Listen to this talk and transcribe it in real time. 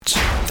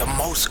The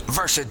most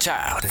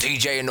versatile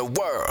DJ in the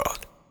world.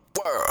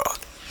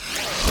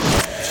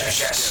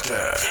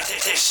 Jester.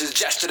 This is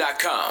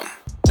Jester.com.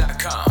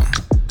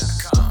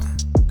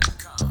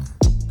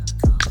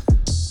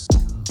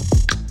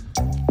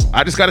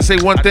 I just gotta say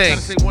one thing.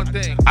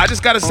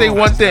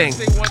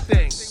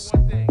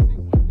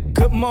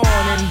 Good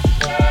morning.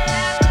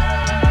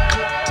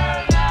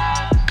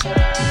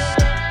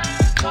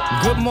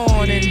 Good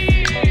morning.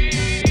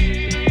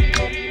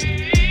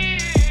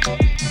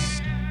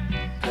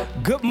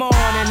 Good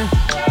morning.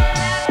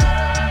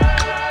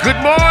 Good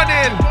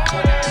morning.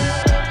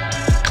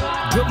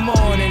 Good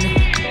morning.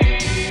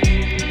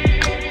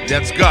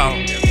 Let's go.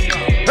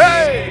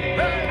 Hey!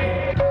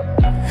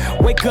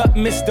 Wake up,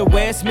 Mr.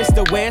 West,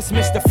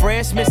 Mr.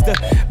 Fresh,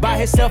 by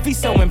himself, he's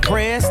so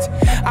impressed.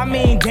 I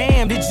mean,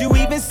 damn, did you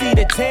even see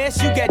the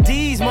test? You got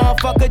D's,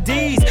 motherfucker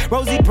D's.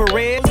 Rosie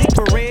Perez.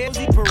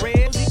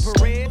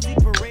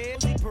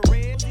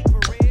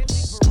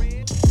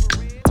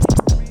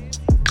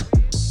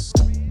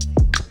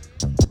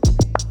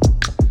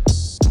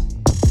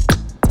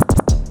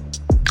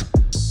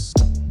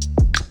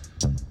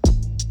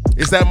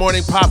 It's that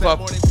morning pop-up.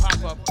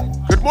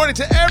 Good morning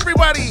to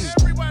everybody.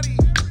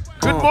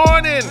 Good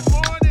morning.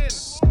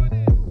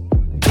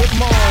 Good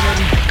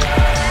morning.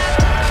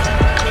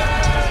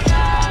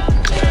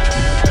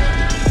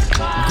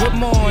 Good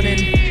morning.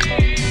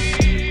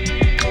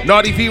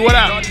 Naughty V, what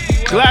up?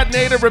 Glad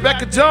Native,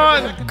 Rebecca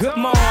John. Good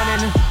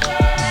morning.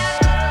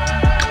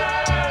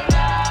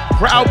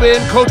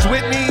 Crowdbin, Coach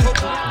Whitney.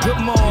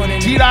 Good morning.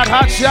 T-Dot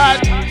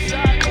Hotshot.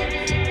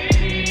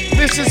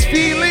 Mrs.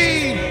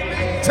 Feely.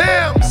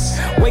 Tams.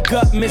 Wake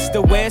up,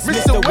 Mr. West,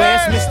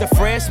 Mr.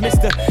 Fresh,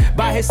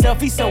 by himself,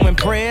 he's so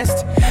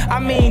impressed. I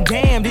mean,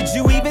 damn, did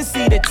you even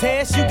see the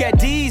test? You got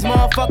D's,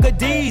 motherfucker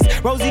D's.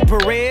 Rosie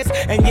Perez,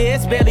 and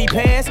yes, barely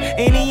passed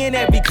any and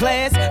every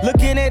class.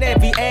 Looking at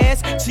every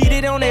ass,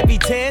 cheated on every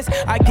test.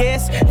 I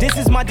guess this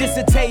is my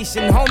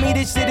dissertation. Homie,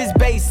 this shit is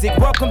basic.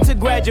 Welcome to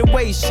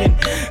graduation.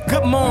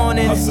 Good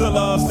morning.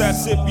 Hustlers,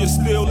 that's if you're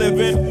still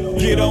living.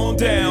 Get on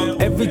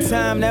down. Every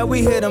time that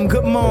we hit them,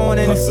 good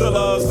morning.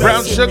 Hustlers,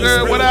 Brown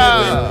Sugar, what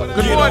up?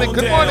 Good morning.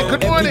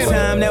 Every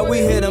time that we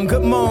hit them,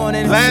 good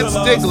morning. Lance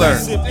Stigler.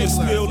 If you're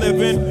still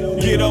living,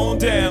 get on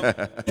down.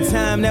 Every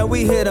time that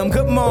we hit them,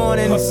 good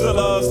morning.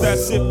 Hustlers,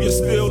 that's if you're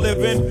still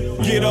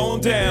living, get on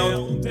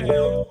down.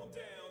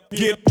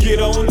 Get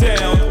on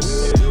down.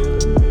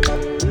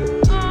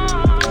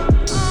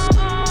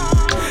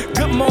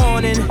 Good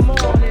morning.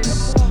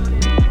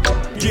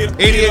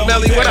 88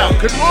 Melly, what up?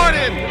 Good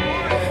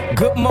morning.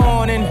 Good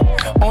morning.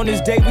 On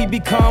this day we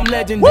become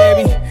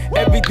legendary. Woo!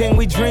 Everything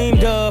we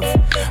dreamed of.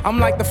 I'm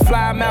like the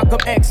fly Malcolm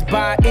X,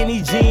 by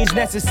any jeans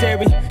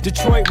necessary.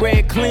 Detroit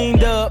red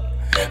cleaned up.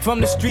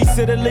 From the streets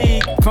to the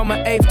league, from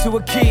an eighth to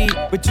a key.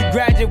 But you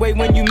graduate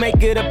when you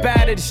make it up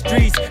out of the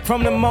streets.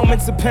 From the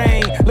moments of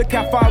pain, look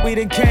how far we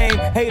done came.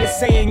 Haters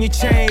saying you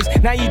changed,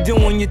 now you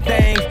doing your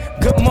thing.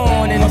 Good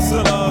morning.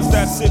 Hustlers,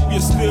 that's if you're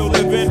still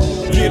living,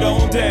 get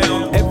on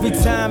down. Every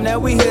time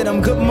that we hit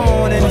them, good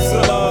morning.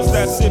 Hustlers,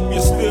 that's if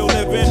you're still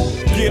living,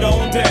 get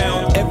on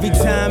down. Every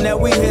time that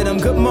we hit them,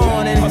 good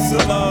morning.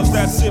 Hustlers,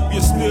 that's if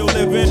you're still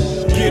living,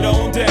 get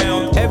on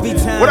down. Every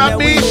time that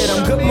we hit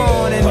them, good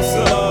morning.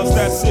 Hustlers,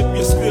 that's if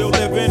you're still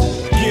living,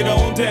 get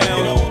on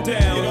down.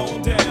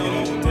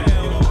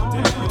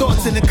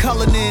 Thoughts in the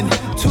coloring,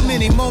 too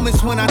many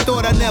moments when I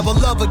thought I'd never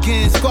love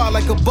again. Scar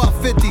like a buck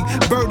 50,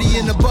 birdie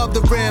in above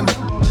the rim.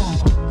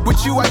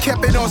 With you I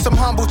kept it on some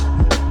humble.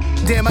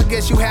 Damn, I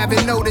guess you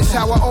haven't noticed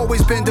how I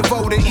always been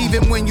devoted.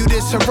 Even when you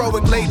this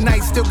heroic, late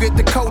nights still get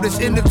the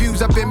coldest.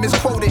 Interviews I've been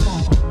misquoted.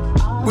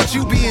 With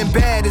you being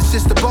bad, it's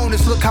just a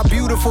bonus. Look how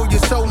beautiful your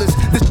soul is.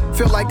 This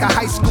feel like a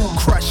high school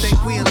crush.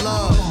 Think we in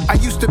love. I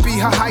used to be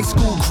her high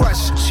school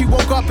crush. She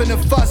woke up in a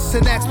fuss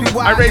and asked me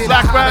why I did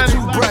I hide a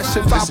toothbrush.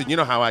 Listen, you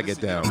know how I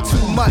get down.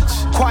 Too much.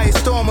 Quiet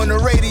storm on the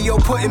radio,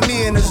 putting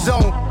me in the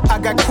zone. I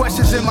got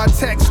questions in my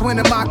text. When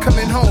am I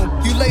coming home?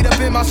 You laid up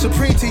in my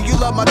Supreme Tea. You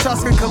love my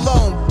Tuscan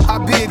cologne.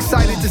 I'd be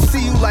excited to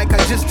see you like I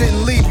just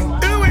didn't leave you.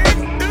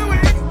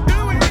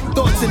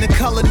 Thoughts in the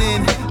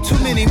coloring, too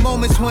many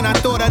moments when I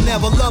thought I'd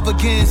never love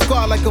again.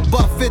 Scar like a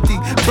buck 50,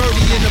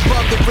 birdie in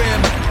above the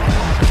rim.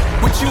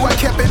 With you I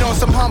kept it on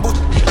some humble.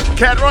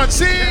 Cat Run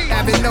C.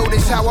 Haven't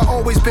noticed how I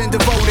always been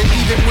devoted.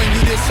 Even when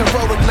you this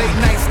heroic, late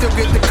nights still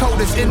get the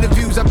coldest.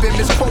 Interviews I've been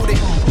misquoted.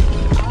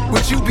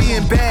 With you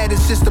being bad,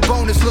 it's just a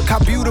bonus. Look how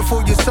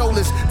beautiful your soul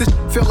is. This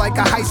feel like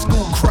a high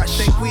school crush.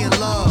 Think we in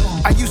love.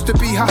 I used to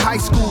be her high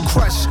school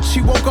crush. She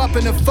woke up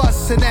in a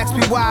fuss and asked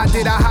me why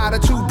did I hide a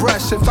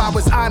toothbrush. If I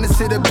was honest,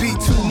 it'd be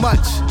too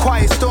much.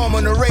 Quiet storm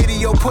on the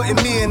radio, putting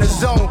me in a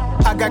zone.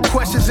 I got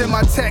questions in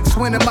my text.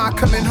 When am I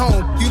coming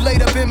home? You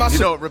laid up in my. You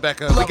know what,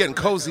 Rebecca? We're getting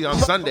cozy on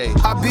Sunday.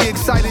 I'd be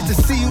excited to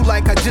see you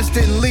like I just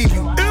didn't leave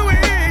you.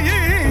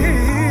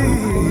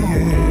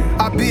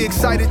 I'd be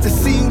excited to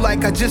see you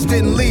like I just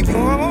didn't leave you.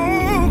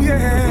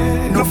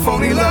 No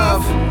phony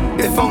love,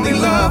 if only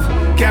love,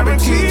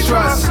 guaranteed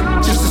trust.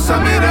 Just to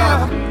sum it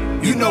up,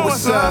 you know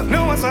what's up.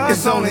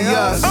 It's only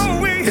us.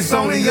 It's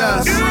only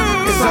us.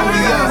 It's only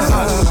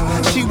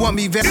us. She want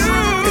me very. It's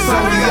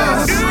only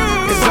us.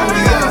 It's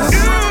only us.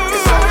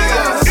 It's only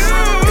us.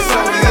 It's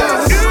only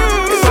us.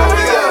 It's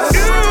only us.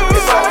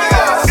 It's only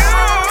us.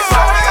 It's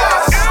only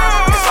us.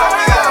 It's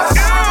only us.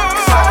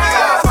 It's only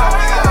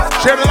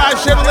us. Share the live,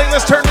 share the link.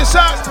 Let's turn this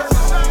up.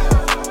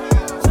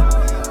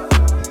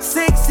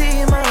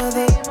 Sexy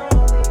mother,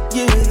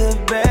 you're the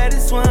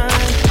baddest one.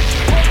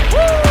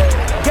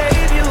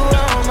 Gave you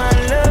all my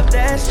love,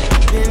 that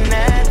shit been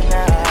that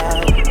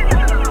now.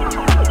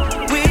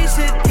 We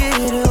should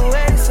get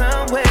away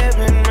somewhere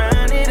and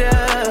run it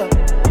up.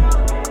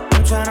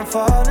 I'm tryna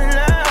fall in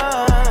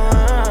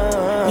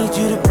love. Need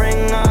you to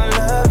bring all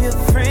of your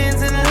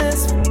friends and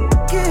let's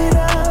get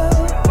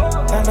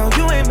up. I know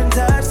you ain't been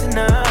touched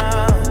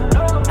enough.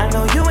 I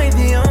know you ain't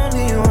the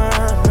only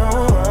one. No.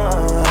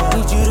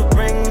 Need you to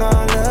bring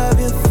all of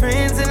your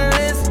friends and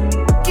let's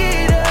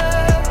get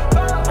up.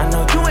 I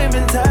know you ain't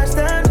been touched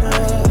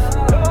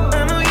enough.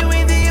 I know you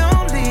ain't the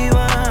only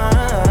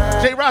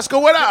one. J. Roscoe,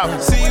 what up?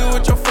 See you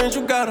with your friends,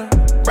 you got her.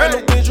 Brand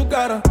new things, you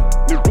got her.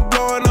 You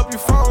blowing up your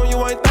phone, you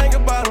ain't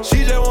thinking about her.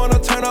 She just wanna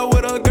turn up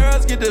with her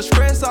girls, get the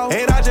stress off.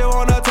 And I just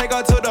wanna take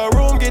her to the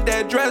room, get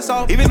that dress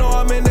off. Even though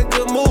I'm in a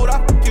good mood, I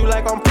f you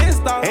like I'm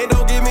pissed off. And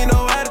don't give me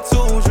no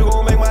attitude, you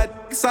gon' make my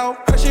dick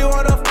soft. Her she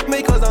wanna f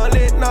me cause I'm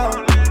lit now.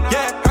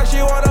 Yeah, her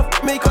she wanna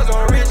f me cause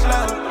I'm rich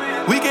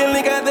now. We can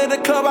link after the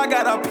club, I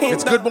got a pin.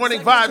 It's Good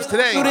Morning Vibes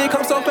today. You didn't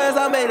come so fast,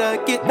 I made her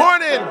get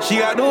Morning. She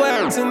got the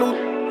words in new,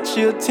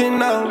 she a 10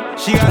 now.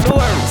 She got the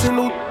words in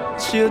new,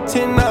 she a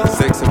 10 now.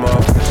 Sexy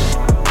mom.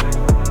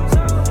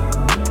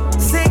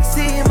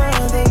 Sexy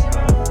mother,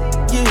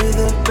 you're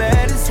the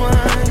baddest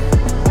one.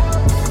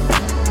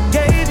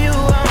 Gave you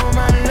all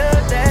my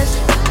love, that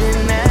shit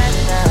been that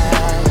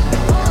now.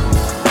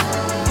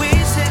 We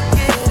should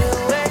get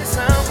away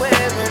somewhere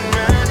and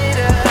run it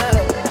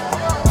up.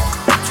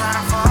 I'm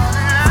tryna fall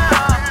in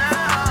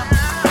love.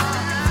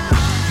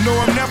 No,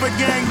 I'm never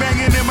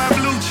gangbanging in my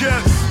blue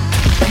chucks.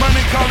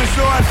 Money calling,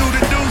 so I do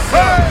the do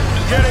something.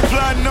 Yeah, they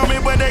plotting on me,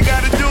 but they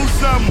gotta do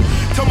something.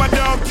 Told my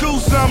dog to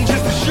something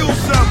just to shoot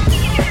something.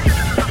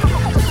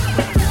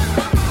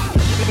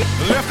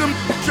 Left them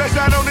tracks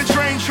out on the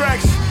train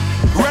tracks.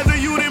 Rather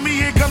you than me,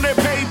 here come that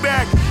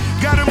payback.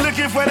 Got them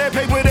looking for that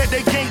paper that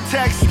they can't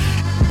tax.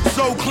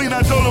 So clean,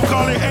 I told them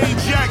call it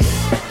Ajax.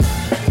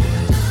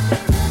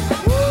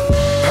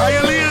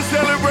 Hialeah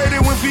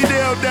celebrated when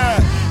Fidel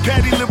died.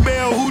 Patti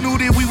LaBelle, who knew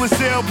that we would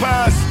sell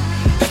pies?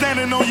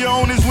 Standing on your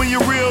own is when you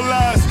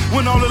realize.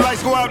 When all the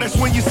lights go out, that's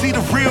when you see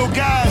the real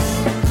guys.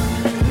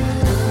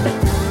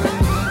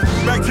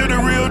 Back to the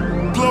real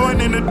glowing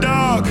in the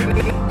dark.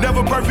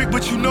 Never perfect,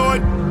 but you know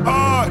it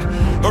hard.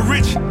 A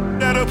rich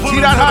that'll pull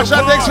T-Dot Hot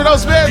Shot, thanks for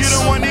those bits. Get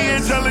on one knee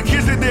and tell the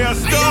kids that they are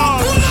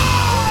stars.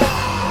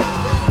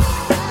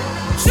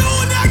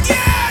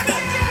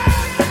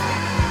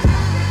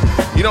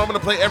 You know I'm gonna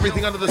play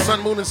everything under the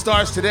sun, moon, and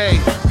stars today.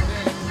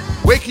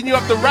 Waking you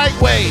up the right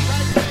way.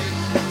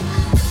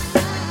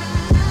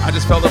 I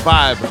just felt a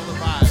vibe.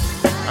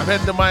 I'm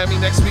heading to Miami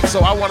next week, so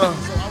I wanna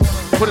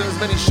put in as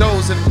many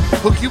shows and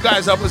hook you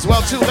guys up as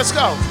well too. Let's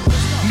go.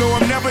 No,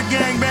 I'm never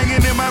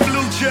gangbanging in my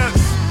blue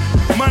chucks.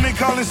 Money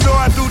calling, so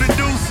I do the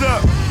deuce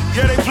up.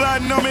 Yeah, they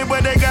plotting on me,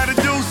 but they gotta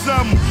do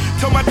something.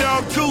 Told my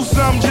dog to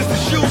something just to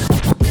shoot.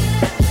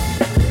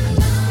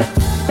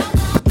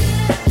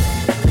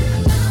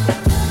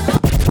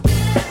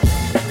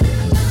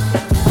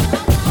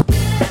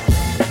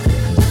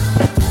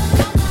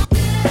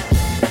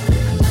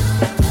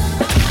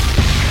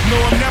 No,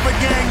 I'm never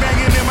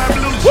gangbanging in my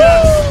blue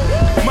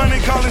chucks. Money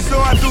calling,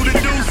 so I do the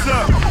deuce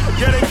up.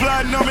 Yeah, they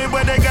plotting on me,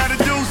 but they gotta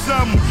do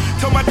something.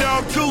 Told my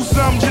dog to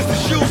something just to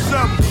shoot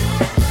something.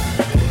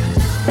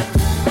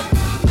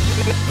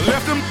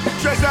 Left them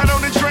tracks out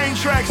on the train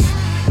tracks.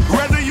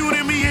 Rather you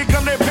than me, here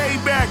come that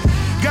payback.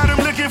 Got them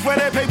looking for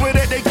that paper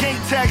that they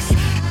can't tax.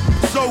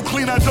 So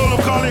clean, I told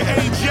them call it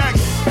Ajax.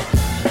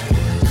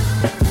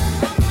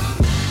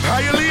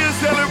 Hialeah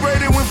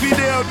celebrated when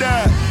Fidel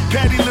died.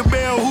 Patti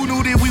LaBelle, who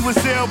knew that we would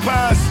sell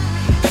pies?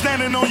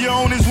 Standing on your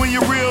own is when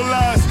you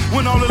realize.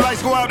 When all the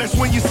lights go out, that's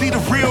when you see the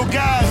real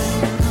guys.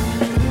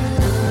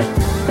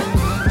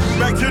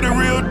 Back to the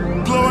real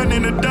glowing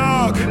in the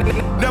dark.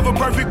 Never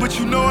perfect, but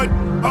you know it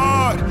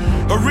hard.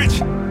 A rich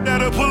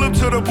that'll pull up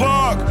to the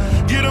park.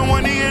 Get on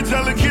one knee and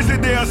tell the kids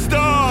that they are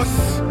stars.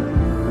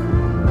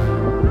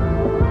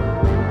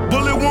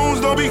 Bullet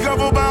wounds don't be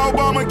covered by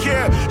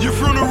Obamacare. Your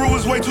funeral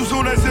is way too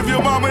soon, as if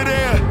your mama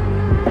there.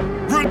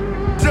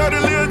 Tell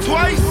to live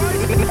twice.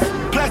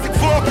 Plastic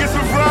fork and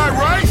some fried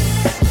rice.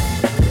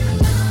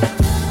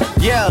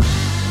 Yeah,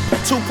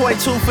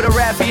 2.2 for the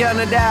Raphael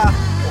Nadal.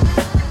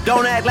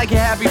 Don't act like you're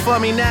happy for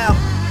me now.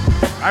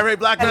 Irate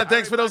Black Man,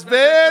 thanks for those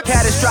bits.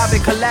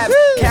 Catastrophic collapse.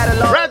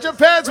 Catalog. Roger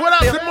Peds, what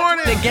up? Good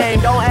morning. The game,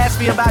 don't ask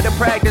me about the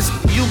practice.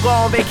 You go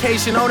on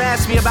vacation, don't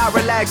ask me about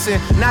relaxing.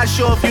 Not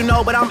sure if you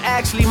know, but I'm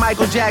actually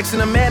Michael Jackson.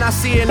 The man I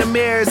see in the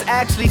mirror is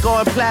actually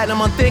going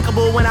platinum.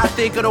 Unthinkable when I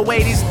think of the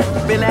way these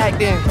been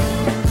acting.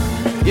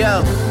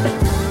 Yeah.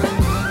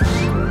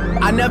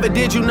 I I never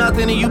did you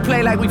nothing and you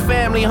play like we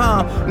family,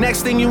 huh?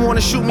 Next thing you wanna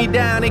shoot me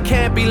down, it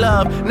can't be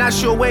love. Not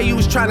sure where you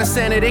was trying to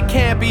send it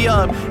can't be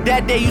up.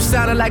 That day you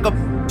sounded like a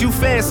you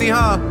fancy,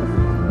 huh?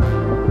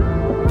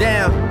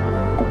 Damn.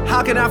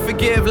 How can I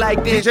forgive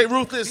like this? DJ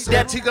Ruthless,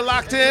 that Tiga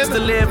locked in. To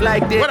live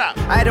like this. What up?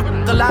 I had to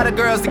f a lot of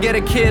girls to get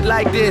a kid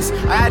like this.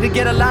 I had to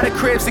get a lot of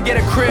cribs to get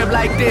a crib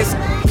like this.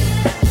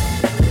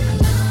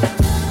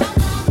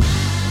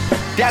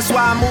 That's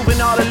why I'm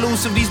moving all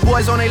elusive. These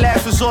boys on their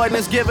last resort and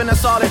it's giving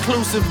us all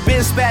inclusive.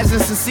 Been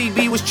spazzing since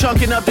CB was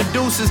chunking up the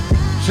deuces.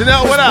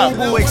 Chanel, what up?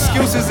 Boo-boo,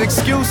 excuses.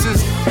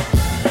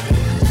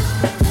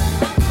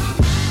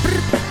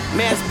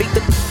 Man, speak the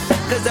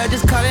cause I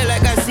just call it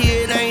like I see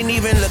it, I ain't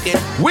even looking.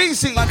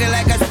 Weezy. Fucking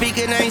like I speak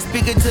it, I ain't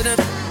speaking to them.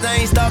 I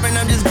ain't starving,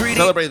 I'm just greedy.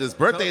 Celebrated his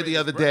birthday the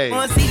other day.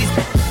 Wanna see these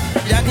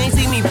y'all can't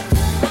see me.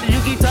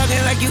 You keep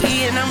talking like you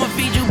eating, I'ma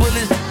feed you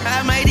bullets.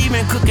 I might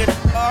even cook it.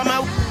 All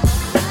my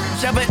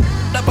shove it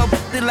up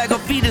like a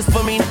fetus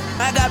for me.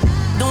 I got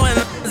doing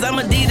I'm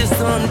Adidas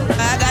son.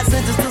 I got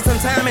sentenced to some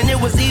time and it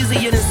was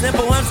easier than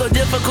simple. I'm so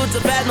difficult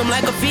to fathom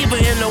like a fever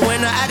in the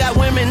winter. I got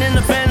women in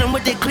the phantom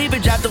with their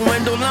cleavage out the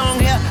window. Long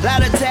hair,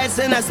 lot of tats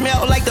and I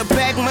smell like the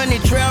pack money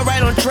trail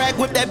right on track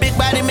with that big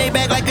body made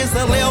back like it's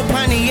a Lil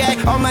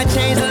Pontiac. All my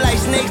chains are like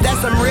snakes,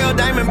 that's some real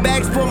diamond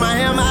backs. Pull my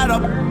hammer out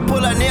of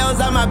pull her nails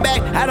out my back.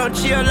 I don't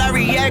chill, I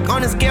react.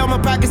 On the scale, my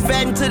pockets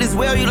fat into this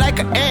well. You like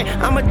an ant.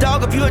 I'm a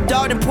dog, if you a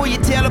dog, then pull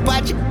your tail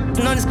about you.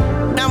 On this,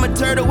 I'm a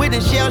turtle with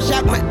a shell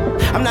shock.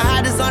 I'm the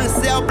hottest on the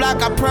cell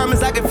block. I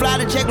promise I can fly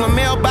to check my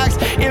mailbox.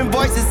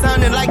 Invoices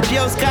sounding like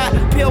Jill Scott.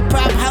 Pill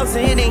pop, house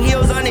and hitting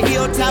heels on the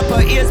hilltop.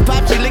 Her ears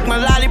pop, she lick my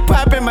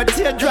lollipop and my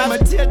teardrop.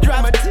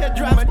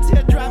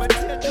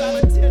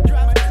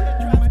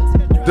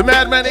 The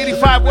Madman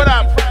 85, what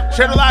up?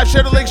 Share the live,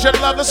 share the link, share the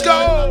love. Let's go.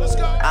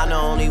 I the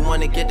only one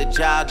to get the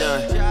job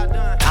done. I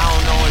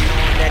don't know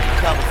anyone that can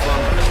cover for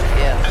me.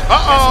 Yeah.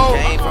 Uh-oh.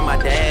 Came from my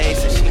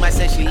days, and she might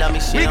say she love me.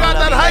 She We don't got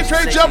love that me high like she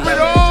train say she jumping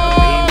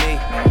love me.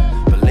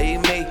 on. Believe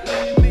me.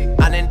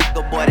 I didn't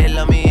nigga boy, they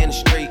love me in the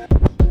street.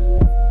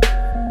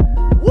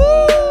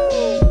 Woo!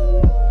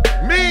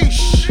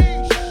 Meesh.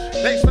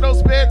 Thanks for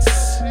those bits.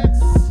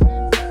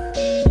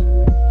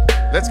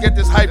 Let's get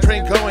this hype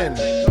train going.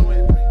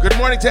 Good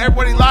morning to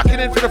everybody locking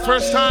in for the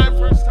first time.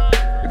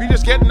 If you're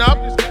just getting up,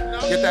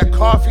 get that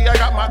coffee. I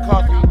got my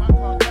coffee.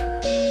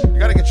 You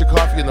gotta get your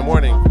coffee in the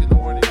morning.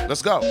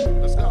 Let's go.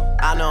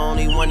 I'm the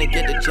only one to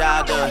get the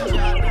job done.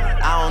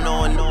 I don't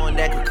know anyone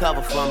that could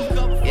cover for me.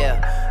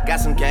 Yeah, got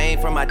some game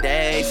from my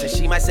days. And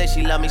she might say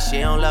she love me,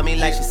 she don't love me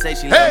like she say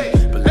she love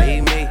me.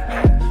 Believe me.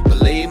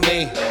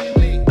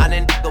 I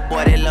didn't nigga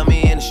boy, they love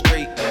me in the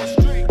street.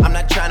 I'm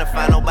not trying to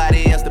find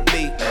nobody else to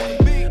be.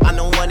 I'm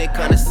the one they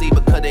couldn't see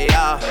because they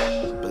are.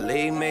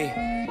 Believe me.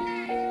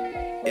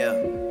 Yeah.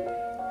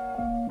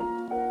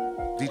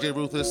 DJ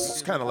Ruthless,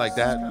 it's kind of like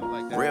that.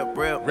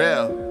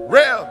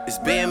 Real. It's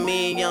been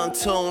me and Young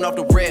Tune off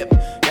the rip.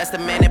 That's the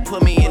man that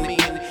put me in the.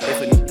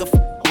 If a nigga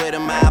with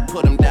him, I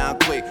put him down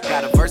quick.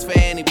 Got a verse for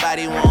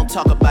anybody who won't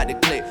talk about the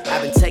clip.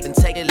 I've been taking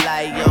it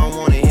like you don't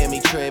wanna hear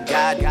me trip.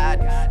 God,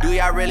 do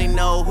y'all really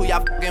know who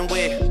y'all fucking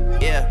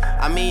with? Yeah,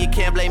 I mean you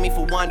can't blame me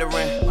for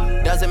wondering.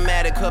 Doesn't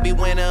matter, could be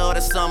winter or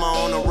the summer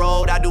on the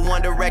road. I do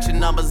One Direction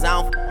numbers,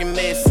 I don't fucking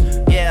miss.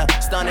 Yeah,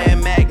 Stunner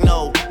and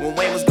Magno. When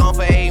Wayne was gone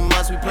for 8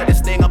 months, we put this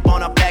thing up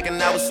on our back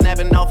and I was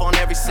snapping off on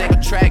every single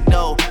track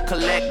though.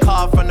 Collect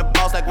card from the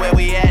boss like where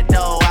we at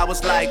though. I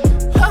was like,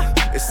 huh,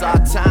 it's our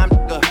time,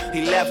 nigga.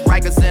 He left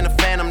Rikers in the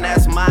Phantom,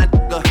 that's mine,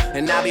 nigga.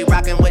 And I be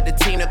rocking with the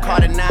team that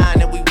caught a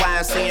 9. And we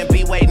YNC and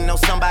be waiting on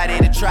somebody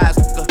to try,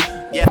 nigga.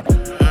 Yeah.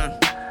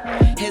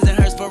 His and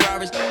hers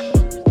Ferraris.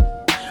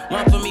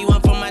 One for me,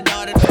 one for my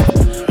daughter.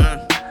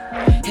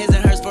 His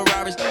and hers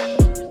Ferraris.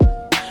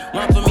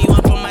 One for me,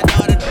 one for my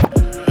daughter.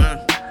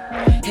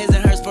 His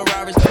and hers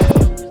Ferraris.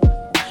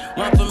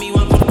 One for me,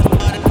 one for my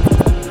daughter.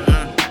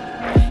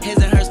 His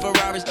and hers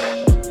Ferraris.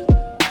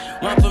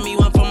 One for me,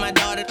 one for my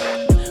daughter.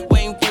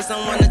 Waiting for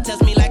someone to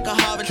test me like a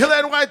Harvard. Kill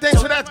NY,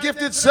 thanks for that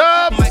gifted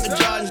sub. Michael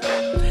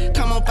Jordan.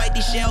 Come on, fight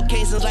these shell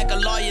cases like a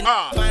lawyer.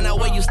 Find out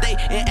where you stay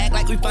and act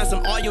like we find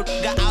some oil.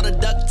 Got out of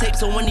duct tape,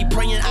 so when he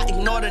praying, I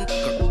ignore the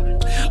nigga.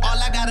 All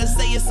I gotta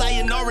say is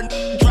sayonara.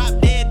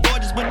 Drop dead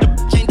gorgeous, but the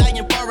bitch ain't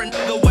dying for a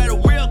nigga. Where the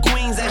real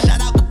queens at?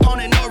 Shout out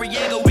Capone and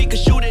Noriega. We can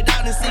shoot it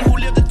out and see who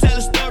lived to tell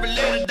a story.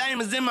 Little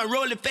diamonds in my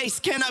rolling face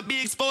cannot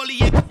be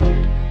exfoliated.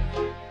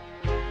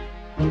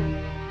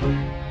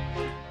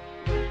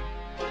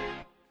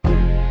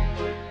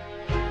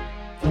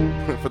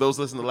 For those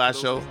listening to the last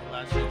show,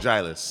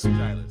 Gilus.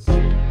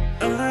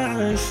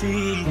 I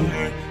see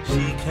her,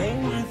 she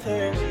came with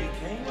her,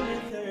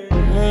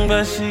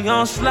 but she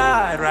gon'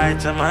 slide right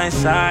to my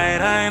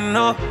side. I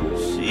know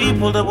she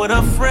pulled up with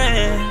her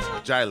friends.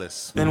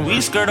 Gilus. Then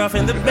we skirt off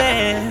in the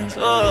Benz.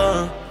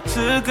 Oh,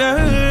 took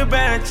her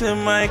back to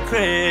my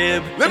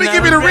crib. Let me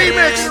give you the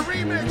remix.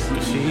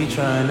 She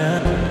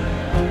tryna.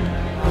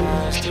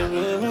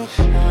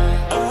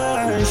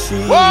 I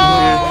see Whoa.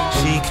 her,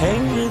 she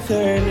came with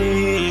her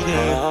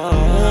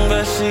nigga,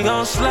 but she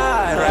gon'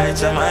 slide right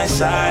to my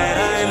side.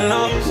 I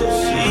know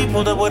she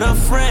pulled up with a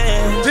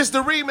friend. This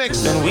the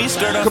remix. Then we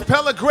skirt up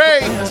Capela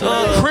Gray,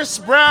 Chris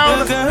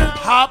Brown,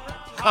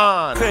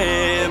 Popcaan.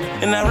 Crib,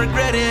 and I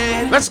regret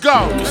it. Let's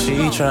go.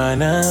 She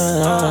tryna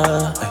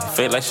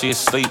feel like she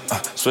asleep.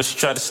 So she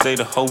tried to stay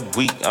the whole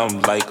week.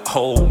 I'm like,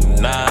 oh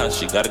nah,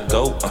 she gotta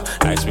go.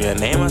 Ask me her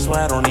name, I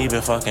swear I don't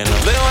even fucking know.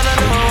 They wanna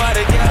know why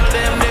the girl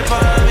them dip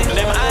on me.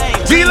 Them I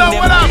ain't D-Lo,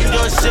 what up?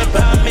 Just ship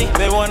on me.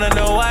 They wanna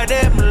know why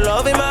them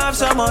love him off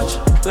so much.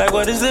 Like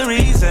what is the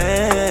reason?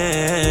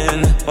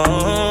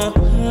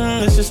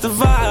 It's just the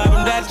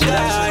vibe that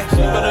guy. She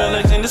put her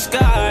legs in the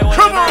sky.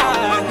 Come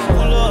on.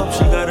 Pull up,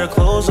 she got her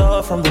clothes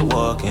off from the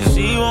walk, and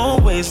she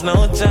won't waste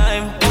no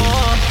time.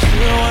 She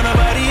don't want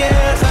nobody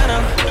else, I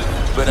know,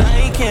 but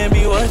I can't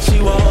be what she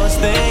wants.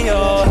 They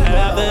all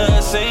have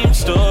the same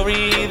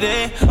story.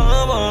 They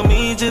all want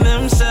me to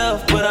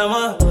themselves, but I'm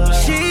a.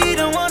 She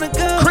don't wanna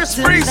go Chris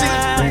Breezy.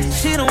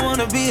 She don't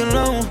wanna be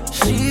alone.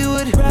 She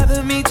would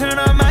rather me turn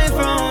on my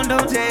phone.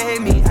 Don't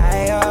take me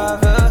high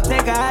off her.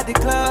 Take out the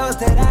clothes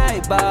that I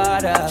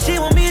bought her. She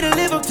want me to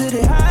live up to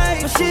the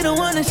hype, but she don't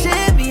wanna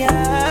share me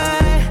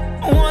high.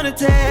 I wanna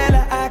tell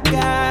her I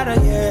got her,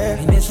 yeah.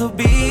 And this'll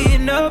be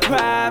no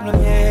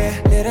problem, yeah.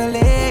 Literally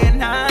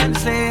and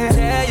honestly,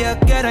 tell you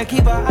gotta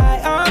keep an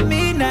eye on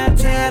me, not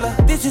tell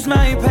her this is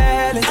my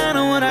palace. I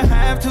don't wanna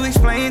have to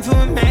explain to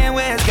a man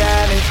where it's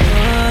got it.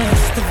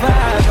 It's the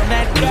vibe from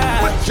that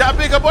guy. Job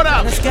big up, what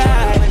up? The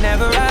sky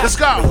whenever I Let's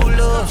go.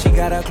 pull up, she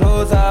got her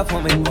clothes off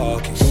when we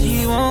walking.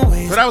 She won't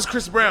waste. So that was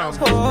Chris Brown.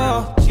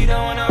 Oh, she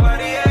don't want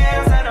nobody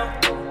else, I know.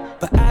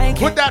 But I can't.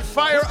 Put that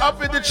fire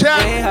up in the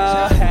chat.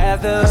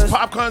 This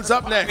Popcaan's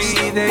up next.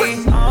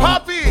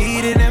 Poppy.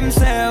 Eating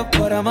himself,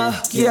 but I'm a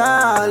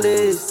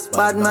careless,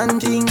 bad man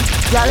thing.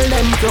 Y'all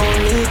them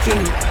don't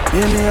making.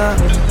 Yeah, me a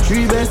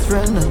 3 best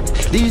friend.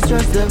 These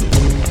trust them.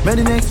 May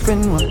the next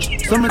friend watch.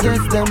 Some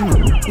against them.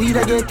 We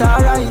da get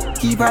alright.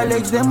 Keep our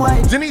legs them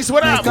wide. Denise,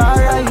 what up?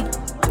 Alright.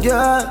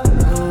 Yeah,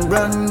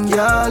 run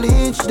y'all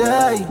each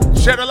day.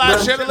 Share the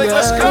light, share the link.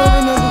 Let's go.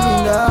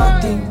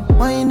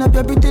 Wind up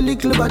your pretty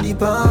little body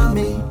for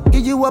me.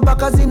 Give you a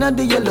back as in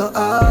the yellow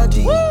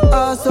RG.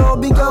 So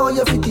big how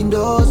you fit in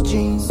those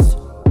jeans.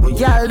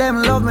 Y'all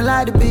them love me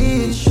like the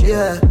beach,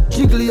 yeah.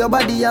 Jiggle your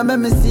body and make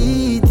me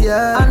see it,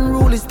 yeah.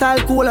 Unruly style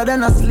cooler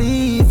than a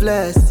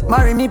sleeveless.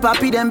 Marry me,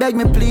 papi, then beg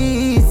me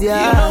please,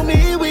 yeah. You know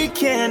me, we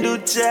can't do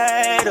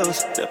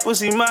titles. That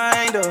pussy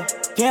mine though.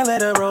 Can't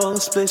let her roll,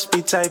 split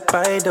be type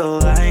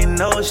idol. I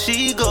know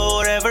she go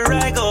wherever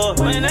I go.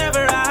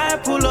 Whenever I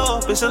pull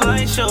up, it's a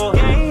light show.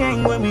 Gang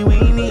hang with me, we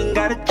ain't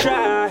gotta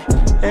try.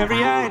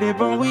 Every eye they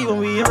burn, we when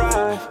we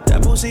arrive.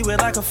 That pussy wet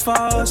like a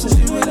faucet.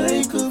 She wet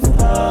like a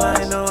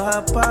faucet. I know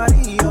her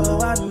body, oh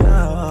I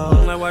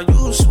know. Like why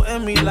you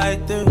sweat me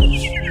like this?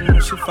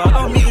 She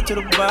follow me to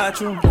the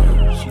bathroom.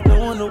 She don't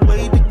want no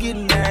way to get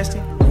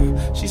nasty.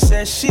 She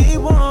said she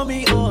want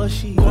me or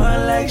she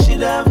want like she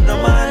love no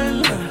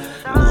man.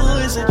 Who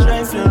is a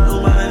trifling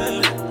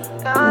woman?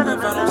 If I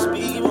don't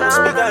speak, you won't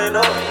speak, I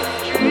know.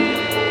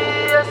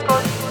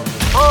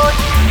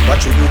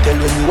 What should you tell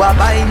when you are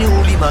buying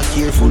new? Be more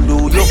careful,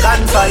 though you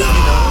can't find it.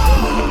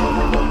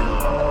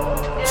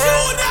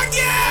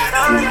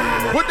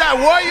 Put that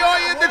warrior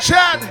in the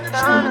chat.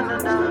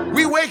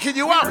 We waking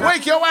you up.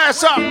 Wake your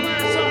ass up.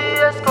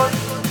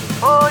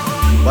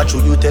 What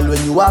should you tell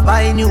when you are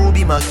buying new?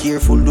 Be more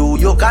careful, though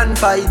you can't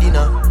find it.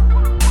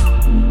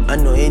 I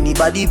know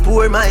anybody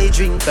pour my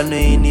drink. I know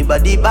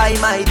anybody buy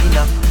my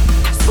dinner.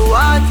 So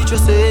hard for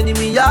just your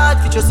enemy, hard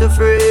for just your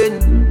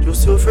friend.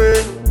 Just your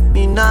friend.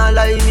 Me nah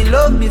lie, me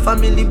love me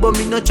family, but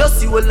me not just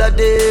see all of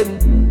them.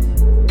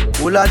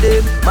 All of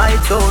them, my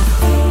town.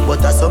 But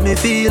that's how me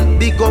feel.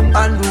 Big up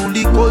and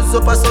rule, cause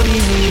up a sunny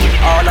me.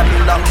 All of me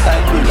long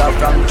time, we love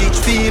from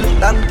Ditchfield.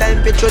 Long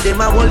time picture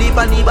them a whole heap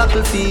on the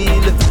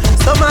battlefield.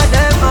 Some of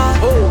them are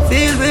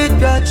filled with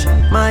grudge.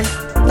 My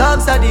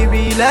dogs are the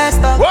realest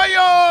of.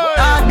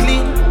 Heart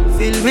clean,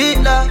 filled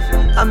with love.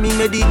 And me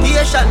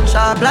meditation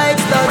sharp like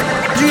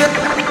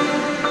stud.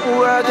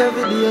 Work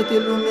every day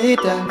till we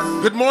meet ends.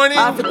 Good morning. I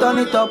have to turn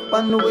it up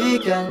on the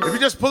weekends. If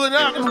you're just pulling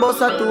up, let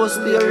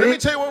me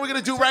tell you what we're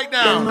gonna do right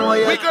now.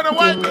 We're gonna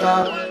what? Good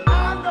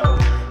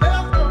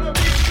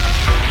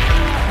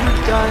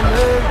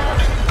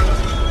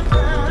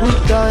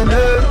time,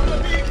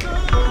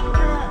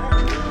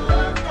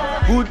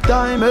 good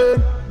time,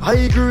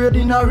 high grade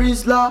in a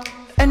Rizla.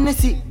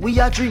 NSC, we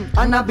a drink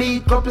and a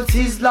beat couple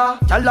sizzler.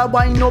 Y'all a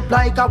wind up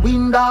like a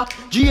window.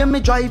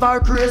 GM drive her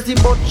crazy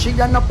but she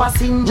a no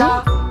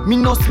passenger. Me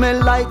no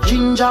smell like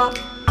ginger.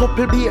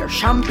 Couple beer,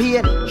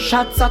 champagne,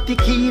 shots of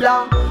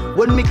tequila.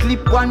 When me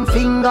clip one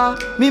finger,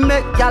 me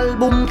make y'all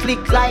boom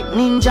flick like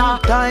ninja.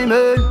 Time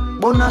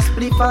bonus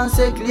spliff and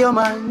say clear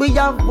man. We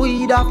have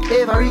weed of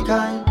every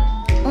kind.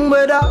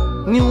 Whether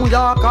New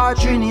York or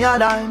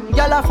Trinidad,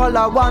 y'all a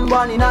follow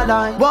one in a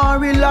line.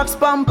 One relax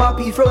pan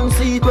papi front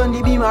seat when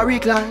the beam a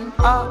recline.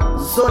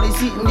 So the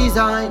seating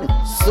design.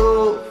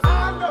 So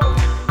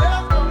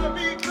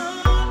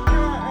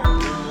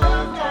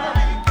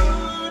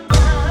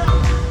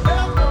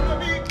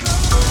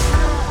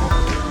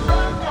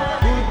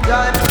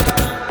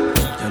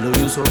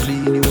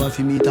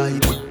for me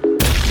type.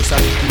 Just a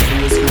little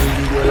face in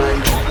video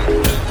like.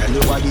 Tell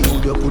your body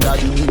good, you coulda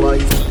been me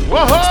wife. Still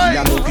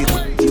a look it,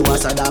 you a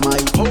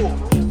sodomite.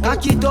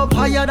 Cock it up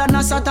higher than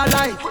a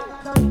satellite.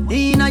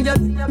 Inna your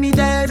me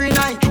there every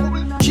night.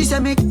 She say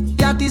me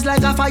cat is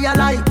like a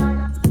firelight.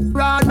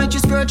 Rod make you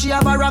skirt, she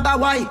have a ragga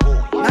white.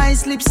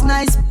 Nice lips,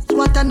 nice,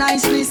 what a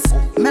niceness.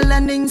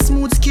 Melanin,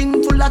 smooth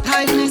skin, full of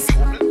tightness.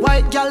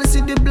 White girl see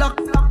the block,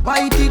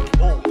 bite it.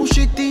 Push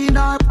it in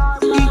her,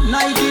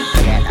 ignite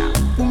it.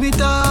 Boom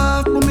it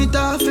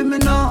off, for me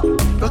now.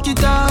 Rock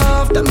it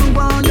off, that me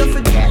want you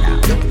for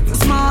the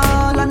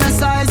small and a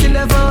size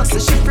 11. So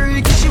she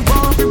freaky, she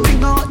want to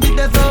bring out the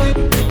devil.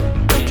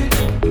 Rock it,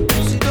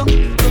 sit down,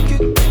 rock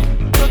it,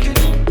 rock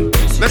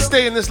it. Let's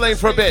stay in this lane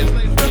for a bit.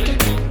 Rock it,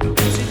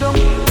 sit down,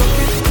 rock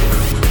it.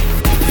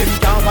 Him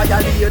can't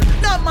violate.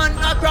 No man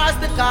across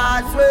the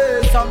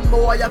causeway. Some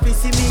boy have to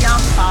see me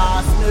and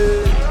pass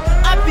me.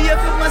 I pay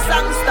for my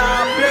song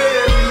start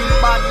playing.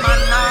 Bad man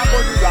now go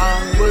the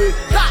wrong way.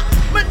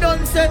 Me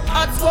done say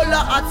hot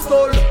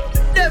skull.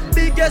 Them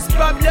biggest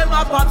problem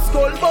a pop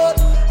skull. But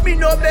me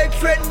no beg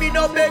friend, me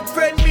no beg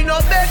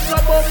no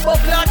bumbo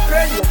clad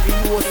friend. You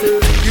feel no say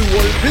the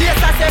whole place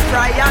a say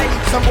fry.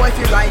 Some boy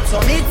fi write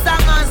some hit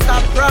song and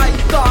stop cry.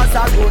 Cause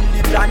I run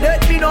the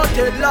planet, me no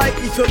tell lie.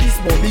 If you this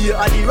mobile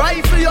and the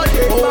rifle you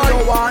dead. Oh, no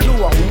one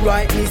know who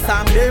write me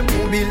song them,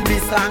 who build me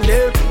slang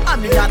them.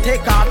 And me a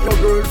take off your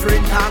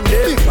girlfriend hang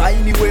them.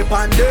 Find the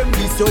weapon them,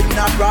 this so in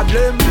a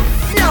problem.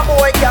 Yeah,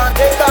 boy can't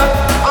take that.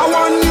 I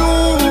want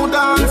you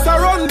dance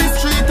around the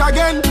street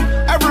again.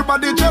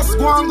 Everybody just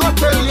go and go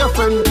tell your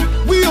friend.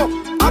 We up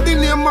at the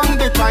name and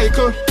the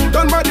title.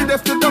 Done by the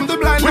deaf to them the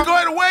blind. We're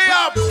going way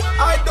up.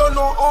 I don't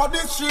know all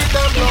this shit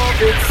them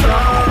love it.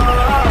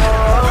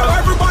 Well,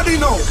 everybody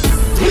know.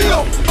 We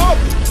up,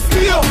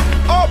 still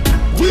up.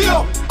 We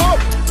up,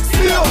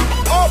 still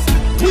up.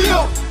 We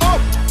up,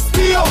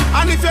 still.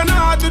 And if you're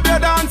not do the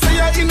dance,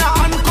 you're in a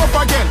handcuff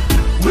again.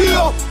 We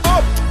up,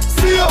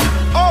 still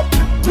up.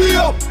 We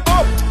up,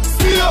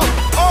 still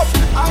up.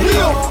 We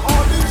up,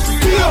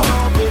 still.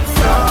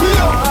 We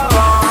up.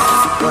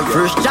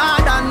 First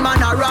Jordan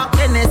man a rock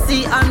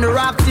NSC and the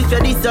rocks. If you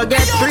this you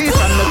get free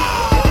from the.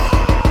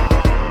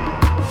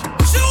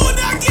 Shoot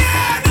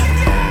again.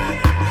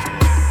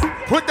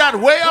 Put that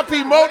way up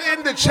emote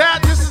in the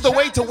chat. This is the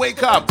way to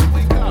wake up.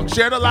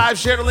 Share the live,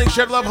 share the link,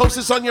 share the love. Host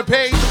this on your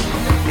page.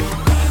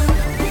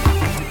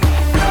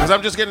 Because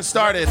I'm just getting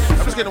started.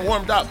 I'm just getting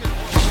warmed up.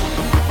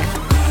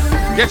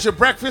 Get your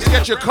breakfast,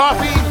 get your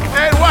coffee,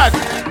 and what?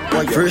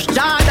 First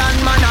Jordan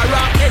man a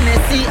rock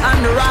NSC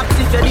and the rocks.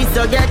 If you this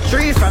you get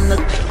free from the.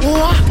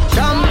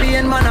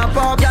 Champion man a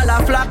pop, y'all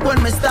a flap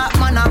when me stop.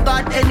 Man a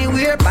got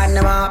anywhere pan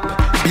them up.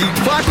 Big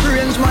fat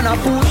range man a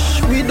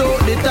push without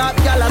the top.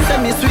 Y'all a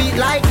semi sweet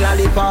like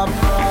lollipop.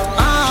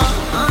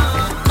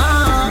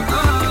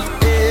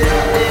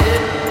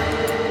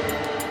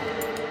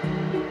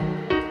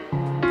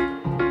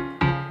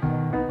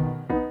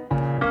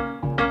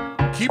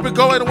 Keep it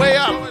going way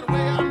up.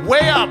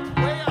 Way up.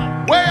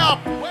 Way up.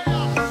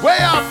 Way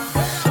up.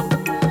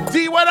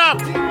 D, what up?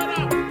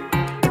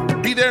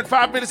 Be there in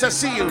 5 minutes. I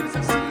see you.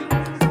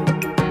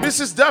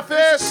 Mrs.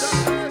 Duffus.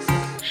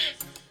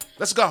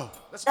 Let's go.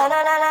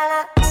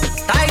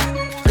 Tight.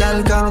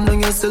 Girl, calm down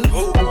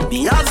yourself.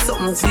 Me have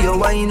something for you,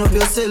 wind up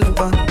yourself.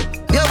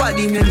 Your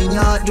body make me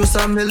heart just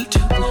a melt.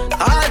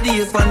 All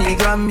day for the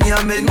gram, me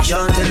a melt.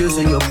 Can't tell you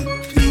so you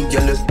big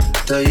girl,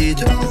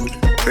 tight and good.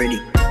 Ready.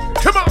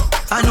 Come on.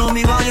 I know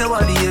me want your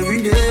body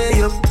every day.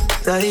 Yup,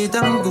 tight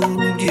and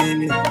good, yeah.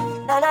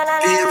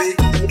 Baby,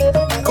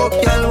 cup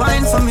girl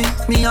wine for me.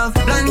 Me have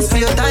plans for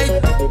your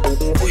type.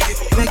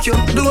 Make you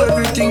do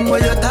everything while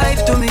you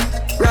type to me.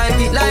 Ride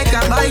it like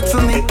a bike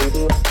for me.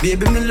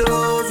 Baby, me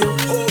love you,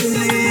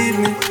 believe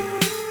me.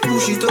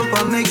 Push it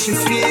up and make you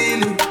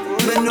feel it.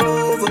 Bend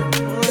over,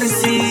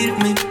 receive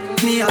me.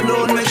 Me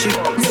alone make you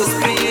so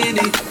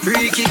speedy.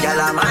 Freaky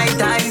girl, I'm my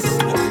type.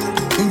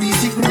 Be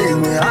sitting there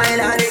where I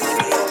like it.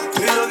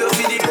 Me love you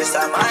for the rest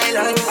of my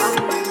life.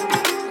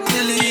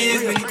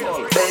 Believe me,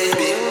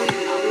 baby.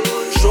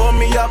 Show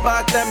me your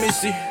back, let me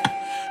see.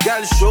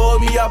 Girl, show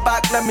me your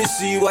back, let me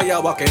see what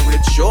you're walking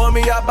with. Show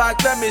me your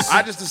back, let me see.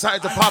 I just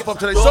decided to pop up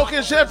today.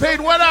 Soaking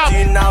champagne, what up?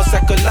 Now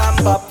second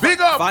lamp up. Big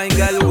up. Fine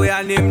girl, we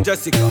her name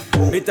Jessica.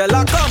 Me tell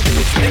her come,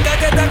 make her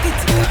get a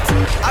kitty cat.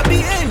 I be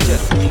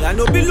angel, I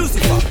know be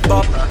Lucifer.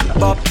 Bop,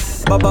 bop,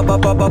 bop,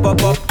 bop, bop, bop, bop,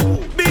 bop.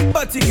 Big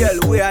body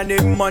girl, we her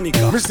name Monica.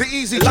 Mr.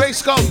 Eazi, J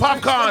Skull,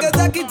 Popcaan. Get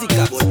a kitty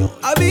cat.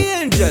 I be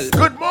angel.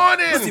 Good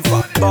morning.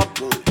 Lucifer. Bop,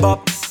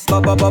 bop,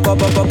 bop, bop, bop,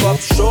 bop, bop, bop.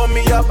 Show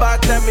me your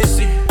back, let me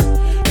see.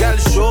 Girl,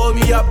 show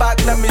me your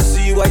back, let me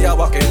see what you're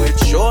walking with.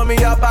 Show me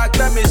your back,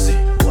 let me see.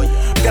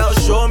 Girl,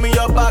 show me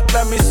your back,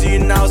 let me see.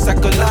 Now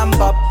second lamb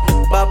bop,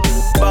 bop,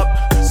 bop.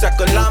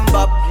 Second lamb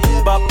bop,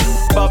 bop,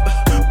 bop.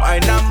 My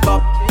lamb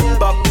bop,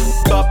 bop,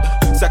 bop.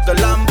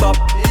 Second lamb bop,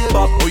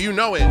 bop. Oh, you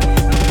know it.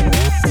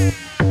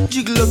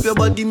 Jiggle up your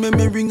body, make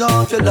me ring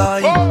off your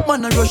line.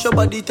 Man, I rush your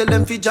body, tell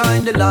them fi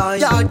join the line.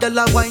 Yeah, girl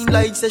a wine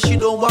like say she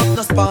don't walk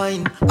no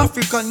spine.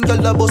 African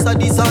girl a bust a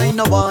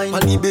designer wine. On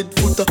the bed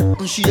footer,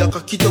 she a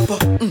cock it up.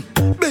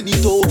 Bend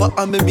it over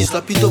and make me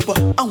slap it up.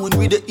 And when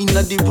we the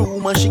inna the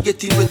room and she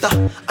get in with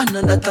her,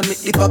 another time make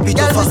the pop it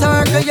up. Girl, me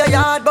circle your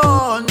yard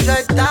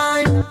 100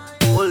 times.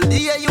 All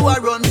day you a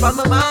run from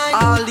my mind.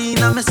 All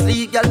in on me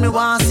sleep, girl, me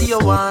want see you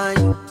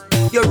wine.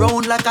 You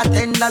round like a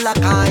 $10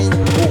 kind.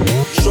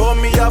 Show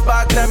me your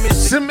back, let me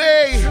see.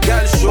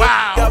 Girl, show me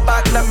your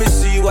back, let me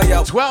see what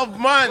you 12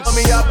 months. Show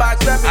me your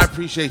back, let me I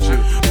appreciate you.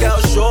 Girl,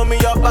 show me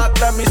your back,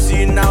 let me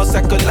see now.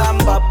 Circle and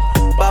bop,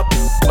 bop,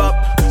 bop.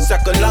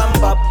 Circle and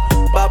bop,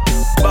 bop,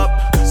 bop.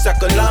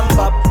 Circle and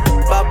bop,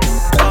 bop,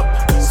 bop.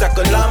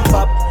 Circle and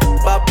bop,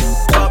 bop,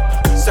 bop.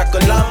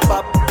 Circle and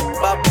bop,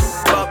 bop,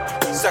 bop.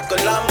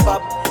 Circle and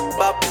bop,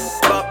 bop,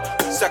 bop.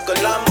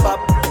 Circle and bop,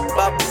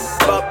 bop,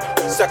 bop.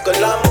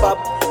 Circle and bop,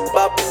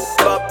 bop,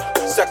 bop.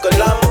 Circle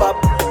and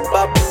bop,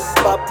 bop,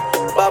 bop,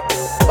 bop,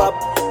 bop,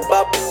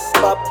 bop,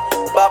 bop,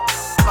 bop,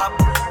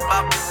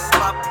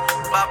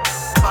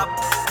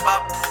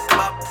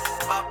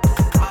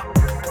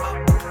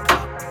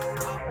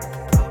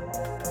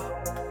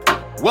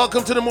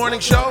 Welcome to the morning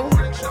show.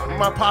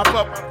 My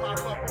pop-up.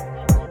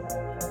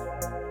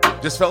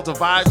 Just felt the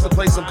vibes to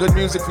play some good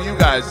music for you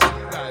guys.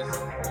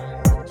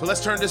 So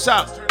let's turn this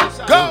up.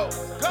 Go!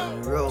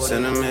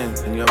 Cinnamon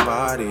in your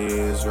body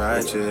is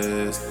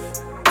righteous.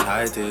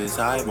 Tight as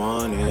I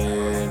want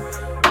it.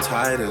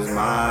 Tight as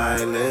my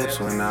lips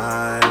when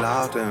I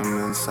lock them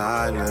in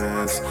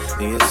silence.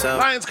 In yourself,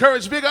 Lions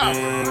Courage, big up.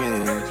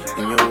 And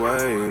you're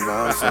worried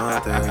about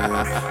something.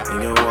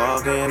 And you're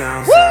walking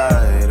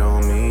outside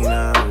on me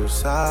now. Whose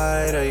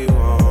side are you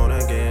on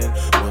again?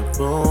 What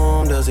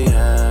room does he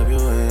have you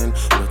in?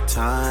 What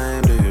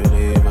time do you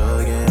leave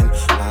again?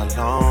 How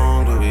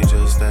long do we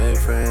just stay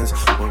friends?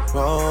 What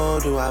role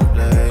do I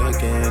play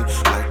again?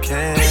 I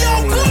can't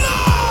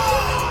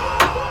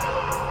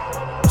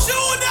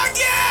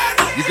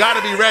You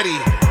gotta be ready.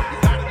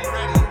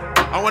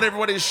 I want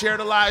everybody to share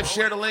the live,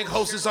 share the link,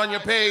 host this on your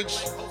page.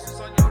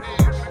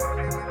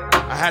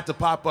 I had to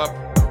pop up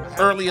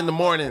early in the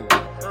morning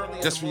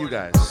just for you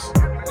guys.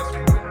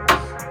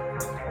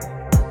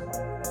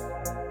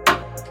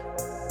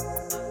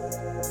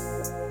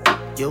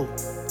 Yo,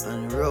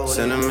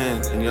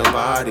 cinnamon in your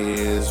body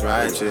is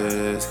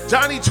righteous.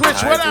 Johnny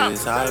Twitch, what up?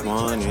 I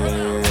want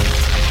it.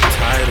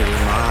 Tight as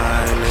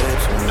my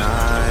lips when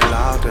I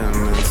lock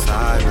them in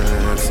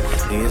silence.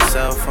 And your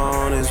cell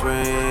phone is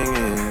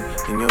ringing,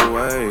 and you're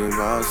worried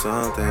about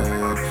something.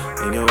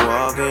 And you're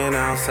walking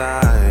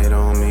outside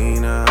on me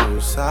now.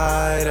 Whose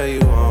side are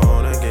you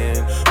on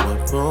again?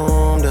 What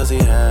room does he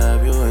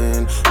have you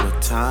in?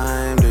 What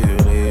time do you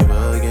leave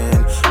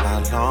again? How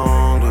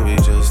long do we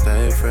just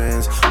stay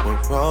friends?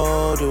 What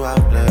role do I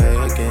play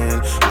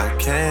again? I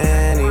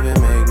can't even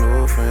make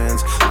new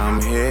friends. I'm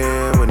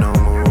here with no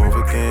move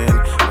again.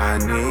 I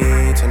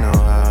need to know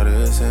how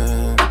this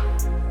ends.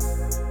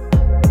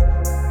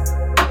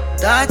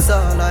 That's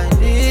all I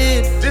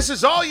need. This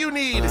is all you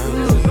need.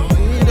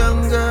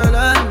 Freedom, girl,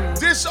 I need.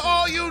 This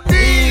all you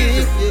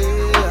need.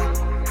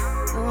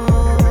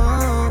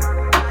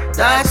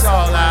 That's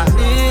all I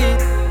need.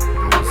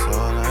 That's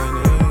all I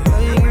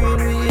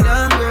need.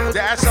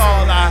 That's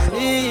all I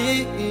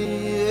need.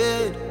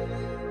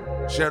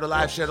 Share the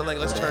live, share the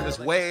link. Let's turn this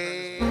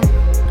way.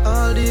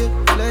 All day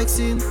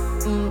flexing.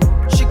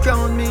 She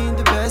crowned me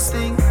the best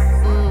thing.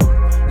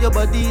 Your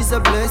body is a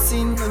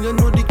blessing, and you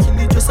know the kill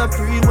just a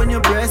free when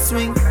your breast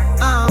swing.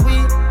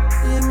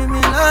 You make me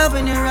love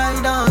when you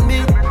ride on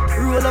me.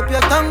 Roll up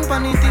your tongue,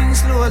 funny thing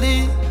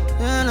slowly.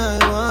 And I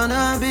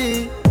wanna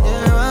be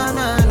your one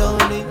and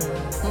only.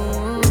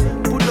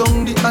 Put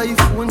down the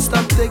iPhone,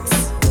 stop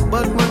text.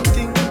 But one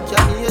thing,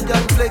 can hear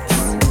that flex.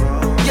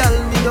 Girl,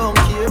 me don't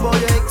care about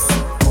your ex.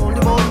 Only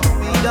about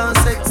weed and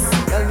sex.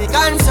 Girl, me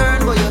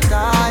concerned about your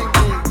tight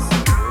things.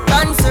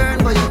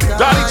 Concerned about your tight.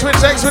 Donnie Twitch,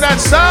 thanks for that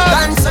song.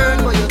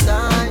 Concerned about your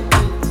tight.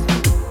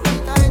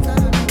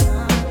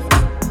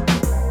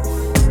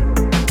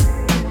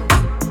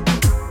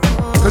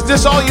 Cause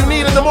this all you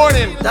need in the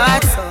morning.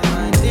 That's all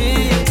I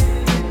need.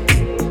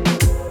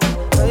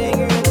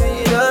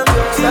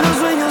 Si los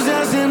sueños se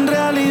hacen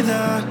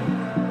realidad,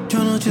 yo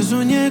anoche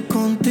soñé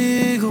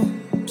contigo.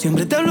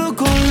 Siempre te hablo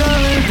con la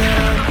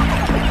verdad.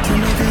 Yo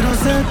no quiero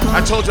ser tu.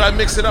 I told you I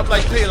mix it up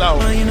like Pelo.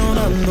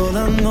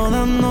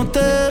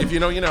 Dándote. If you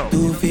know, you know.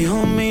 Tú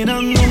fijo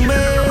mirándome.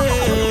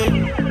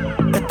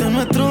 Este es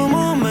nuestro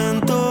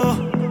momento.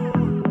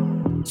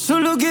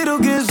 Solo quiero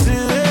que se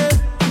dé.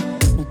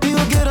 Contigo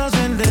quiero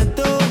hacer de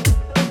todo.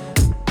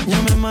 Ya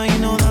me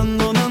imagino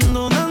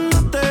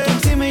dándote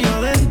encima y yo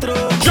adentro.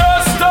 Yo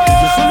solo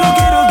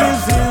quiero que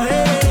se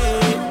dé.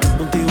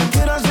 Contigo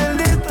quiero hacer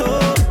de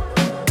todo.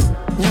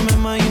 Ya me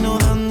imagino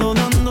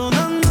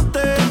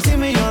dándote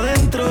encima y yo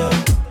adentro.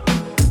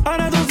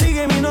 Ahora tú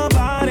sigue y no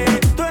pares.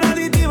 Tú eres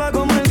adictiva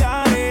como el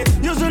gare.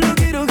 Yo solo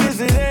quiero que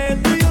se dé.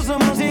 Tú y yo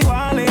somos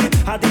iguales.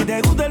 A ti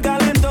te gusta el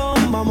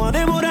calentón. Vamos a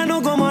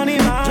devorarnos como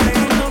animales.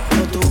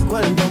 Con tu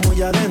cuerpo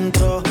muy adentro.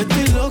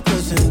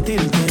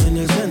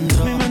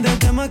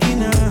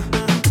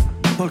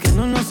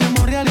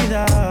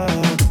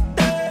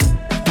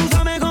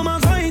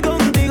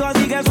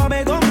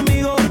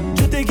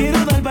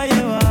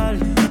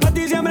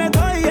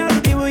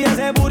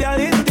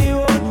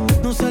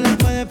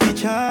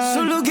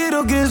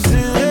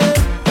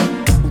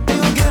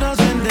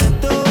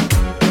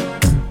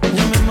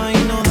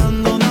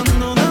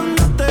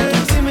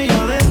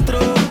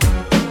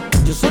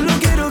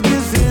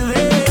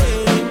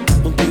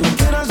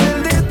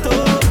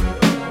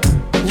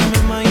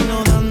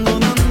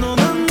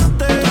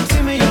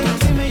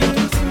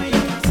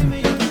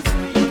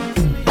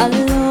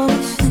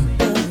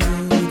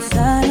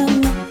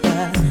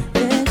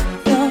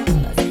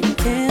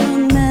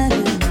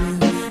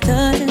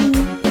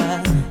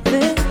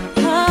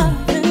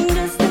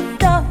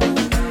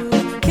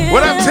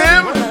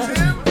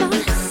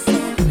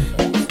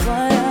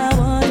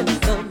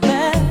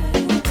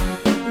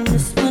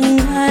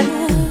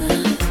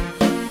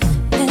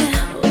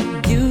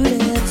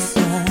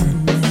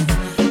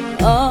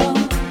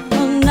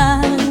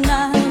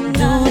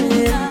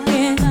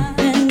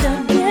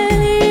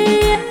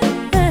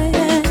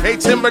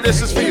 word,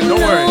 this is for you. Don't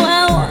worry.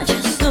 I want you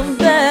so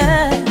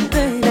bad,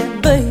 baby,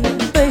 baby,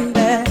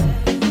 baby.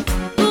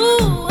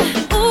 Ooh,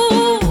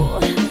 ooh,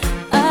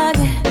 I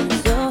get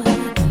so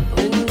high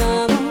when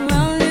I'm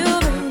around you,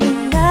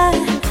 baby. I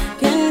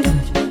can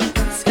touch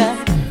the sky.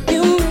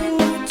 You make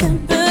my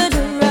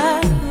temperature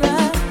rise,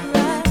 rise,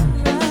 rise,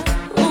 rise.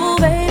 Ooh,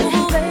 baby,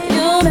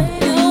 you make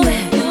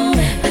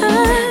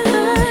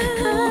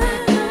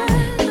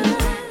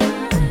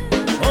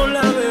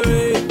Hola,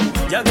 bebé,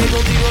 ya que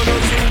contigo no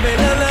sirve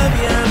la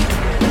labia,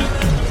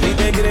 ni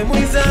te crees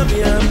muy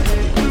sabia,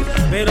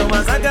 pero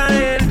vas a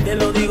caer, te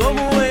lo digo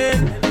muy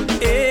bien.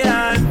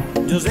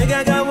 Yo sé que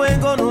acabo de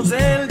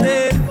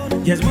conocerte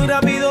y es muy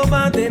rápido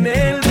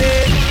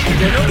mantenerte.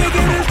 Que lo que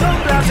quieres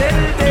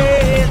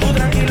complacerte, tú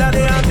tranquila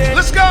déjate.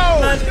 Let's go.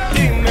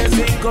 Dime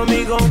si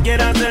conmigo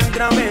quieres hacer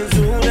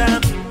travesura,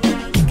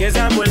 que se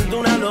ha vuelto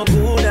una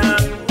locura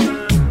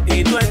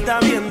y tú estás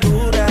bien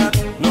dura,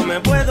 no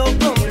me puedo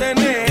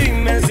contener.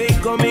 Dime si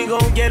conmigo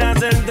quieres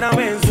hacer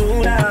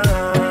travesura,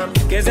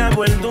 que se ha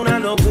vuelto una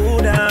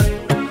locura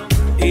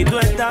y tú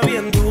estás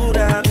bien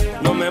dura,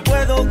 no me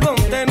puedo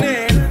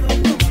contener,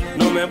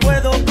 no me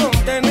puedo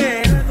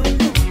contener,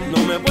 no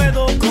me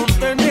puedo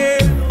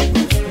contener,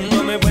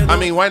 no me puedo. I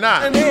mean, why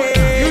not?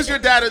 Use your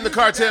dad in the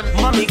car, Tim.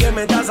 Mami, ¿qué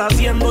me estás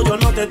haciendo? Yo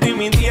no te estoy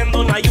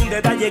mintiendo. No hay un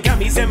detalle que a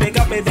mí se me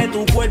escape de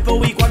tu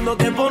cuerpo. Y cuando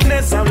te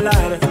pones a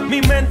hablar,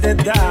 mi mente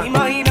está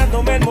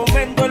imaginándome el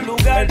momento, el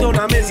lugar.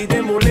 Perdóname si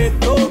te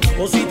molesto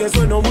o si te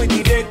sueno muy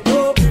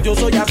directo. Yo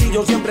soy así,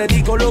 yo siempre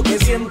digo lo que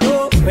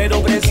siento,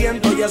 pero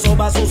presiento y eso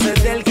va a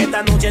suceder. Que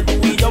esta noche tú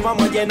y yo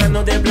vamos a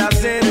llenarnos de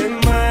placeres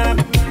más.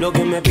 Lo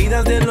que me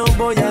pidas te lo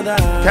voy a dar.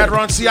 Cat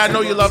Ron C, I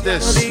know you love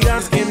this. No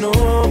digas que no,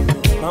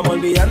 vamos a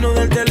olvidarnos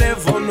del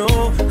teléfono.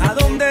 ¿A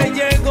dónde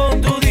llego?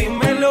 Tú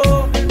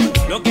dímelo.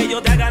 Lo que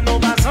yo te haga no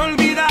vas a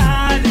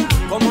olvidar.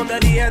 Como te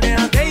dije,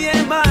 déjate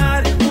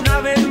llevar. Una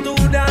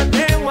aventura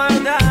te voy a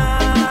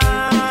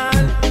dar.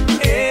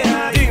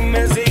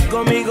 Dime si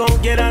conmigo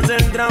quieres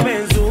hacer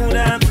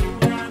travesura,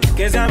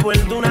 que se ha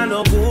vuelto una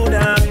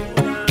locura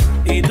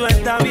y tú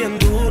estás bien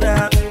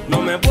dura,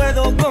 no me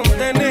puedo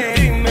contener.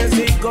 Dime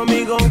si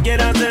conmigo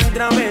quieres hacer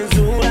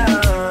travesura,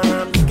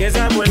 que se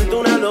ha vuelto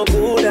una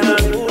locura.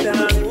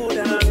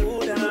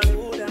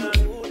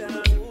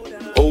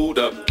 Hold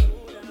up,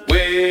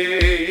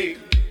 wait.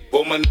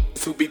 For my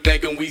who be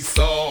thinking we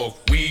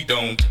soft, we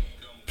don't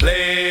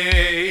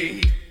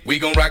play. We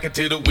gon' rock it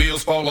till the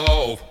wheels fall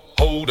off.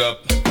 Hold up,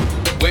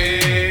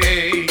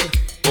 wait.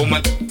 For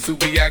my who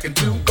be acting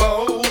too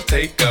bold,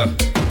 take a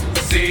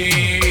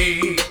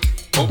seat.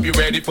 Hope you're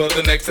ready for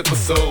the next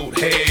episode.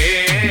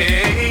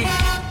 Hey.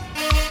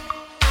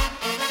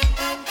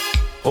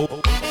 Hold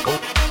up.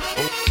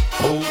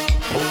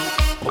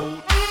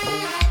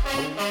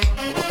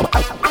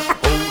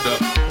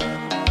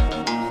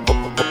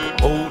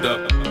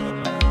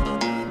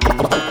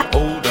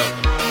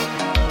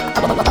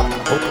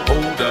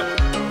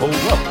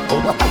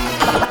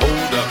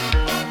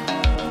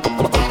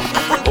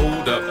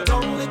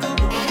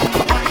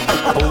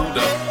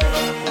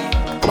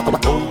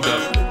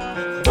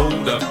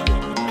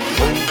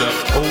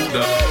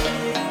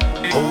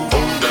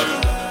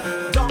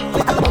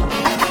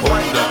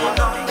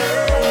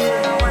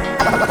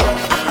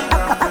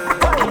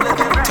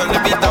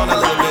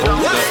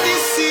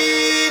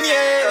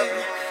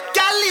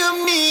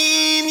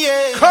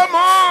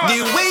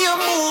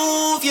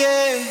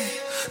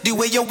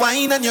 You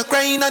whine and you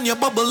grind and you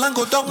bubble and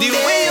go down. The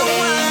way you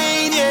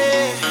whine,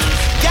 yeah,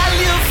 girl,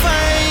 you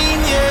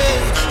fine,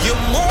 yeah. You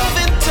move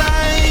in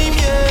time,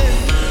 yeah.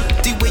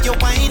 The way you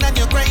whine and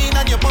you grind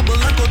and you bubble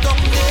and go down,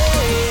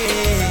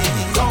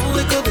 yeah. Down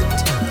little bit,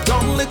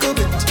 down little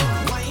bit,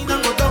 whine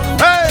and go down.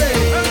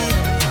 Hey,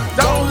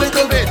 down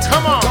little bit,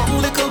 come on.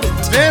 Down little bit.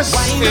 This is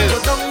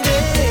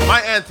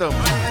my anthem.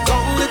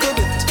 Down little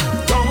bit,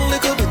 down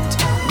little bit,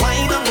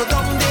 whine and go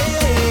down.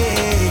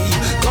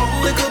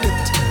 Down little bit.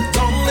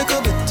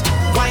 Little bit,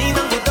 wine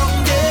and go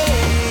down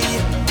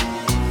there.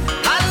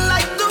 I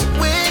like the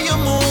way you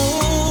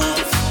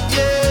move,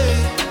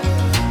 yeah.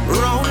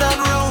 Round and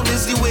round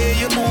is the way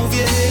you move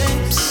your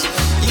hips,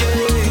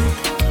 yeah.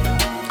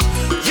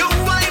 You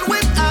wine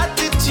with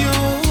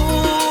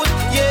attitude,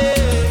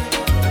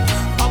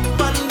 yeah. Up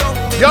and down.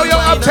 Yo,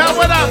 Uptown,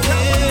 what up?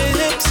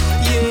 Hips,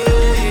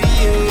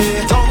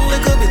 yeah. Down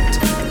little bit,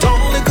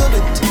 down little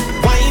bit,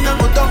 wine and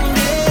go down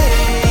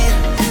there.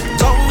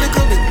 Down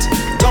little bit,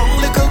 down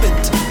little bit.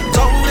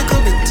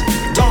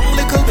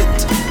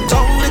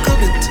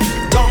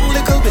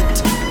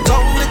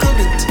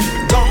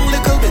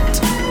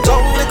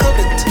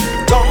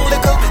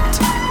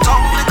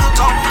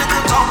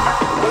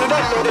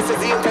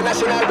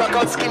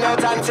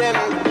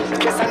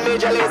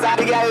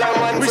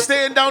 We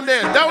staying down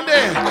there.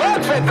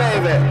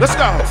 Let's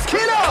go. I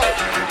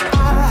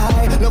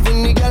love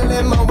when the girl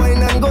them a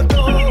wine and go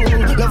down.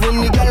 Love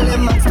when the girl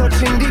them a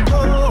touching the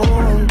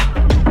ground.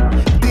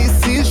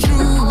 This is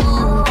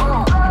true.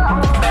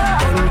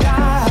 And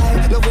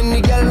I love when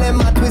the girl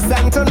them a twist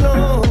and turn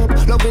up.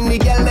 Love when the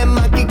girl them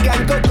a kick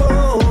and go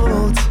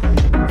out.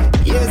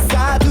 Yes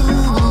I do.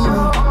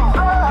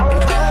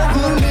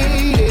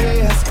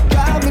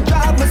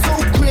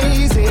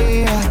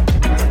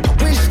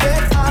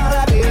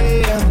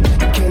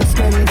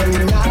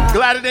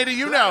 Caffeinated,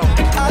 you know.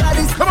 All of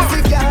this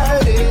pussy girl,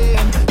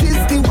 this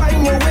the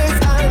wine your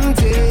waist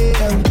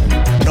until.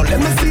 Now let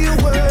me see you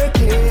work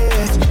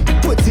it.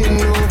 Put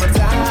in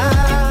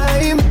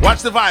overtime.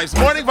 Watch the vibes,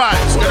 morning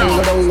vibes. Go down,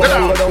 go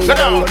down, go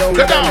down, go down,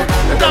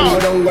 go down,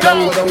 go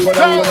down, go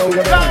down,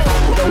 go down.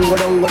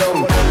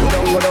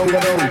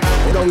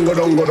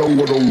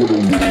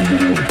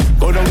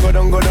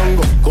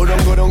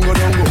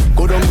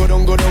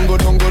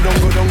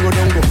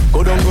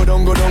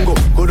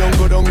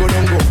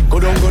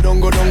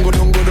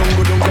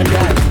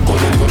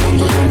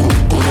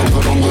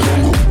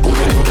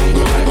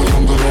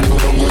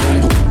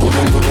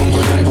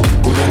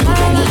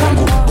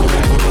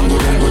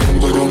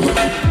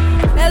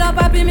 Hello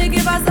papi, mais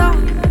qu'est-ce pas ça?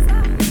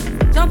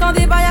 J'entends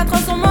des bails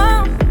atroces en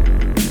moi.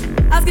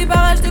 À ce qui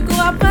paraît, je te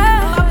cours après.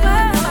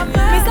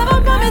 Mais ça va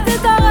pas, mais t'es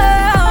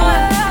taré.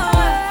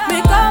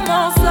 Mais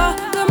comment ça?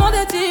 Le monde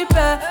est type.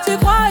 Tu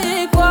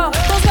croyais quoi?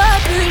 Qu'on se voit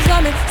plus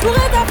jamais. Je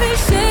pourrais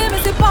t'afficher, mais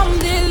c'est pas mon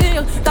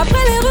délire.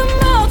 D'après les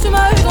rumeurs, tu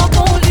m'as eu dans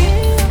ton lit.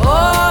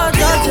 Oh,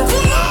 dja dja.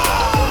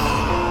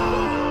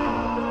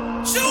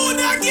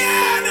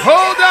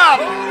 Hold up!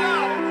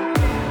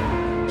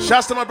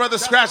 Shouts to my brother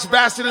Scratch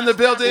Bastard in the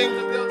building.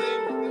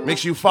 Make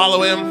sure you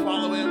follow him.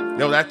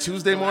 Yo, that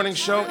Tuesday morning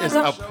show is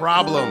a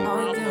problem.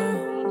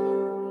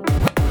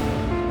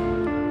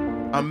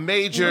 A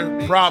major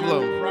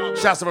problem.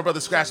 Shouts to my brother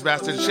Scratch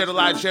Bastard. Share the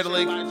live, share the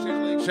link,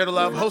 share the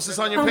love. Host us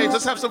on your page.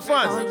 Let's have some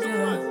fun.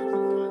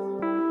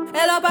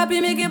 Hello papi,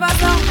 mais qu'est-ce pas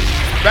ça?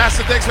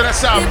 Bastard, thanks for that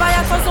sound. Les bails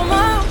atroces en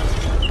moi.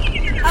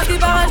 À ce qui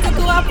paraît, je te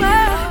cours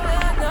après.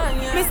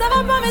 Mais ça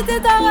va pas, mais t'es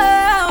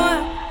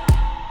taré.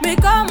 Mais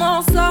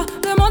comment ça?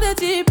 Le monde est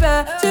type.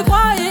 Tu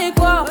croyais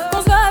quoi? Qu'on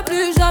se voit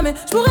plus jamais.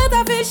 Je pourrais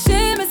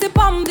t'afficher, mais c'est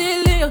pas mon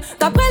délire.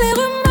 D'après les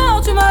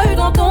rumeurs, tu m'as eu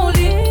dans ton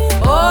lit.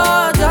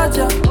 Oh, dja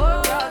dja.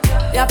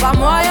 Y'a pas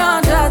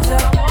moyen, dja dja.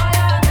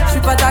 J'suis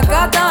pas ta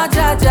cata,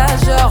 dja dja.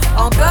 Genre,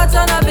 en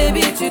katana,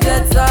 baby, tu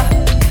t'aides ça.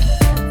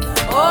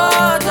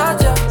 Oh, dja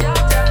dja.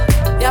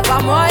 Y'a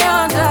pas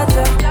moyen, dja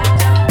dja.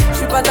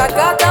 J'suis pas ta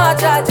cata,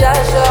 dja dja.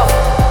 Genre.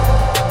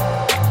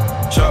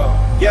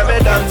 Yeah, me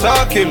done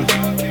talking.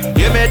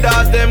 Yeah, me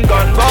dance them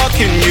gun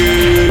barking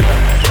you.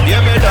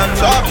 Yeah, me done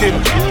talking.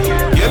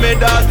 Yeah, me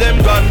dance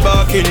them gun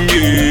barking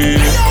you.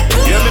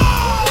 Yeah, me.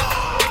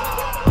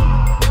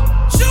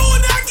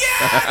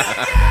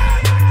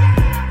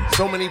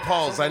 So many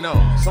Pauls, I know.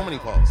 So many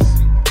Pauls.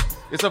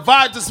 It's a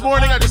vibe this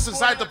morning. I just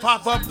decided to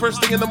pop up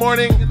first thing in the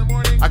morning.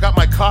 I got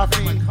my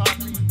coffee.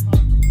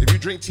 If you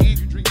drink tea,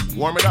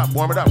 warm it up,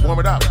 warm it up, warm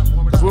it up.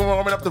 Because we're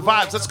warming up the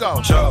vibes. Let's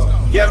go.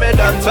 Yeah, me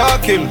done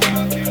talking.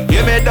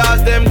 Yeah, me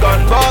dance them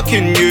gun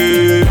barking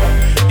you.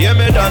 Yeah,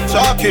 me done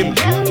talking.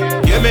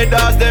 Yeah, me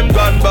dance them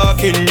gun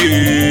barking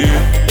you.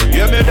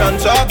 Yeah, me done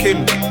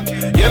talking.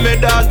 Yeah, me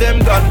dance them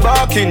gun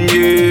barking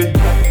you.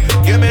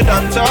 Yeah, me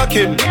done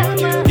talking.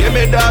 Yeah,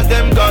 me dance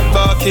them gun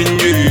barking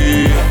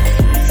you.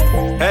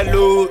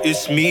 Hello,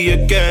 it's me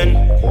again.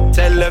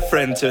 Tell a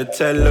friend to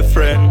tell a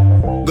friend.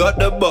 Got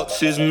the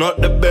boxes, not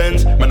the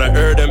Benz. Man, I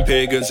heard them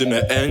pagans in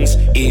the ends.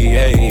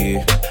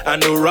 Yeah, I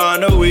know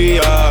run away,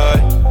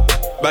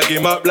 bag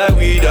him up like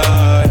we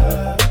die.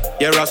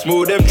 Yeah, I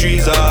smoke them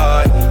trees,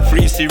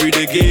 Free Siri,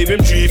 they gave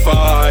him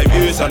 3-5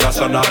 years and a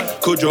sana.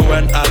 Kojo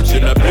and abs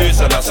in a place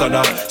and a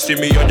sana. See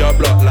me on your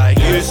block like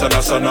years and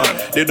a sana.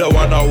 They don't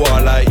wanna war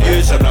like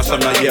years and a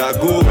sana. Yeah, I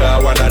go where I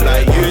wanna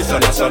like years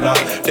and a sana.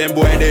 Them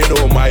boy, they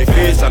know my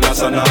face and a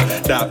sana.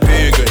 That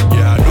pagan,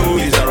 yeah, I know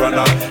he's a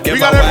runner. We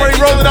got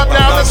everybody rolling up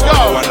now, let's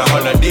go.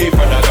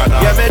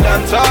 Yeah, me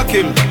done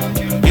talking.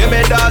 Yeah,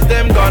 me dance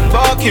them gun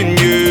barking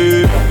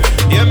you.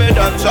 Yeah, me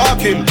done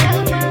talking.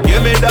 Yeah,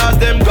 me dance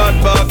them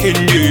gun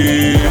barking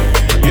you.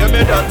 Yeah,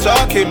 me done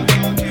talking.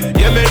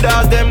 Yeah, me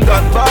dance them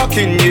gun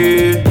barking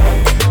you.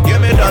 Yeah,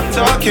 me done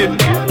talking.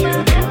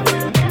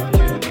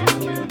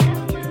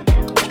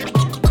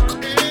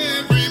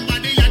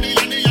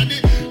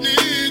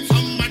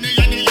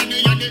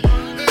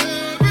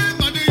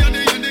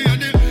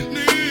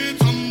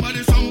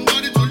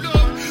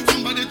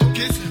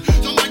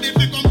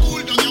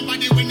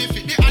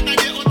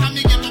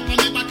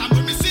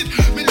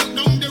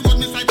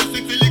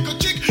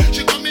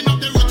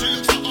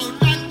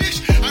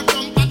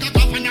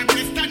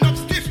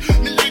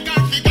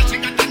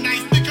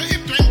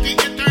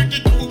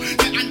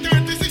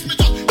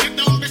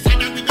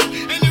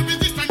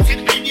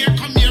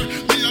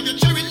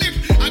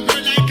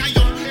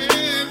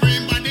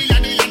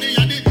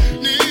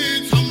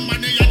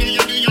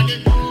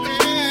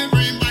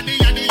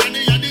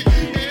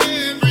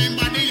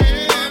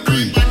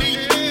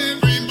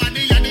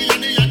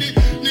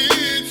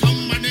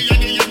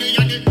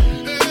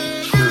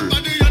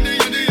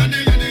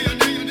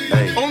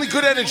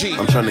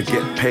 I'm trying to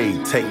get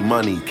paid, take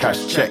money,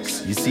 cash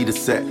checks. You see the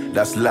set,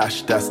 that's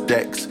Lash, that's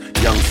Dex.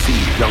 Young C,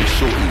 young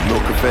Shorty,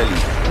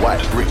 Milcavelli.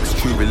 White bricks,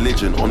 true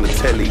religion on the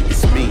telly,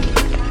 it's me.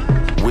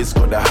 Wiz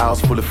got the house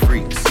full of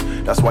freaks.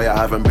 That's why I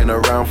haven't been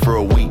around for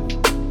a week.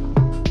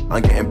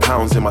 I'm getting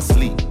pounds in my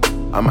sleep.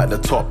 I'm at the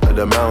top of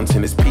the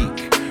mountain, it's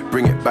peak.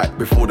 Bring it back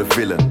before the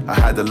villain. I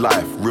had a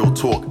life, real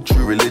talk,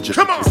 true religion.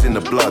 It's in the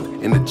blood,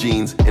 in the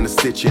jeans, in the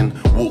stitching.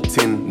 Walked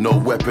in, no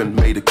weapon,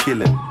 made a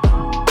killing.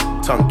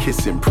 Tongue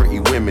kissing, pretty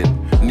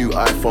women. New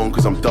iPhone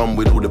cause I'm done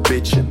with all the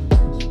bitching.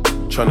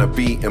 Tryna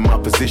be in my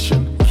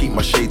position. Keep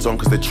my shades on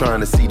cause they're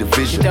trying to see the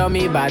vision. She tell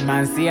me, bad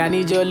man, see I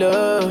need your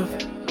love.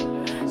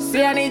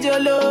 See I need your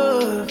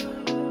love.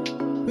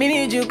 Me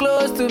need you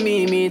close to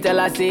me. Me tell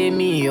her say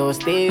me, oh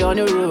stay on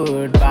the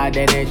road. Bad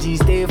energy,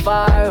 stay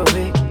far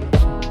away.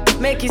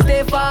 Make you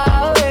stay far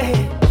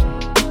away.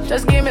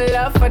 Just give me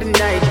love for the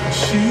night.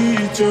 She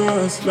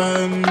just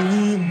let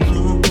me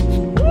know,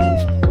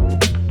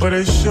 but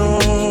it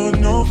sure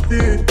no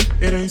fit.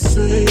 It ain't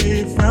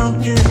safe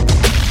round here,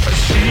 but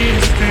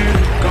she's still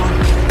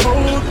gonna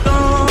hold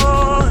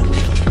on.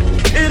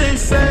 It ain't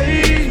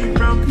safe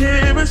round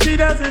here, but she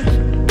doesn't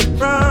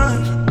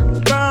run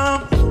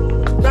from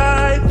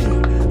right.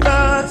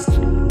 Lust,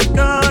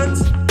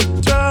 guns,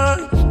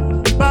 drugs,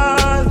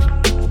 violence,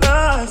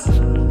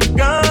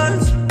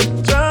 guns,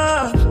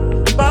 drugs,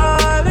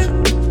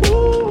 violence.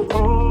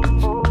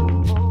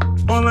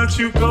 Won't let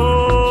you go.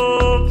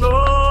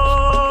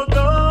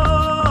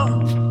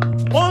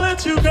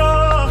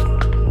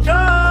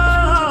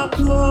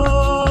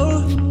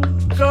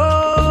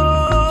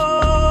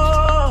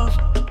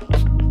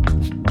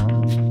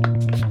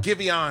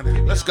 Giveon,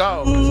 let's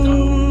go.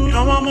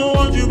 Your mama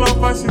warned you about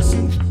 5, 6,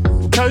 2.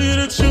 Tell you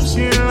the truth,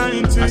 she ain't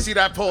lying to. I see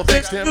that pole,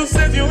 thanks to him. You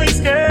said you ain't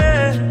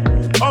scared.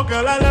 Oh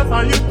girl, I love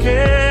how you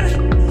care.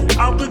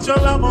 I'll put your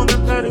love on the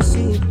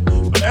pedestal.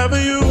 Whatever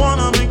you want,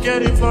 I'ma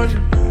get it for you.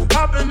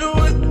 Hop into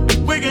it,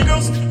 we can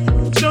go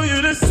show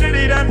you the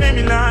city that made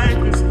me like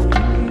this.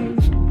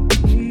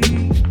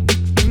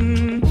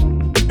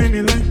 Made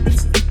me like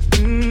this.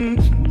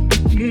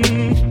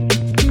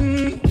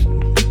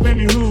 Made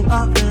me who I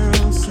am.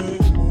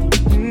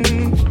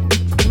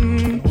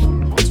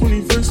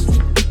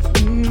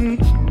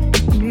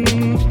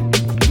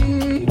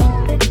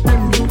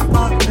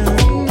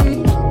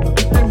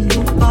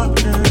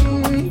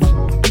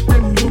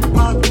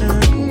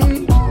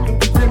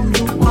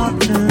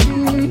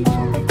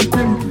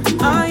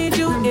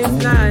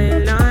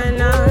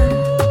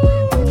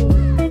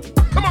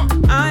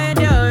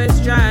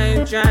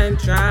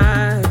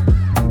 Try.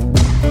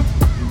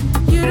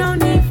 You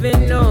don't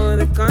even know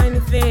the kind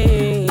of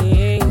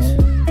things.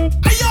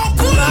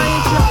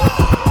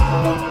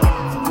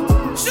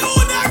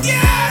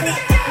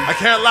 I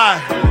can't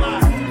lie.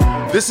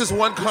 This is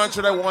one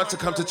concert I want to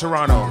come to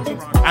Toronto.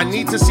 I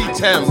need to see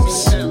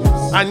Thames.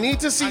 I need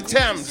to see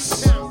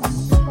Thames.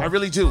 I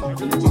really do.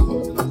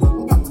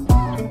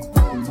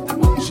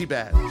 She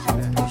bad.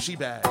 She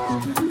bad.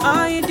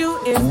 All you do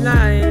is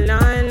lie,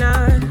 lie,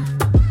 lie.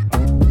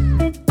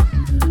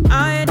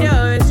 All you do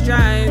is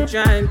try,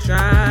 try,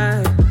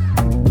 try.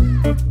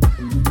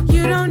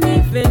 You don't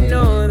even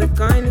know the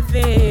kind of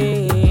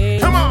thing.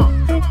 Come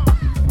on!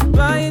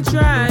 But you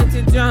try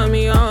to tell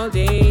me all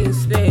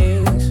these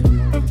things.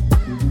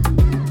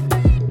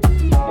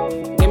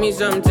 Give me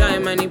some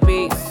time, I need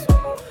peace.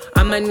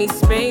 I'ma need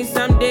space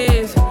some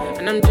days.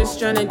 And I'm just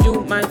trying to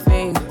do my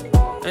thing.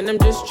 And I'm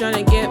just trying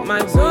to get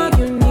my way.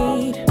 You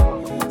need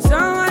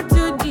someone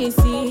to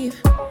deceive.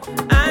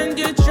 And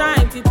you're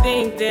trying to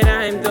think that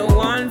I'm the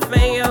one for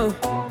you.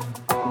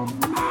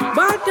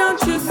 But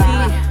don't you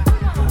see,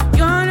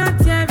 you're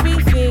not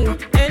everything.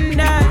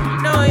 And I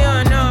know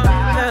you're not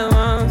the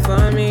one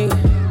for me.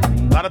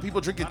 A lot of people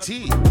drinking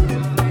tea.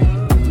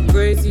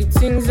 Crazy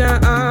things are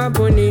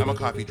happening. I'm a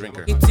coffee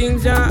drinker. Crazy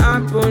things are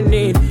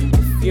happening.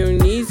 If you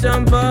need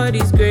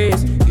somebody's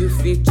grace, you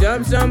fit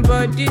up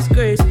somebody's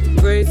grace.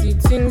 Crazy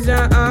things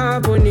are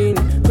happening.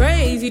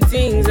 Crazy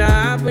things are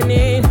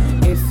happening.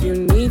 If you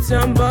need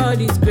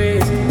somebody's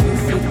grace, you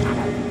fit.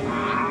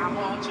 I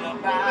want your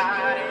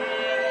body.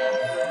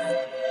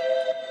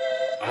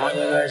 I want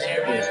your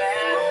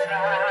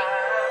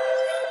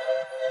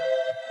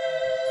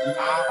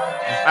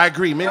I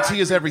agree. Mint tea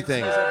is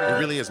everything. It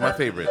really is my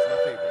favorite.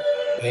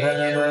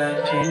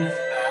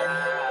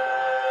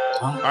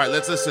 All right,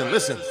 let's listen.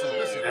 Listen.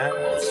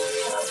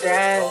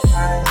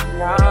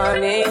 I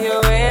need you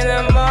in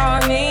the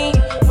morning,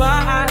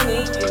 but I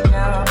need you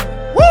now.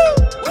 Woo!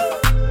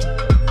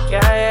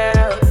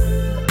 Yeah.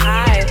 I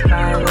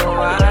know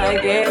I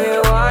gave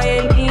you what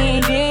you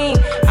needing.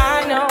 I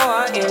know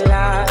what you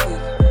like.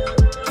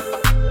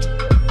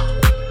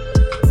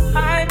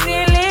 I'm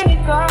feeling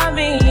it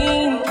coming.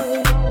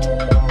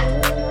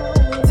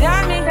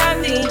 Tell me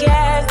something,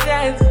 yes.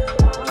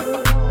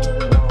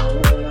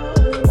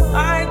 I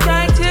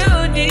try to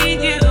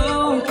need you,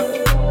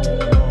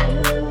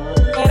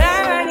 but I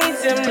need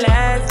some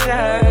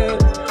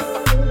lessons.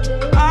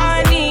 I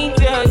need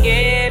to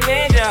give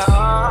it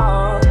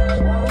all.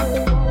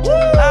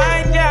 I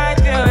try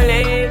to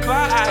live,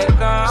 but I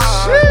can't.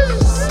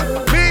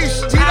 Mish,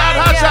 T-Dot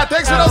Hotshot,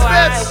 thanks for those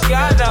bits.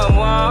 You're the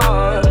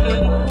one.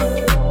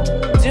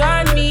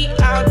 Turn me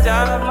out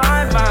of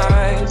my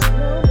mind.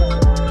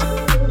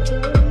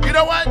 You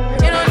know what?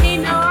 You don't need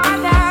no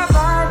other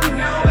body.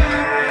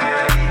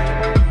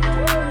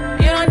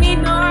 You don't need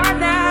no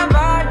other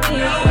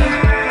body.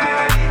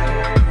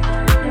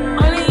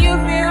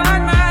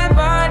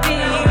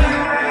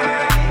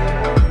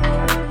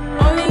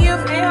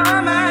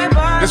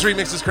 This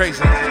remix is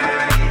crazy.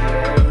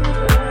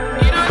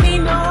 You don't need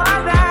no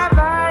other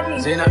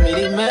body. Say not me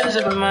the mess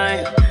up your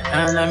mind,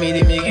 and not me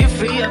the make you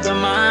free up your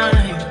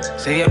mind.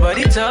 Say your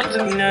body talk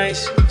to me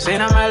nice. Say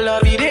now my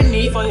love you didn't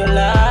need for your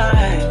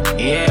life.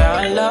 Yeah,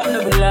 I love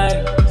no be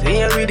like.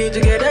 Say every day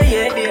together,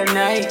 yeah, day and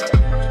night.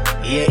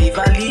 Yeah, if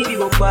I leave you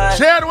go by.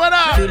 Chad, what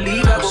up? If you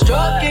leave, I go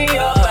stroking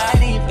your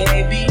body,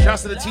 baby.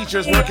 Shouts to the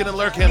teachers working and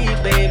lurking.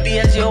 Baby,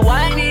 as you're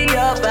whining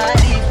your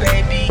body,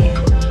 baby.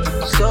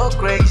 So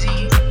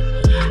crazy.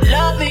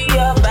 Loving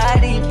your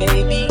body,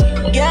 baby.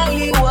 Girl,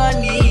 you want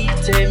need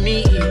to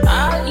me.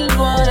 I just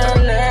wanna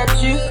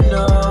let you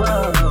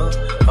know.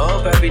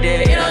 Hope every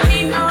day. You don't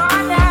need no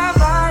other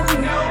body.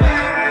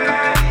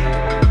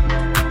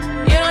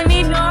 You don't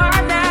need no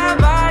other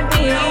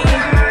body.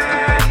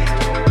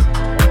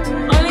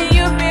 Only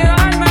you feel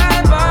on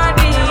my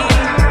body.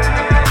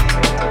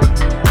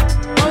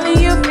 Only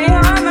you feel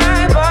on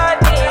my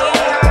body.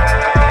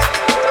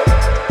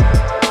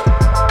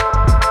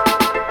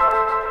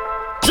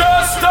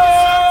 Just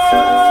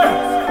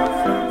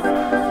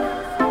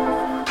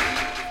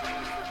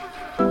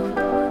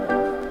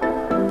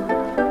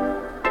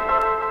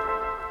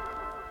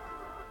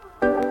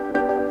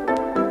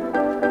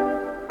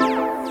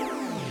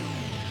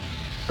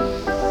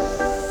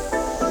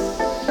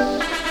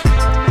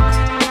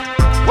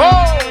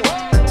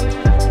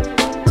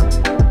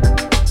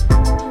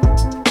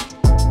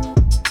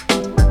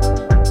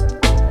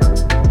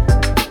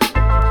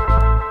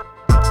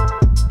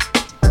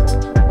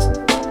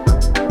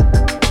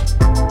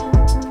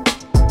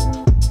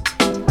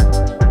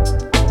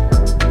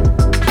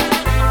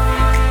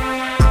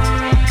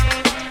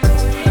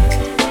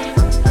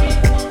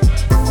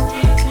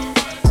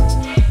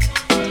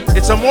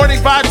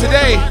Morning vibe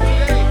today.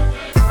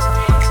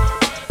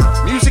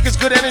 Music is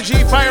good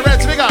energy. Fire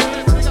Reds, big up.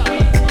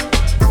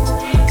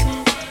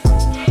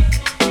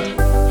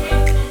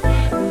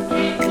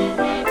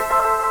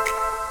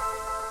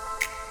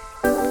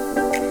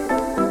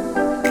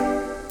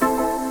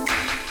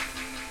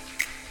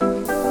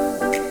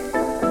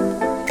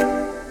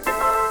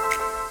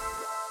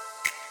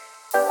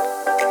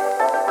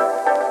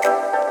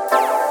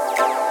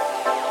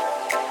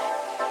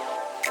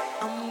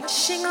 I'm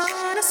wishing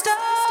on a star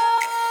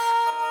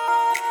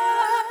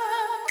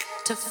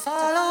to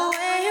follow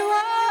where you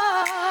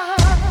are.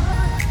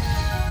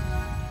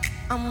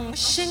 I'm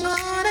wishing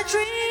on a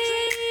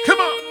dream. Come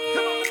on,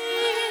 come on.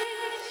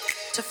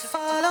 To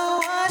follow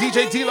what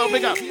DJ D-Lo,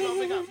 big up.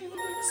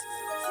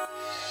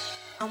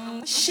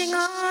 I'm wishing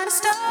on a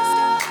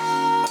star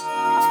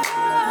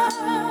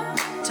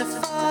to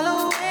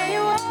follow where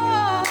you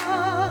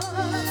are.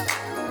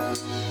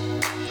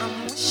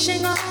 I'm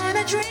wishing on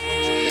a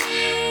dream.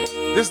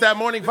 This is that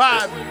morning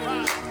vibe.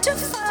 To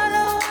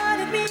follow what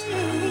it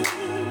means.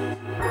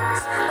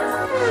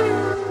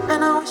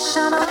 And I wish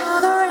on all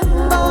the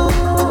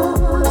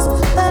rainbows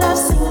that I've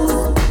seen.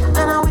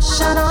 And I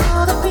wish on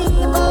all the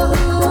people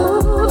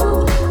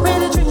who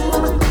really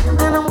dream.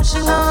 And I'm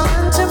wishing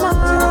on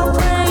tomorrow,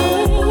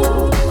 praying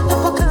it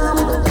will come.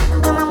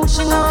 And I'm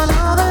wishing on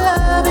all the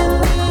loving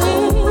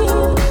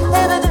we've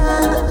ever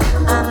done.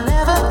 I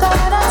never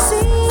thought I'd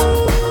see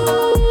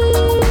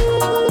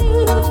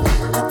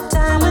a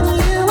time when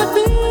you would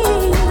be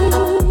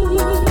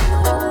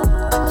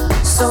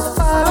so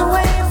far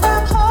away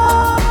from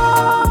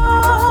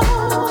home,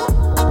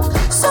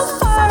 so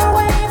far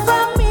away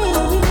from me.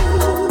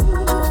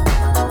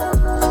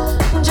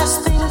 Just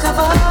think of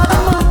all the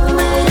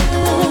moments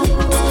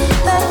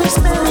that we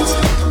spent.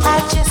 I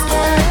just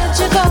can't let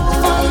you go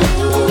for me.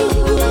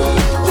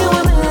 You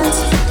were meant,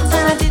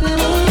 and I didn't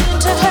mean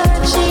to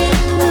hurt you,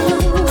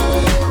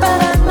 but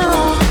I know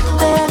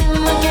that in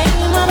the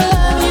game of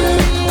love you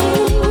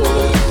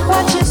reap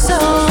what you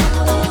sow.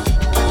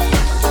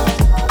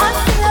 I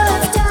feel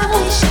it's time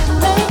we should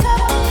make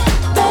up,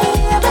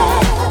 baby.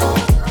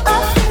 I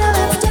feel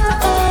it's time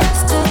for us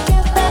to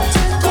get back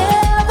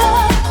together.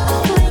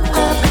 Make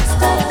the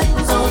best of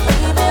things, oh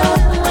baby,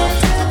 when we're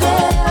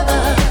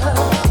together.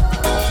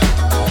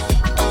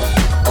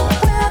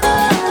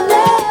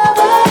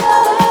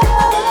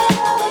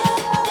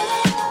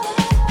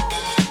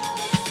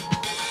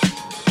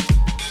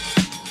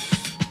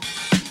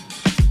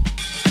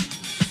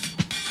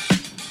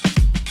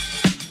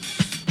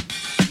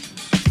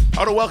 I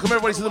want to welcome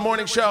everybody to the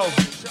morning show.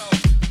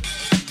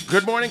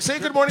 Good morning. Say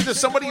good morning to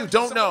somebody you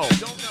don't know.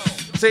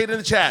 Say it in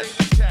the chat.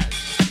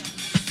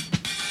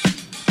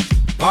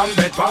 Pam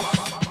bed pam,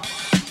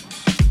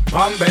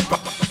 pam bed pam,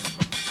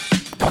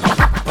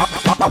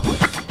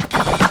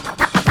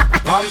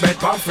 pam bed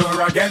pam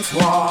floor against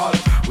wall.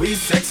 We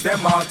sex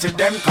them all till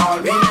them call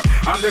me.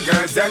 I'm the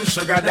girls them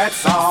sugar,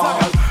 that's all.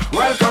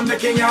 Welcome the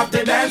king of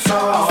the dance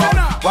hall.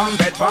 Pam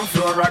bed pam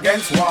floor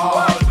against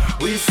wall.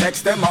 We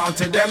sex them all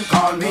till them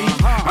call me.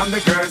 I'm the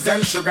girls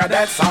them sugar,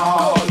 that's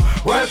all.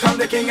 Welcome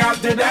the king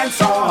of the dance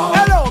hall.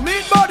 Hello,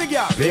 meet body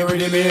girl. Be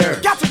with him here.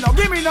 Got to know,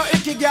 give me no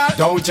icky girl.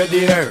 Don't you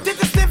dare.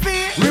 Titty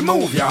stiffy.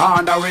 Remove your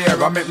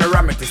underwear and make me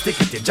ram it, stick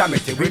it, jam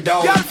it,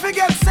 without. Y'all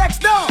forget sex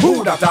now.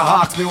 Who that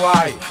ask me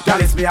why? Y'all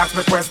is me ask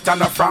me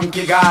question a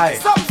Frankie guy.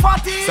 Some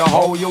fatty. So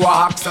how you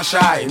a act so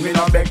shy? Me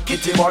no beg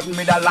kitty but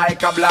me da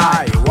like a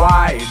blind.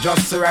 Why?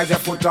 Just to raise your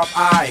foot up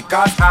high.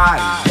 Cause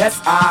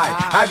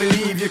I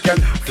believe you can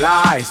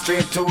fly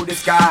straight to the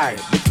sky.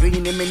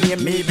 Between him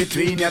and me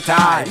between your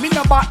tie. Me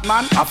no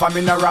Batman, half a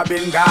me no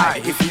Robin guy.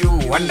 If you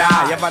and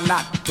I ever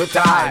not to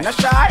tie, no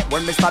shy.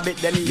 When me stab it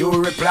then you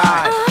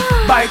reply.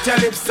 Bite your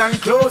lips and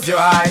close your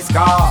eyes.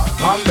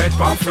 Cause on bed,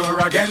 on floor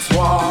against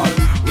wall.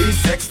 We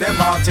sex them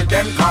out till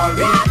them call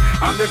me.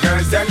 And the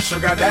girls them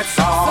sugar, that's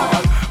all.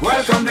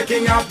 Welcome the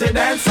king of the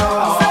dance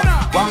hall.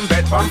 One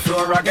bed, one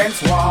floor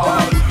against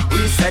wall.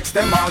 We sex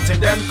them out till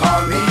them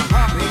call me.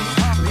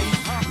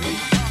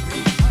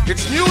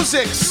 It's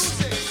music.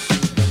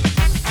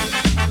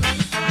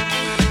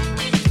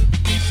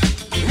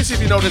 Let me see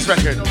if you know this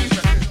record.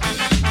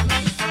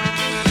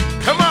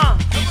 Come on.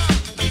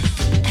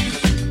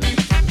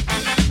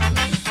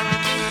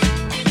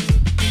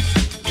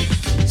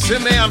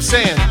 Sime, I'm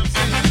saying.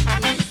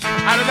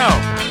 I don't know.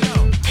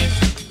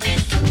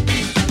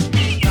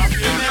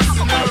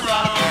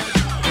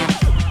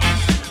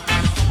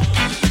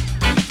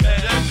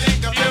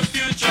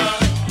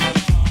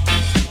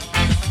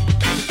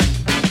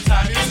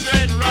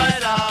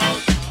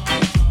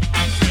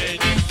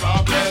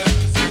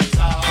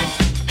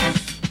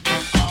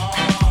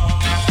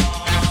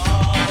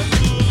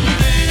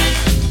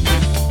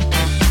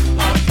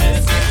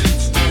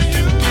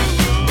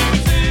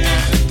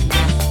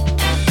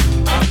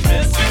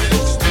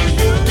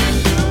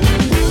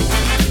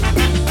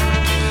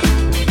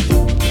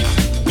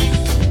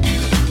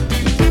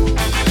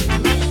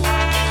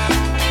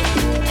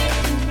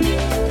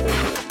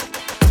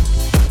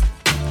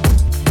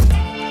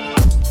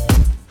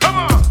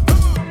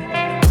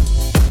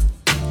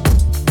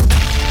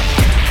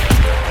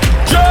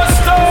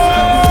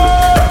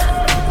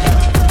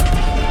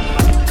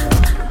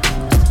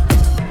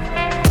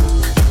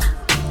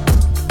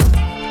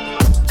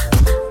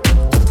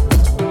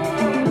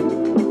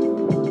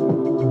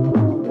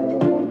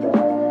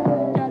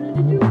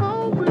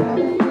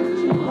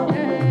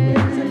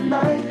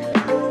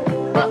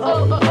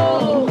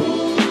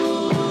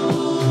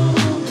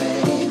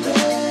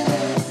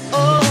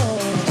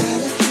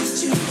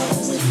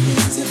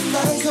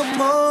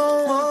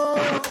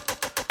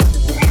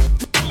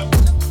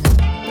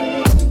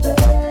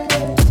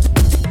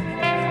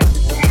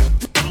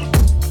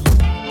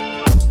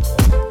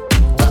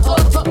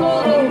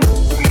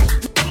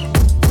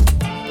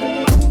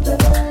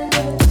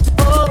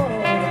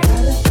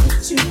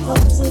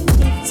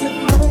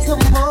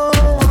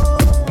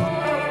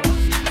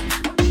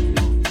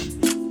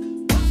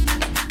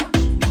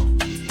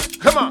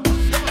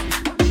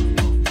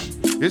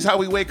 This is how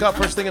we wake up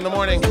first thing in the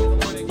morning.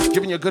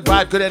 Giving you a good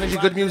vibe, good energy,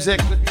 good music.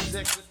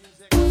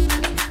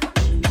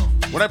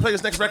 When I play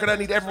this next record, I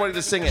need everybody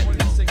to sing it.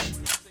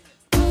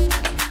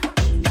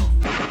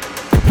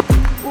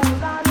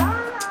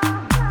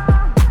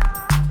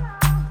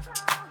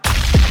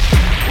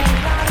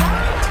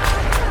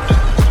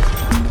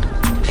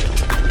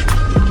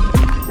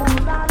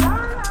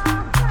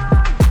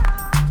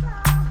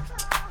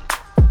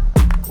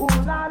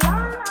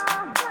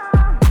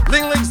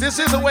 Ling-lings, this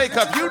is a wake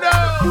up, you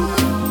know.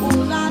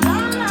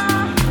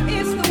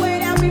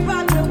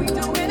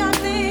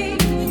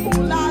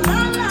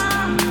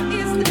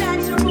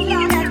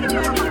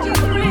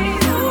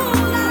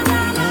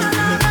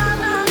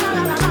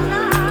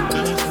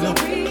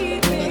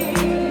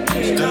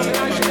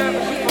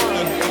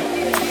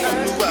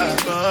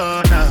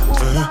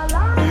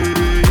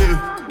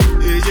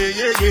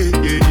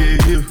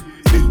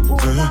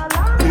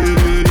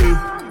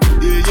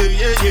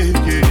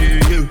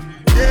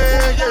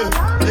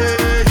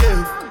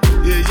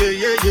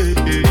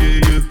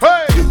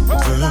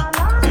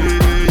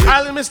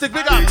 Mystic,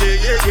 big up.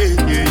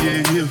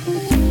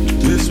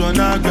 This one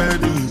I gotta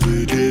do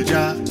with the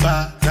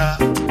jabba.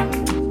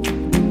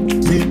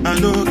 Me, I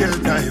don't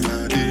get time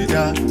at the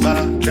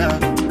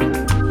jabba.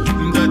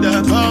 The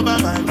cover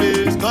my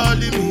face,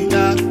 calling me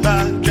jabba.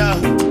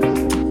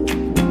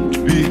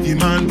 Biggie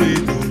man, we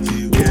don't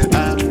you get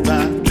back.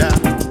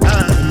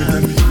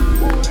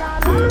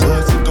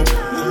 What's it come?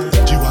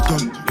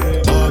 Giveon,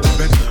 all the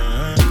better.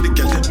 The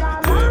girl them,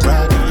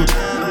 ride the good.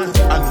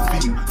 I know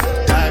feet,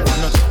 die for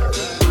nothing.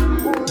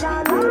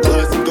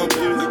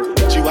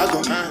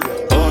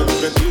 All the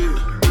better.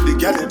 The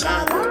girl them,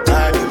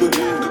 ride the good.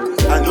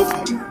 I know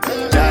feet,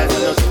 die for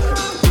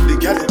nothing. The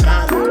girl them,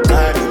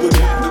 ride the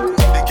good.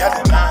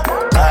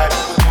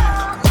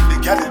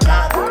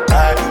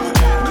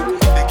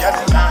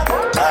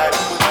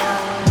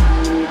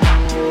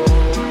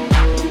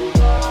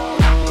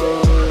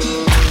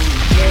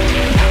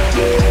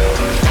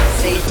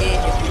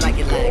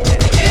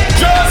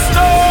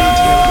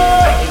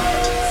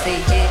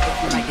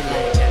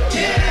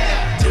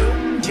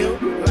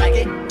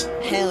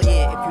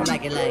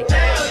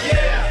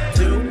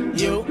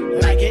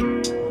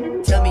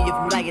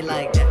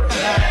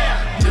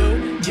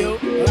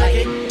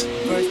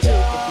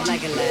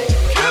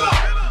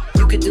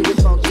 could do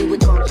it funk, boom,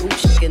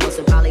 shaking on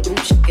some Holly, boom,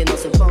 shaking on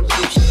some funk,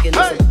 boom, shaking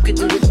on some. You could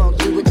do it funk,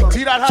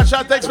 T-Dot Hot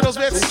Shot, thanks for those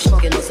bits.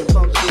 Shaking on some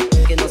funk,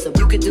 shaking on some.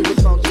 You could do it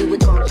funk, boom,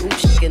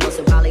 shaking on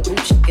some Holly, boom,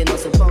 shaking on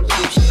some funk,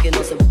 boom, shaking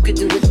on some. You could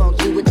do it funk,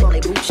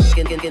 Holly, boom,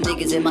 shaking,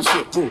 niggas in my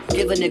shit, boom,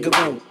 give a nigga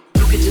room.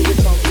 You could do it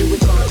funk, boom,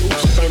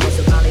 shaking on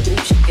some Holly, boom,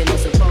 shaking on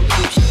some funk,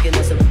 boom, shaking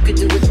on some. You could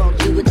do it funk,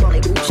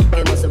 Holly, boom,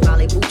 shaking on some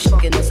Holly, boom,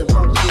 shaking on some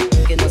funk,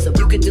 shaking on some.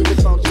 You could do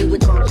it funk, shaking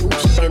on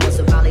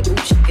some Holly, boom,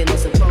 shaking on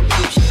some funk,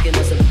 shaking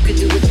on some. You could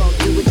do it funk,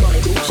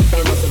 Holly, boom,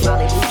 shaking on some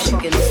Holly, boom,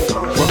 shaking on some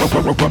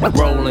funk.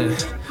 Rolling,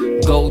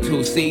 go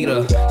to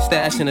cedar,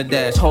 stash in the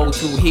dash, hold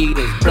two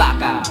heaters,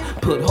 block out,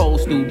 put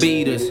holes through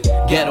beaters,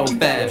 ghetto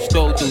fast,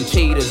 stroll through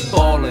cheaters,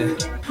 ballin'.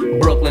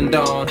 Brooklyn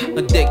Dawn,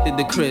 addicted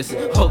to Chris,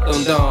 hooked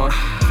on Dawn,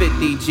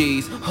 50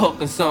 G's,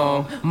 hookin'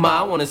 song. Ma,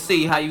 I wanna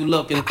see how you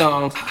lookin'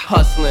 thongs,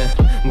 hustling.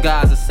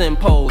 Guys are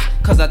simpos,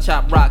 cause I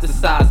chop rocks the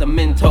size of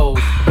Mentos.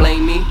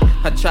 Blame me,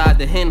 I tried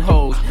to hen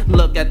hoes.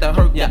 Look at the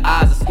hurt, your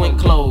eyes are squint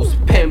closed.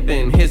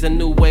 Pimpin', here's a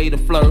new way to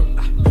flirt.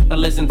 Now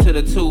listen to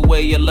the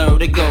two-way you learn.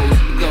 It goes.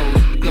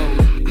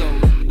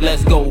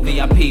 Let's go,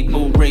 VIP,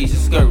 boo, raise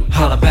your skirt.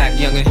 Holla back,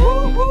 youngin'.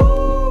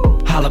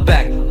 Holla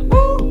back.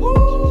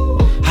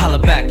 Holla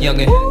back,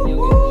 youngin'.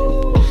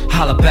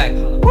 Holla back.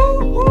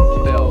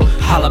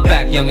 Holla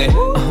back, youngin'.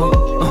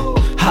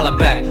 Holla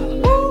back.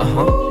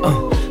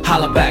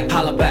 Holla back,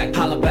 holla back,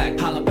 holla back,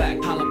 holla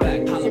back, holla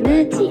back, holla back.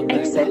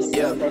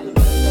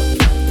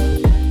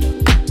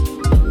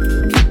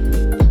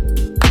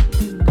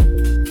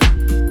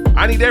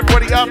 I need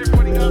everybody up.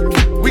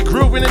 We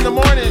grooving in the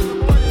morning.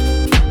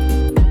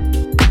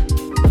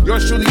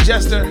 Yours truly,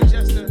 Jester.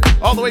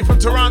 All the way from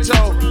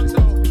Toronto.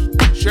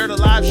 Share the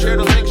live, share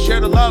the link, share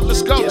the love.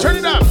 Let's go. Turn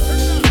it up.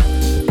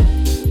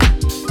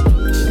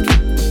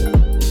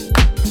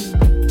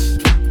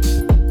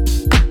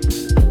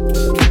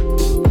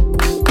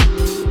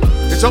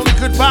 It's only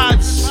good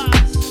vibes.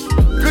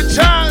 Good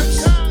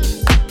times.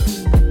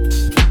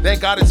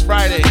 Thank God it's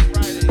Friday.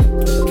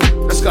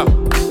 Let's go.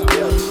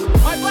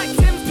 My black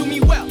Timbs do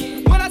me well.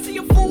 When I see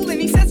a fool and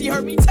he says he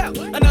heard me tell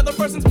another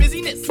person's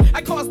busyness,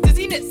 I cause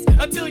dizziness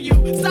until you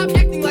stop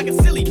acting like a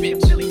silly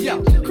bitch.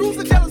 Yo, crews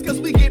are jealous cause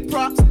we get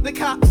props. The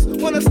cops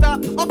wanna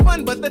stop all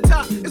fun, but the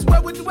top is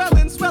where we're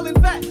dwelling, swelling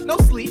fat, no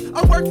sleep.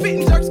 I work fit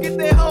and jerks get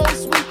their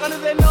hoes sweep under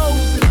their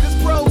nose.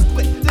 Just bros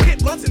quit to hit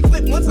blunts and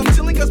flip once I'm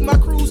chilling cause my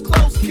crew's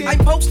close, kid. I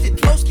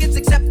posted, most kids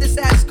accept this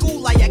as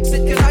cool. I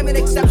exit cause I'm an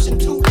exception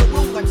to the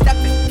rule. I'm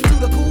stepping to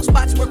the cool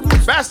spots where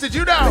crews fast did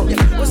you know?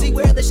 We'll see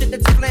where the shit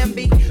that's plan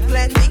B,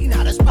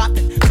 now that's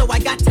poppin'. So I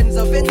got tens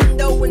of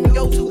window and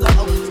go to the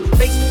O's.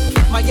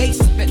 Basement, my ace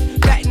spin,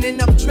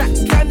 battening up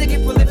tracks. Time to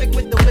get prolific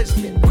with the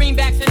wisdom.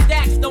 Greenbacks and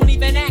stacks, don't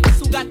even ask.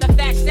 Who got the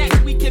facts? Stacks,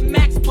 we can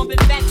max, pumping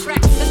fat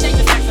tracks. Let's take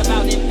the facts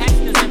about impacts.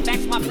 There's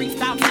impacts, my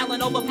freestyle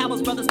talent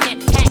overpowers brothers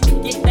can't hack.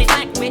 Get they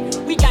lack with,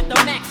 we got the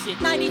max shit.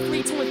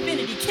 93 to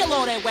infinity, kill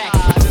all that wax.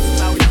 This is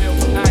how we feel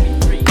from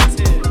 93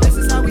 till. This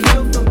is how we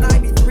feel from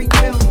 93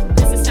 till.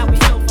 This is how we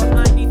feel from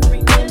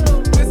 93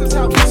 till. This is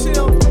how we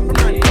chill from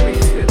 93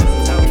 till. This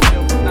is how we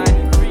chill from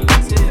 93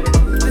 till.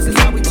 This is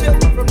how we chill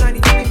from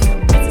 93 till.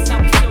 This is how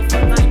we chill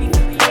from 93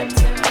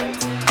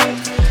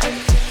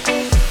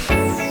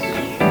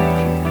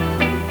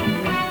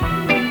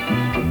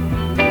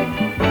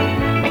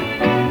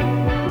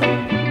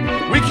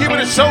 We keeping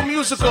it so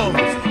musical.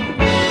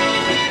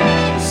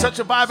 Such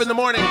a vibe in the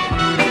morning.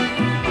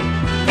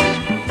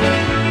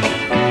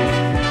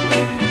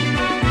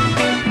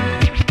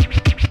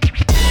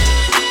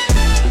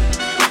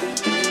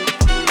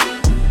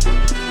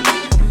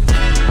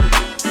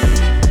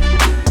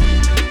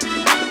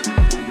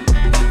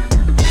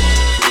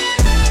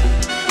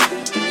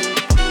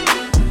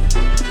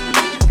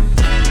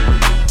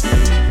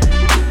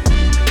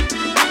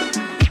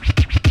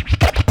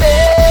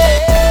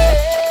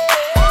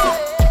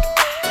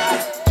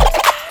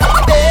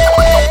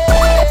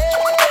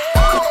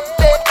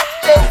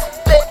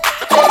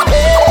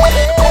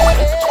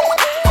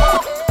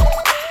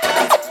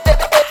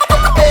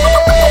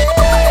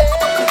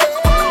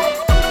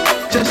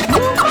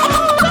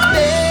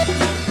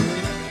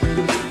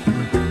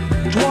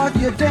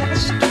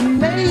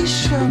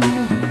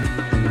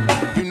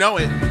 Know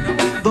it.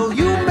 Though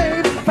you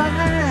may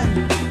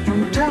find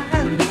from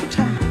time to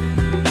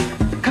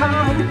time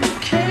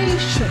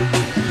complication.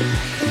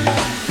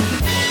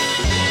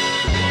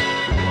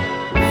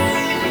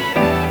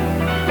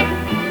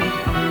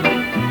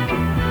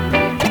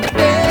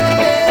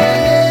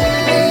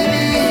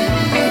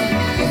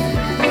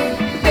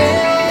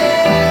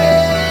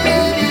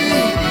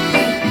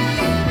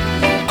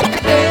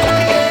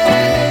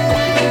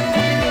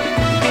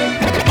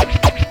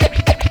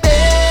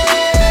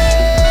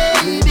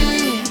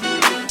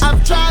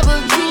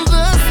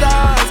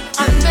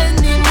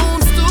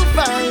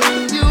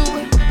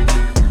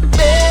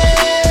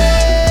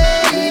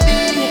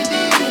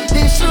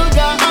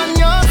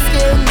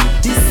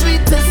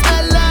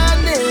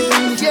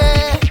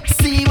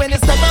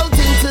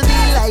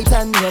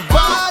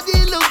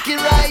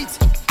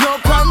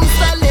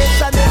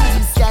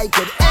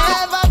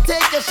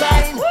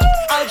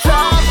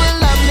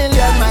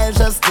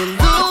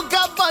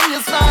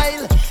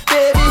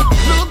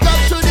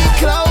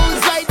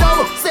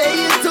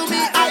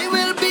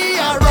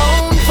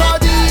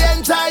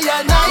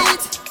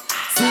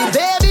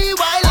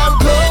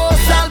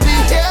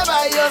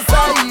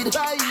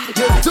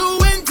 You're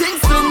doing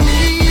things to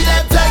me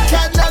that I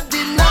cannot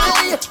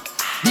deny.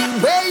 The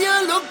way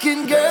you're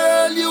looking,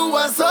 girl, you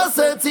are so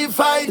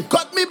certified.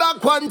 Cut me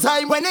back one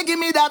time when you give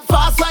me that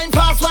fast wine,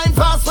 fast wine,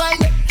 fast wine.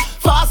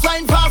 Fast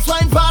wine, fast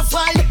wine, fast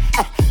wine.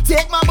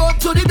 Take my boat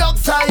to the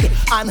dockside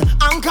and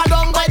anchor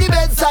down by the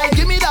bedside.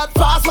 Give me that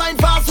fast wine,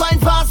 fast wine,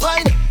 fast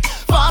wine.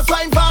 Fast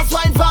wine, fast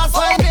wine, fast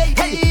wine.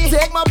 Hey,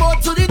 take my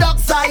boat to the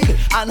dockside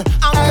and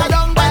anchor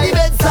down by the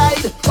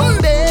bedside.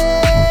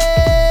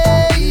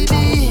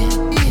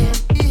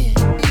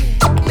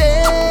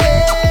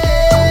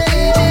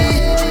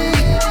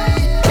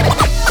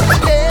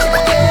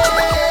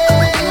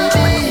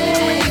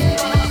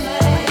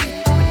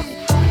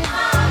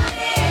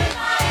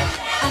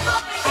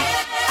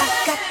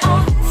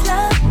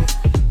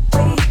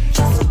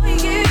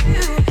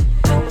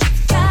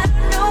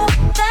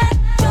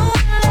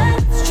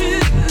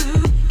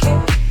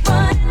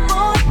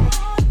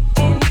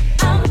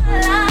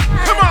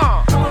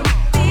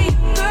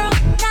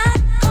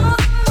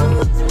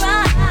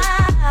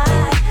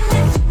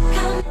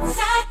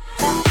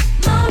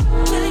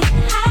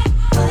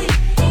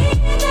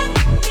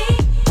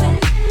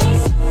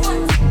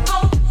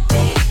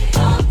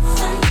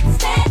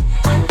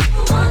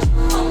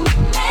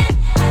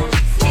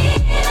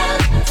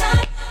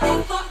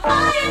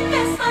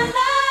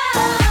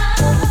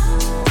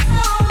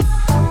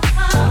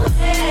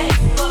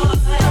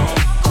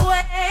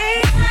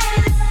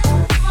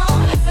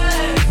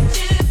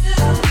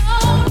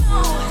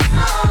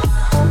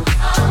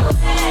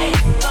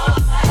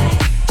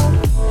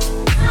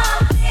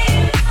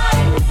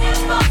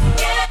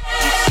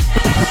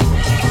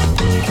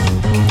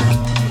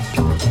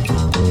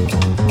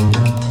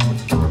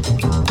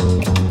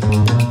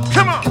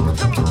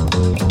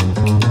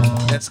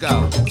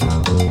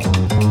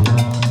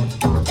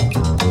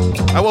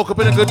 I woke up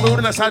in a good mood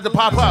and I decided to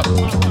pop up.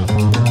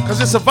 Cause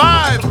it's a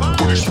vibe.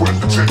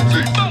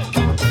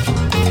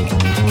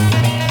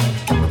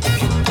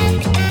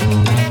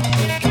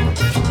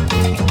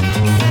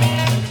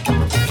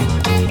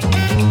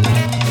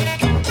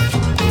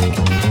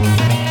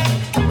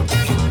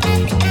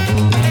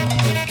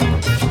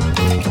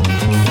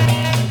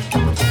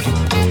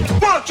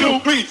 One, two,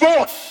 three,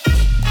 four.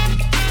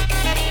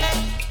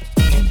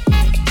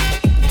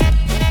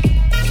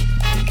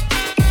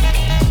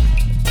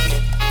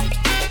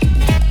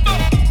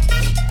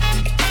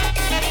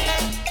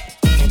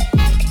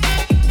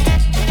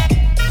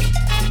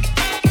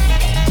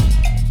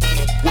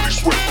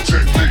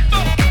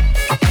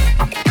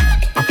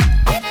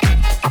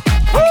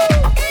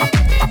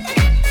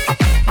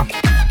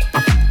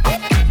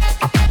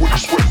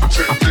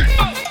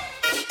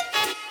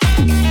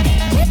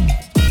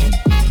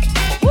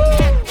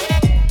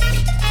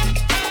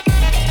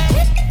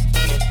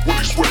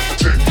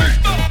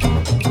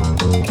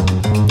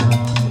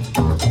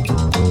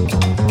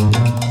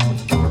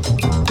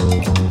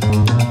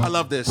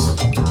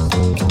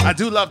 I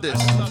do love this.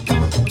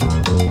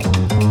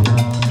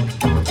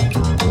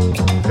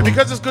 And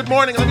because it's good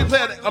morning, let me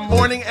play a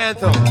morning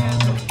anthem.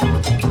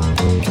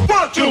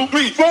 1, 2,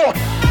 3, 4.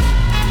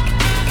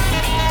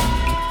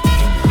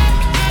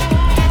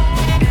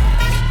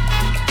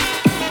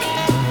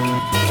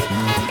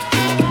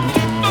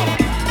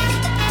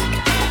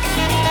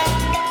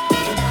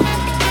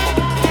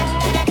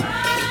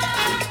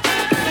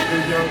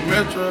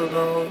 Metro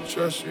don't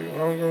trust you,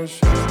 I'm gonna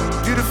shoot you.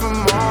 Beautiful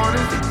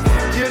morning,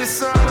 you're the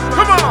sun of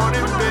my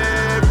morning,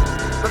 babe.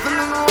 Nothing in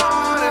the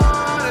morning.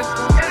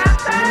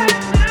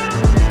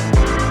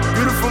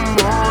 Beautiful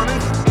morning,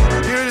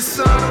 you're the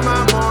sun of my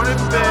morning,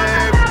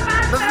 babe.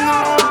 Nothing in the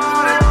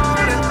morning.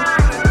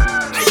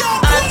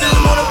 I just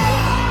wanna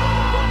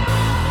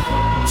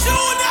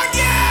shoot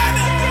again.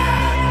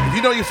 If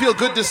you know you feel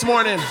good this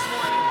morning,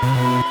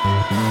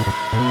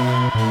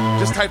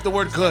 just type the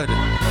word good.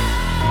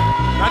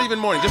 Not even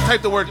morning, just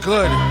type the word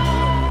good.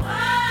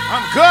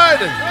 I'm good.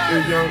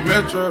 If young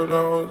Metro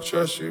don't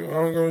trust you,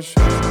 I'm gonna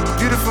shoot you.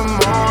 Beautiful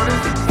morning,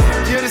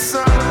 you're the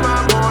sun of my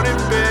morning,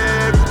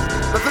 babe.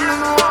 Nothing in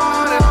the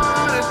morning.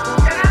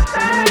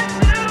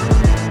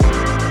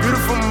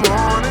 Beautiful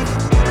morning,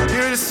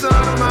 you're the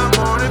sun of my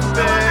morning,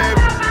 babe.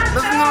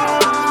 Nothing in the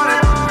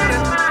morning.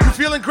 You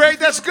feeling great?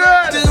 That's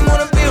good. Just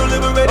wanna feel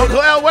liberated.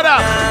 Uncle L, what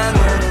up?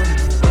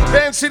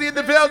 Van City in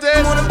the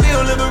building.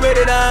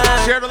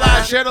 Share the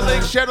live, share the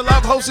link, share the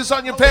love. Host this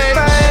on your page. If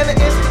I ever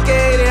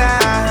instigated,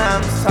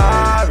 I'm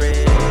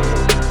sorry.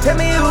 Tell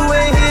me who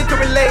ain't here can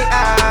relate.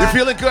 You're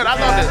feeling good. I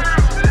love it.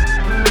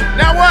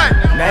 Now what?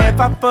 Now if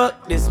I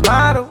fuck this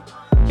model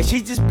and she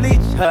just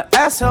bleach her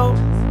asshole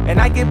and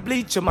I get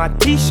bleach on my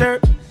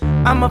t-shirt,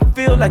 I'ma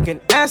feel like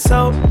an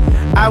asshole.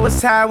 I was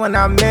high when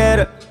I met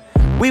her.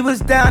 We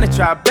was down in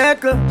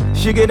Tribeca.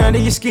 She get under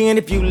your skin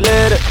if you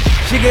let her.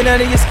 She get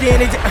under your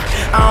skin.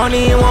 I don't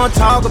even wanna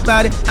talk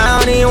about it. I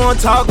don't even wanna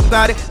talk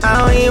about it. I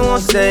don't even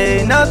wanna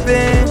say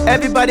nothing.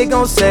 Everybody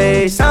gon'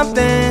 say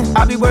something.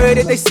 I'll be worried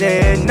if they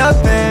said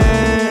nothing.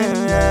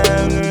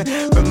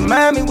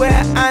 Remind me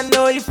where I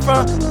know you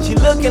from. She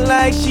looking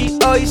like she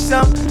owe you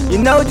something. You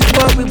know just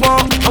what we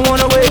want. I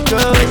wanna wake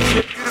up with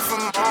you. Beautiful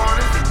morning.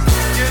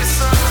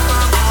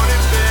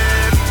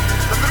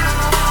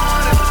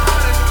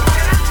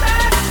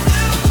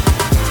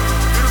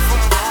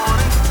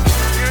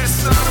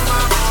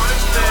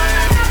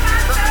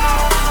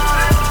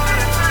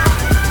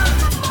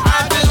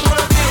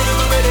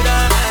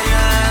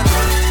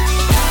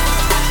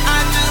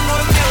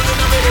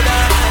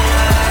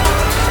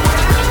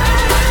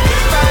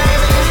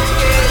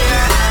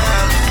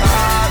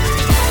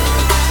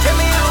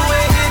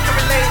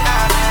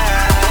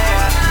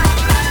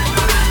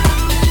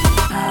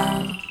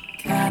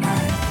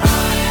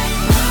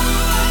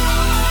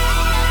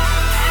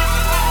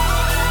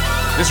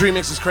 This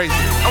remix is crazy. I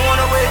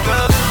wanna wake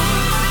up.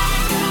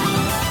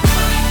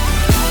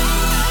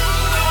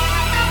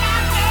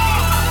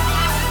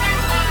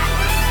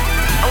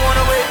 I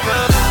wanna wake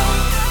up.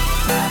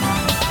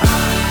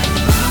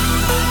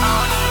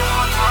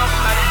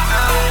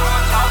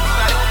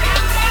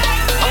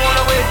 I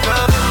wanna wake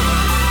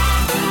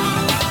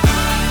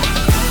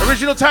up.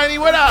 Original Tiny,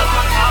 what up?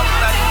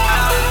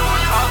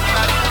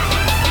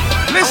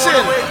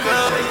 Listen.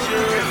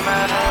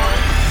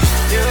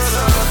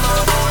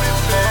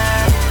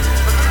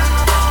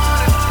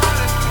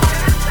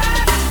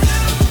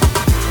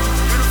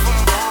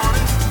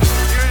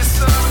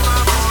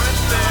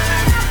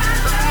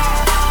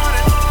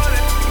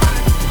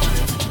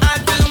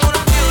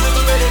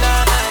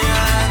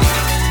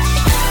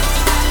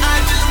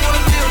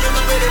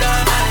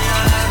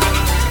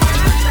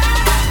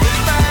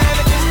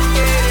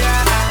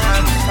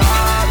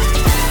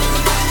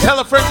 Tell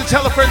a friend to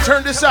tell a friend,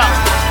 turn this up.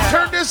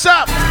 Turn this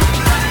up.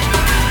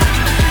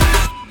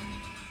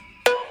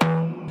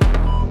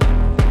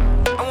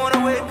 I wanna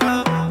wake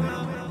up.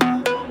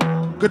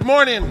 Good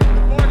morning.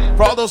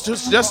 For all those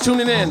just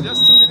tuning in.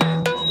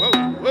 Whoa,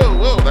 whoa,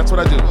 whoa. That's what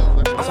I do.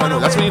 That's what I do.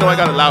 That's when you know I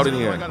got it loud in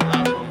here.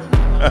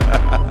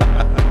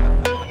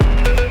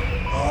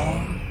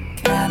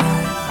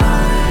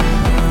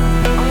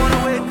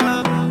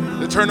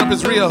 The turn up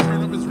is real.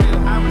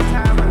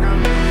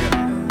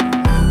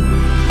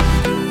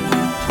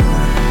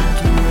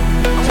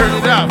 Turn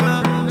it up,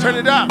 turn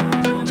it up,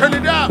 turn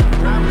it up.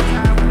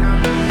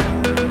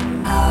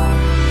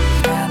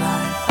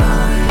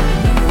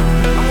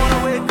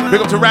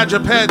 Big up to Raja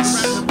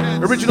Pets,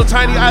 Original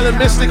Tiny Island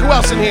Mystic. Who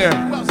else in here?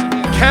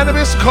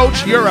 Cannabis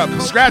Coach Europe,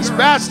 Scratch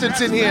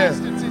Bastards in here.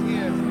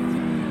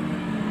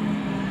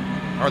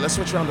 All right, let's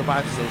switch around the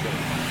vibes a little bit.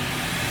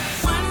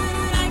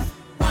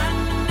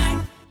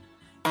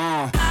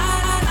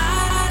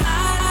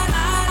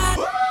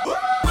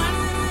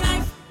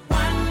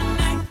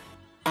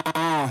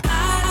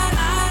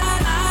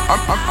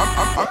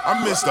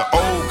 I'm Mr.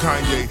 Old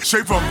Kanye,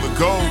 straight from the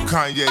gold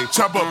Kanye.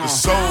 Chop up the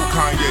soul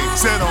Kanye,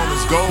 set on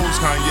his goals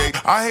Kanye.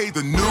 I hate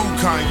the new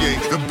Kanye,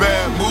 the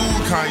bad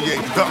mood Kanye,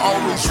 the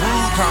always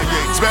rude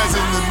Kanye, spaz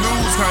in the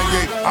news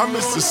Kanye. I'm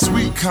Mr.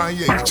 Sweet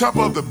Kanye, chop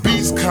up the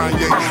beats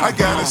Kanye. I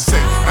gotta say,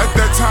 at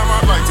that time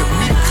I'd like to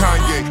meet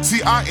Kanye.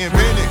 See, I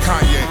invented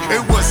Kanye,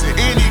 it wasn't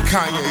any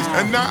Kanye's.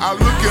 And now I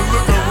look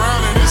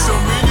around and there's so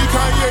many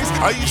Kanye's.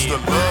 I used to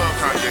love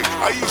Kanye,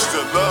 I used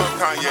to love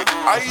Kanye.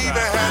 I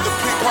even had the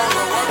pink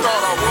polo, I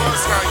thought I was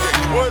Kanye.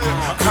 What if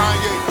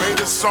Kanye made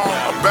a song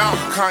about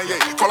Kanye?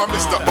 Call him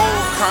Mr.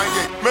 Old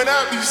Kanye. Man,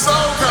 that be so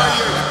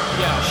Kanye.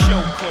 Yeah,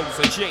 show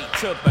closer, J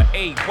to the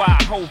A-Y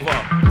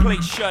hover. Play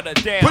shutter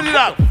down. Put it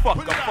up. Fuck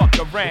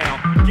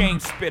around. Game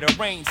spitter,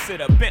 rain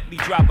sitter, Bentley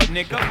driver,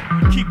 nigga.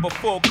 Keep a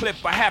full clip,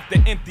 I have to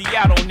empty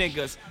out on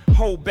niggas.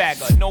 Whole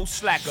bagger, no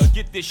slacker.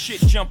 Get this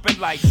shit jumping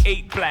like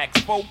 8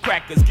 blacks, 4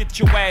 crackers. Get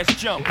your ass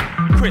jumped.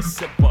 Chris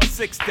sipper,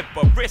 6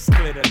 tipper, wrist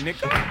glitter,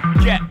 nigga.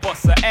 Gat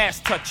buster, ass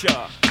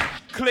toucher.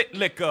 Clit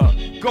liquor,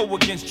 go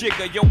against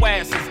Jigger, your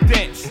ass is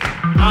dense.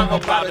 I'm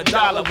about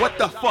 $1, what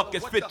the fuck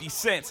is 50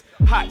 cents?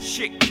 Hot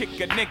shit, kick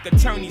a nigga,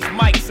 turn these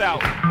mics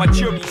out. My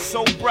jury's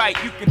so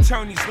bright, you can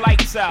turn these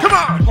lights out. Come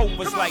on!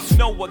 Hovers like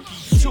Noah,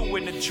 keep 2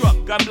 in the truck.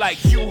 I'm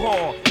like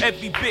U-Haul,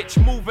 every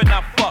bitch moving,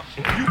 I fuck.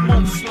 You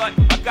move, slut,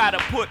 I gotta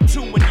put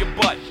 2 in your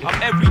butt.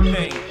 I'm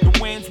everything, the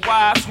wins,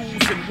 whys,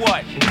 who's, and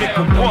what.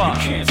 Nigga, what?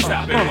 You can't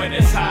stop it when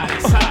it's hot,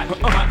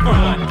 My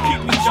grind, keep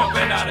me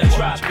jumping out and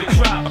drop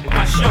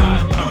my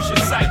shine. Use your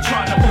sight,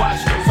 trying to watch.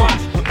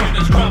 When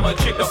this drama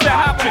chick, that's the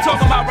hop I'm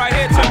talking about right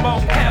here, Timbo.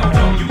 Hell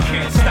no, you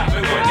can't stop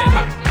it when it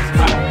hot.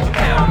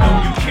 Hell no,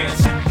 you can't.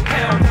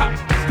 Hell hot.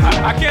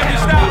 I can't be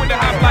stopped with the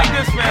hop like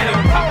this, man.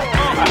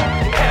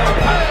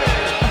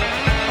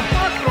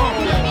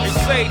 They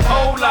say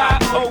hola,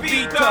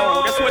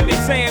 Ovito. That's what they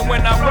saying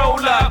when I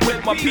roll up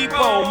with my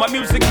people. My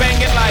music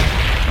banging like.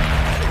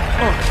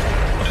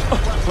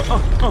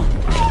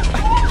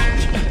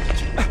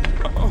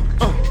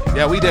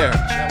 Yeah, we there.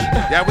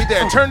 Yeah, we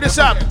there. Turn this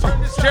up.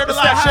 Share the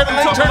live, share the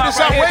link, turn this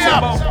up, way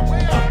up.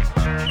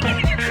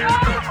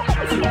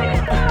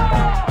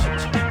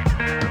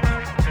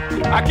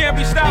 I can't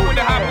be stopped with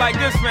a hop like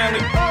this, family.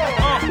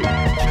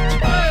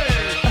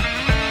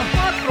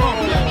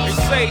 They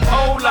say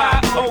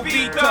hola,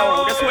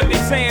 Ovito. That's what they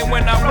saying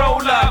when I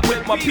roll up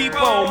with my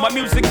people. My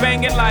music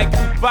banging like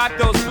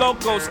Vatos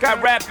Locos.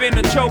 Got rap in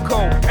the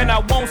choco, and I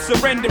won't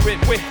surrender it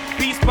with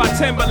Beats by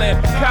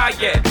Timberland,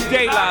 Kanye,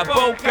 De La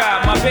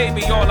Boca. My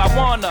baby, all I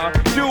wanna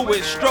do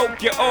is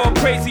stroke you all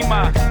crazy.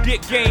 My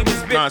dick game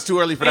is bitch. Nah, it's too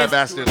early for that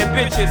bastard. And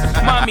bitches,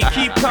 mommy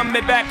keep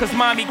coming back cause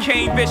mommy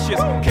came vicious.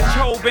 Catch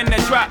Hove in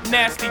that drop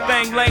nasty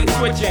thing, lane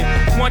switching.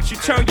 Once you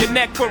turn your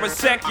neck for a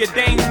sec, your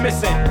dame's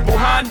missing.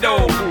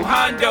 Buhando,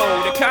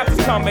 the cops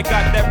coming,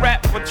 got that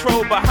rap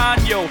patrol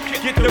behind you.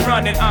 Get the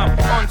running, I'm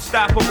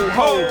unstoppable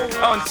hoe,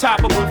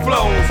 untoppable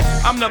flows.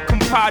 I'm the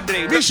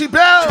compadre, Michi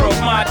Bell of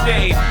my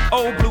day.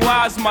 Old blue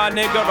eyes, my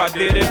nigga, I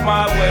did it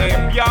my way.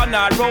 Y'all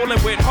not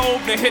rolling with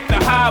Hove, then hit the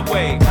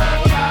highway.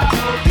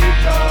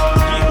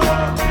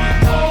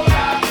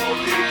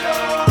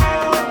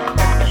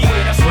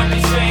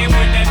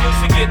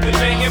 get the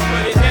thing and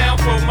put it down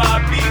for my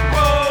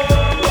people.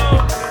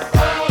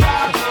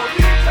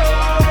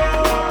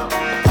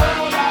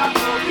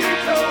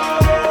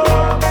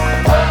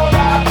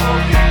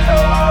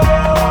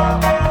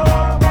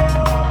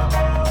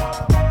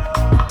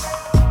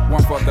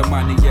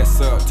 Money, yes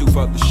sir, two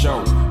for the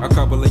show. A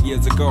couple of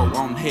years ago,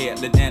 on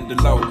Headland and the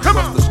low.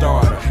 What's the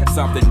starter?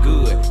 Something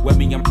good. When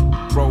me and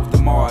drove the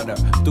martyr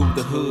through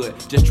the hood,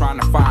 just trying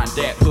to find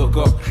that hook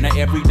up. Now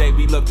every day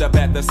we looked up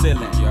at the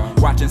ceiling,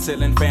 watching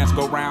ceiling fans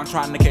go round,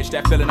 trying to catch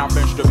that feeling off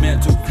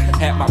instrumental.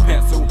 Had my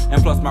pencil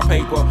and plus my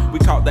paper. We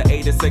caught the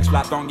 86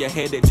 flight on your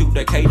headed to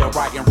Decatur,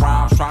 writing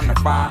rhymes, trying to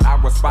find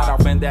our spot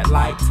off in that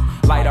light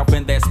off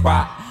in that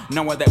spot.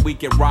 Knowing that we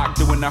can rock,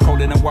 doing the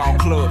hole in the wall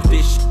club.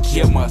 This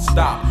shit must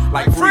stop.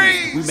 Like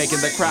freeze. We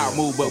making the crowd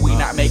move, but we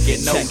not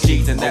making no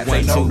G's, and that's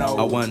a no-no.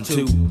 A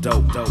 1-2,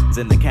 dope.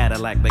 In the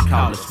Cadillac, they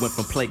call us. Went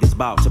from Plague's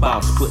ball to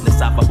boss, putting the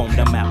South up on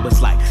the map.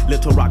 It's like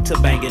Little Rock to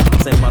banging.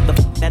 Say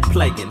motherfucker that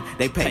plaguing,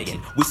 they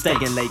paying. We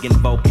staying lagging,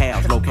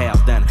 vocals,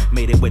 locales done.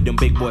 Made it with them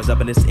big boys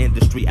up in this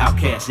industry.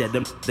 Outcast, yeah,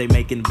 them they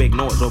making big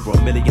noise, over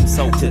 1 million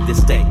sold to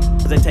this day.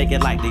 They take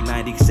it like they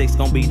 96,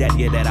 gon' be that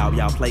year that all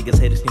y'all Plaguers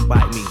haters can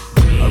bite me.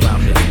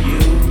 Around this.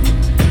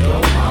 Your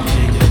mama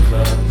in your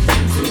club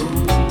too.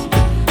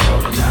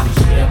 Rolling down the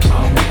strip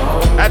on the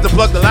boat. I had to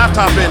plug the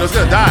laptop in, it was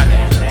gonna die.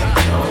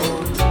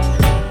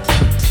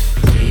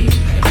 Me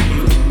and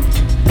you,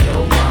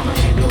 your mama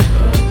in your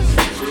club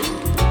too.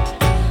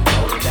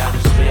 Rolling down the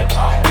strip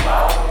on the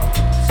boat.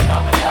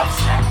 Stomping up,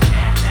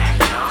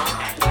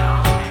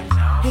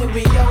 Here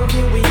we go,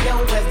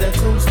 as the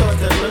tune starts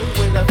to loop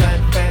with the fat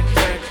track.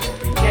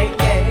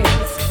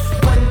 Yes.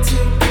 1, 2,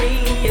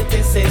 3, if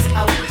this is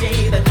OG,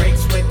 the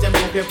brakes with the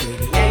move your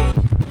pretty.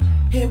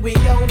 Here we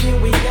go,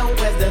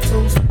 as the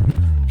tunes.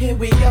 Here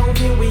we go,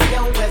 as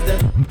the.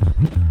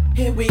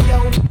 Here we go,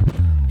 as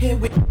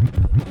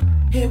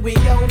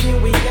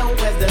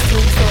the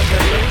tunes start to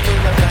loop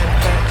with the fat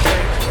track.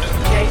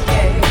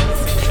 Yes.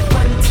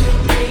 1, 2,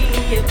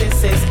 3, if this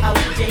is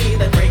OG,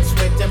 the brakes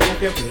with the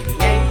move your pretty.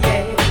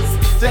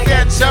 Yes. To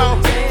get show,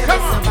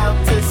 come on. About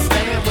to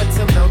stand with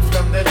some notes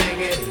from the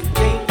diggity.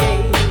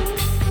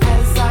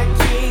 As I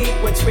keep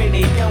what's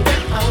really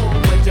going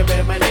on with your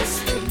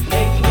reminiscence.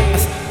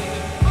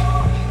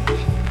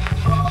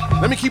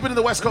 Let me keep it in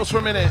the West Coast for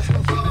a minute.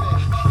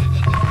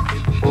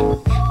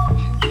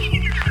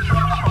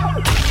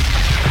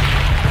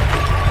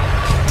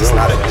 It's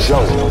not a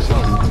joke.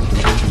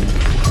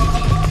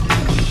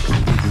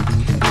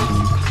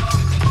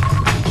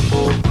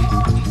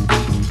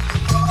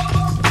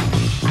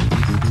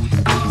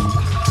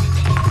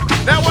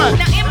 Now what?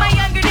 Now in my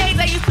younger days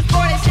I used to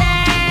sport a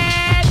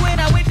shag. When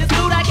I went to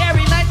school I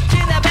carried lunch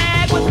in a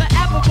bag with the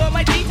apple for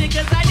my teacher,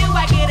 cause I knew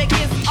I'd get a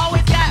kiss.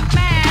 Always got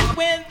mad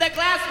when the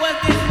class was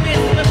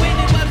dismissed. But when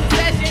it was a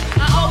session,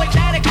 I always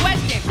had a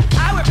question.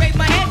 I would raise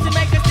my hand to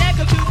make a stack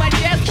up to my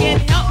desk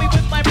and help me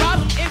with my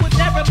problem. It was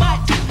never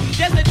much.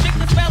 Just a trick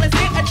to spell and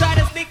sit and try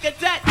to sneak a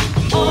touch.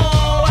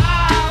 Oh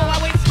wow, I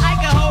wish I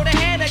could hold her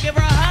hand and give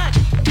her a hug.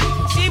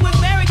 She was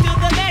married to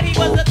the man, he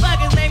was a thug,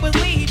 his name was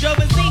Lee. He drove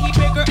a Z, he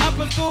picked her up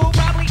from school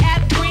probably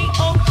at 3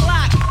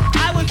 o'clock.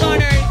 I was on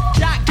her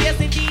jock, yes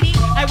indeedy.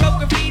 I wrote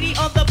graffiti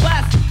on the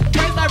bus.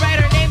 First I write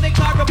her name, then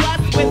carve a plus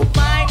with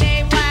my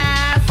name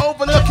last.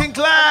 Overlooking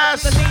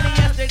glass. The meeting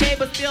yesterday,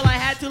 but still I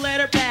had to let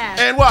her pass.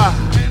 And why?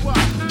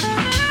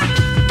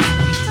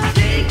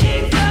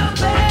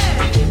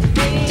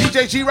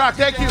 DJ G-Rock,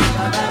 thank you.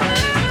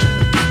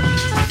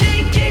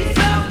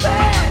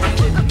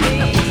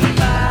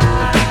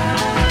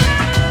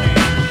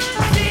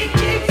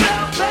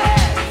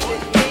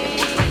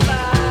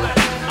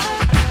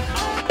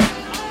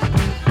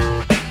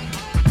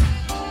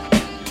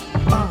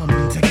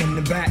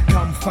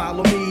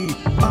 Follow me.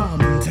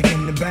 I'm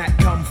taking the back,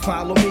 come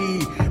follow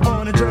me.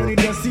 On a journey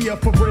to see a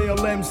for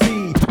real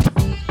MC.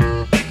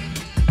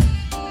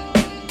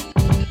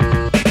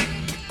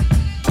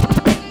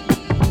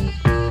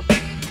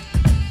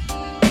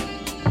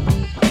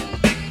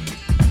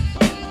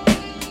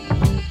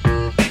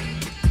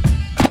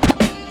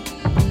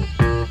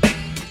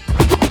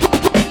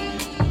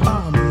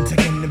 I'm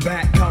taking the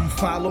back, come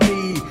follow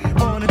me.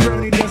 On a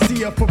journey to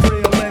see a for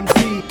real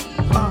MC.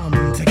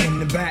 I'm taking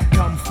the back,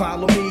 come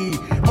follow me.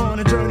 On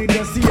a journey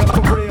to see a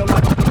for real.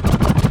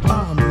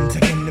 I'm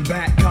taking the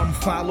back, come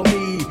follow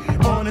me.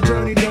 On a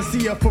journey to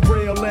see a for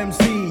real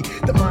MC.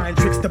 The mind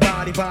tricks the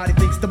body, body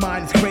thinks the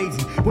mind is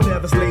crazy.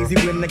 Whatever's lazy,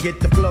 when I get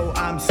the flow,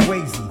 I'm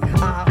Swayze.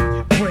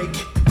 I break,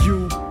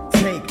 you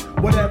take.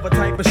 Whatever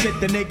type of shit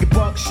the nigga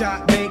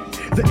buckshot make.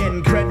 The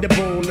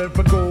incredible,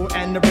 lyrical,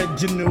 and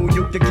original.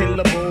 You can kill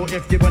a bull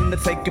if you wanna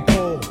take a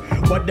pull.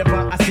 Whatever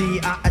I see,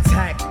 I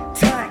attack.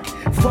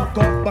 Fuck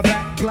off my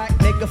back, black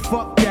nigga,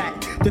 fuck that.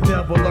 The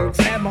devil lurks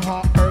and my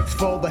heart hurts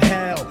for the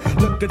hell.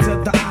 Look into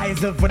the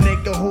eyes of a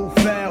nigga who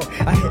fell.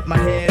 I hit my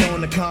head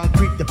on the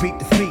concrete to beat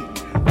the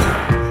feet.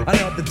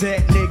 Another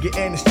dead nigga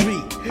in the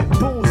street.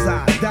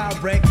 Bullseye,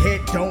 direct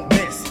hit, don't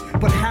miss.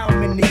 But how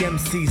many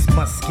MCs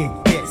must get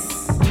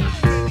this?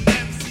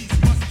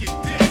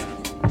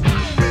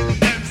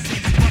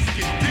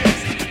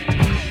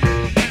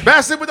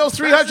 Bastard with those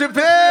 300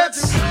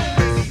 bits.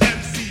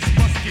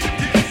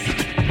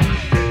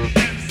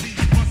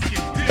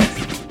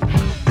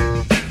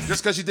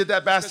 Just because you did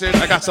that, bastard,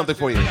 I got something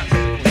for you.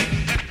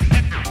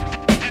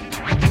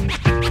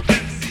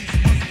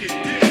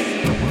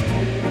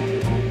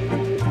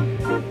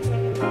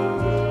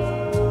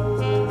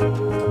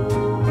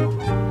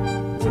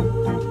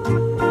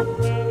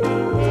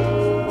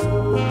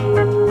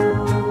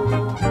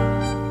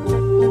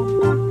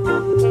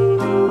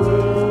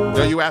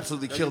 Yo, you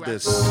absolutely killed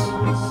this.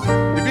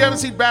 If you haven't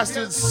seen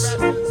Bastard's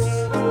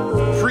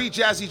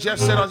pre-Jazzy Jeff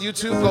set on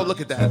YouTube, go look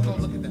at that.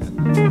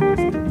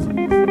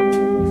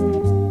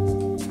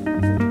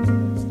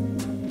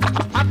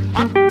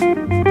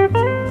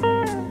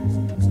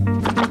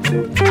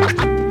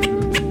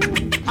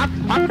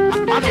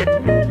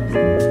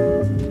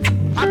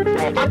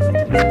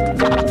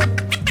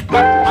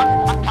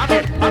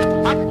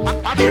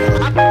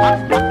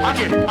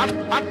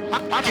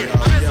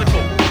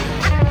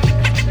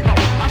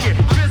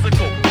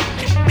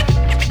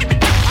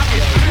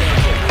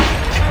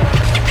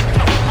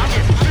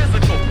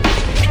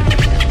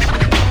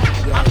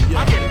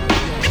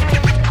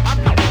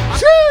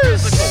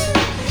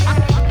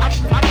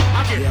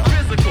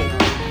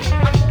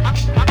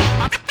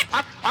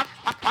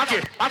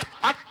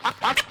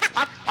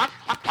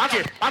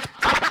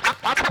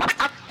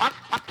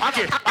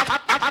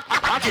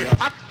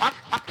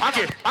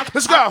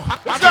 Let's go.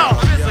 Let's go.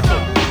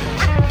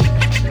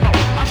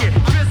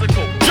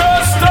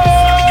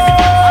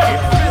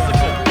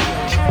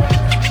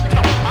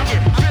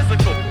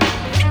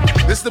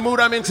 This is the mood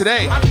I'm in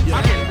today.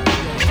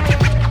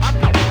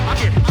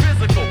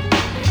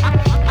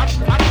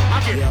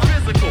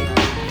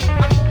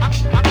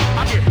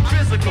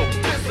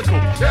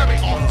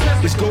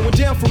 It's going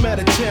down from out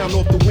of town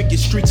off the wicked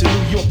streets of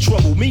New York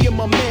trouble. Me and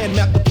my man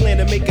mapped the plan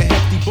to make a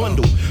hefty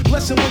bundle.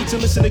 Blessing weights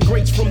and listen to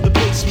greats from the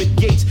basement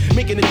gates,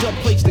 making it dub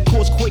plates that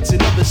cause quakes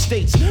in other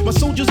states. My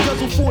soldiers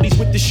guzzle 40s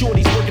with the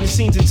shorties, working the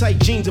scenes in tight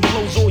jeans and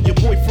blows all your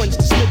boyfriends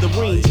to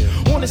smithereens.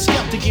 On a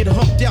scout to get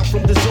humped out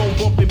from the zone,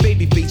 bumping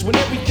baby face. When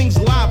everything's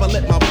live, I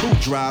let my boot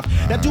drive.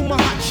 Now do my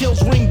hot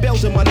shells ring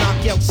bells and my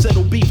knockout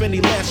settle beef.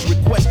 Any last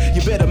request,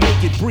 you better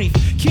make it brief.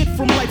 Kid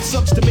from Life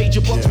Sucks to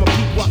Major Bucks, my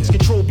beat blocks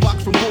control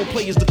blocks from role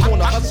players to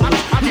corner hustlers.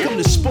 We come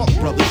to spark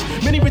brothers.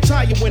 Many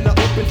retire when I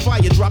open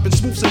fire, dropping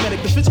smooth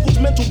Semitic. The physical's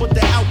mental, but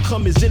the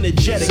outcome is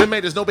energetic. Semi,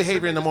 there's no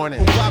behavior in the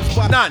morning. Vibes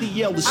by none.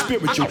 DL is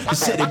spiritual. I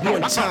said it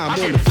one time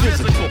on the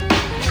physical.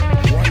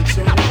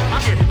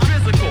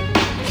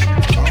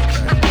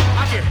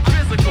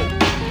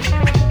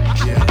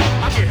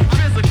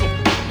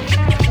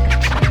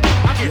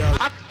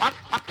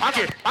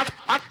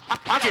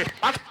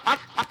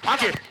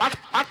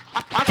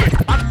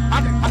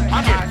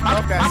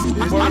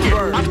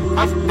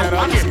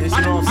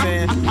 You know what I'm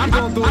saying? We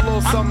gonna do a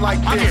little something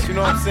like this, you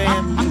know what I'm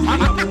saying?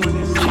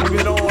 Keep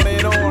it on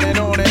and on and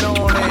on and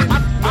on and, you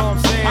know what I'm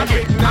saying?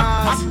 Big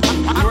Nas,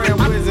 Grand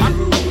Wizard,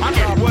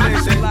 what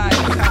is it like?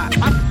 You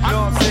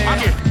know what I'm saying?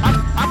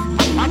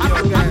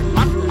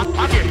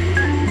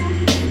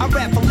 I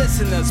rap for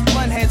listeners,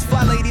 blunt heads,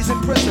 fly ladies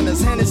and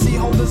prisoners, Hennessy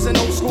holders and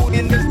old school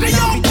in this.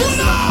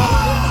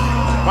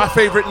 My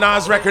favorite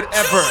Nas record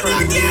ever.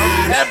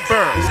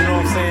 Ever. You know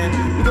what I'm saying?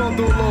 We gonna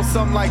do a little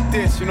something like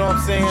this, you know what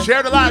I'm saying?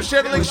 Share the live,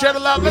 share the link, share the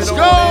love. Let's go.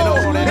 And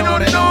on and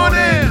on and on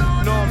and, you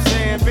know what I'm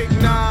saying? Big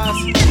Nas,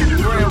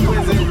 Grand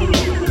Wizard,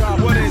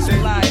 what is it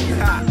like? You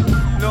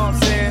know what I'm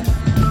saying?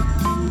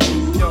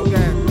 Yo,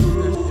 gang.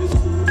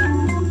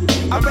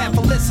 I rap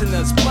for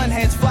listeners, blunt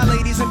heads, fly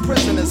ladies and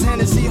prisoners,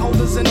 Hennessy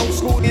holders and old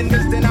school in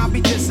this, then I'll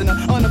be dissing her.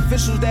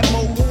 Unofficials that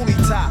mo woolly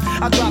tie.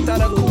 I dropped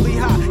out of coolie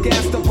high,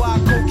 gas the bar,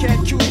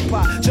 cocaine, cutie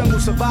pie, jungle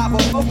survivor,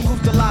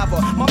 overproof the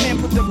lava. My man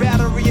put the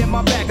battery in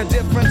my back, a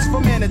difference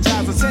from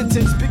energizer.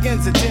 Sentence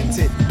begins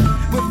dented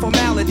with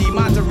formality,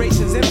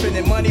 moderation's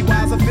infinite, money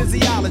wise of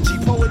physiology,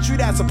 poetry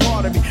that's a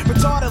part of me.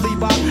 Retardedly,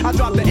 Bob, I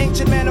dropped the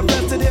ancient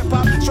manifested hip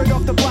hop straight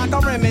off the block. I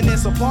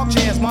reminisce of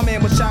Popcaan. My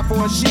man was shot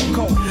for a sheep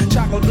coat.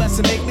 Chocolate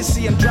blessing make me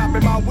see him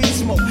dropping my weed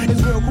smoke.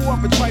 It's real, grew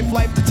up in trife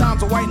life, the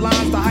times of white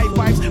lines, the hype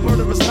pipes,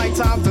 murderous night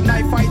times, the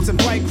night fights and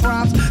bright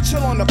crimes.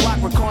 Chill on the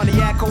block with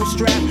cognac,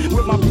 strap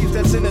with my peeps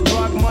that's in the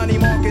drug money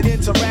market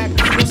interact.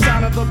 No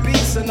sign of the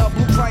beast and a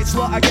blue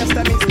Chrysler, I guess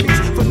that means peace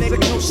for niggas.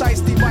 No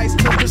shice device,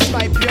 took the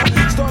snipe, yo.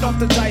 Start off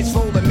the dice,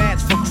 roll the match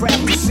for crap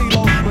to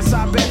CeeLo. When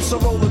I bet, so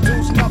roll the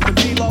deuce, nothing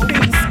below.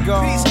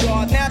 Peace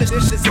God, now this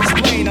is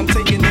explained. I'm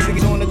taking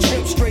niggas on a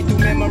trip straight through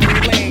memory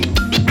lane.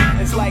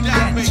 It's like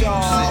that,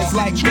 y'all. It's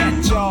like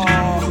that, y'all.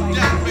 No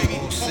doubt, baby.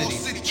 All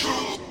city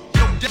true.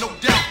 No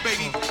doubt,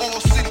 baby. All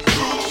city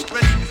crews.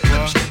 Ready?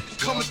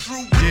 Coming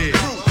through with the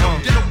crew.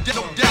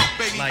 No doubt,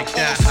 baby. Like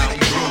that, how we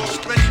do.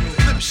 Ready?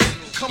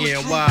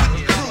 Yeah, why?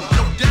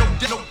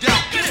 No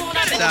doubt.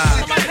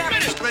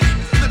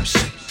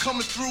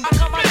 Coming through.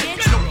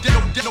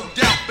 No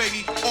doubt,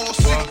 baby. All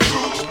city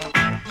crews.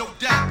 No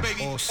doubt,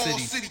 baby. All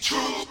city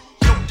true.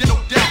 No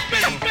doubt,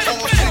 baby.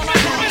 All city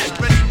crews.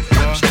 Ready?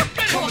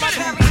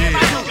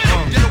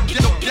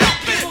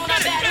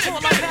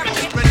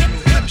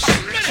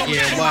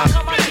 Yeah, why?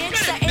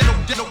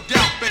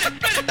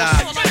 Oh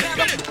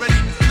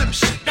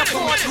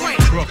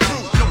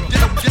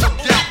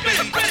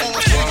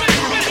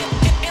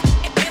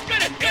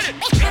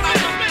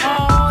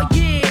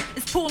yeah,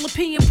 it's Paul and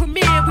P and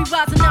Premier. We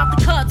rising out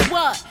the cuts.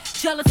 What?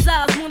 Jealous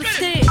eyes wanna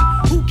stare.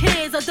 Who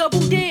cares? I double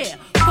dare.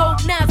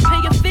 Folk knives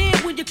pay your fare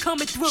when you're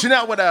coming through.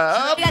 Chanel, what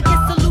up? I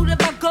get saluted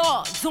by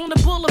guards on the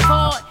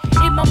boulevard.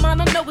 In my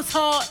mind, I know it's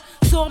hard,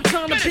 so I'm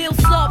trying to build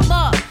something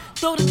up.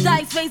 Throw the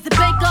dice, raise the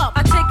bank up.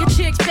 I take a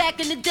chicks back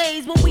in the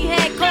days when we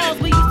had cars.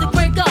 We used to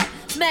crank up,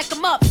 smack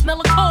them up, smell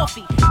of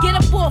coffee. Get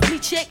up off me,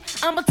 chick.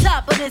 I'm on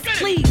top of this,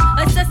 please.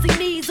 Like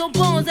Sesame's on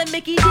Bones at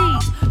Mickey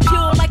D's.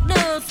 Pure like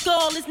none,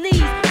 scarless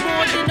knees.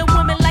 More than a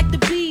woman like the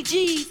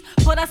BGs.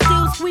 But I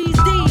still squeeze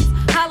these.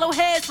 Hollow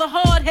heads for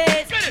hard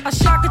heads. I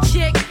shock a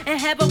chick and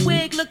have a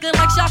wig looking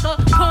like Shaka.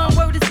 Palm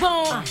word is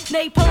born.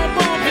 Napalm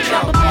bomb and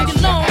drop a big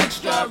long.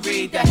 Extra,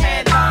 read the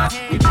headlines.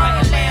 We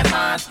planting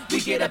landmines. We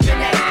get up in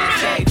that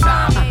ass every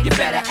time. You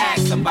better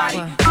ask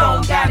somebody.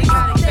 Clone daddies,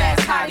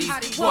 fast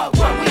hotties. What,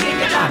 we in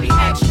your lobby?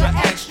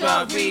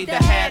 Extra, read the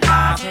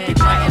headlines. We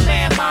planting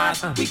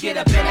landmines. We get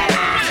up in that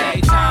ass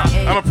every time.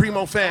 I'm a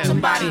Primo fan.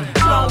 Somebody,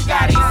 clone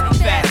daddies,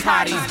 fast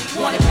hotties.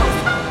 Want it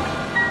post.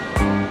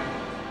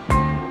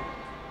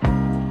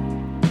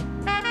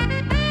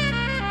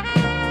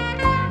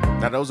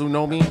 Now, those who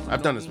know me,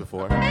 I've done this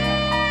before.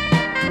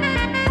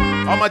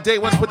 On my day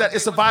ones, put that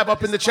It's a Vibe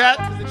up in the chat.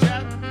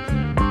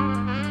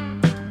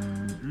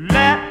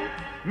 Let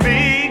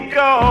me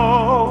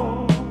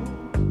go.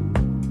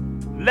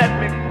 Let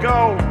me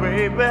go,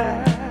 baby.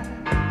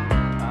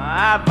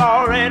 I've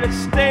already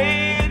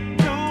stayed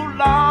too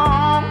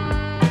long.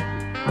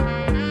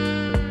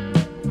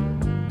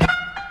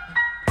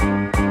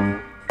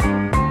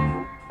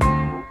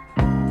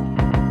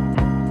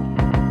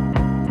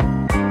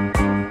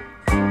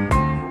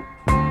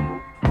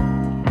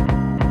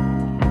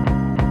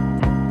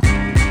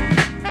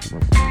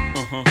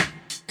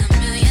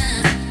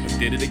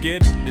 Did it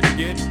again.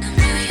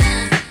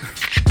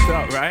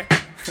 Felt right.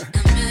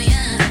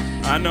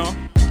 I know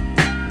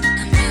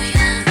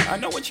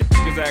what you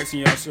is asking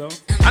yourself.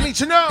 I need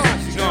to know.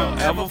 She's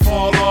gonna ever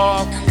fall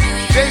off.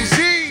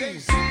 Jay-Z.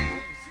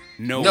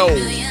 No.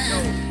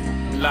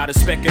 A lot of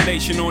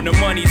speculation on the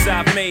monies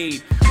I've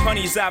made.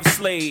 Honeys I've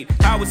slayed.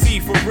 How is he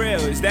for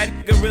real? Is that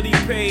nigga really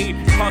paid?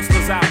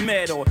 Hustlers I've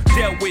met or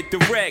dealt with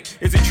direct.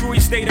 Is it true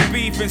he stayed in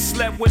beef and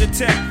slept with a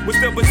tech?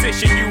 What's the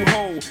position you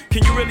hold?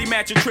 Can you really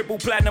match a triple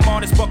platinum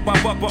artist buck by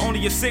buck, but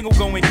only a single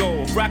going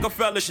gold?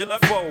 Rockefeller should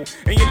left fold,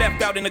 and you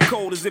left out in the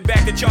cold. Is it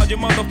back to charge your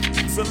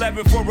motherfuckers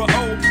 11 for a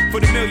O? For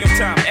the millionth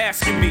time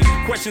asking me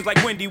questions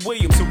like Wendy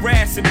Williams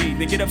harassing me.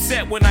 They get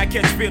upset when I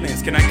catch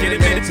feelings. Can I get a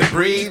minute to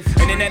breathe?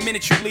 And in that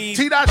minute you leave.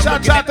 T-Dot,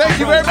 shot, thank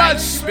you very much.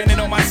 Spinning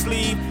on my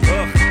sleeve.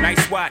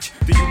 Nice watch.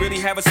 Do you really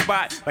have a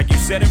spot? Like you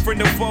said in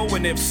front of foe,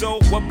 and if so,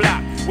 what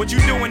block? What you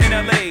doing in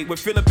LA with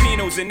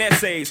Filipinos and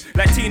essays,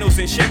 Latinos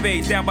and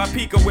Chevys down by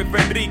Pico with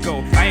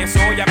Federico? I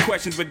answer all y'all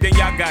questions, but then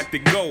y'all got to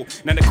go.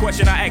 Now the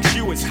question I ask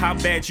you is how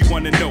bad you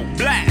wanna know.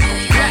 Black.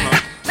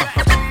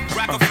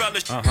 Rockefeller.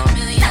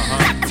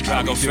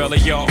 Rockefeller,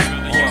 y'all.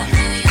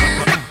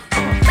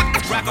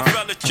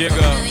 Rockefeller,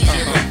 jigger.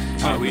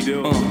 How we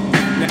do?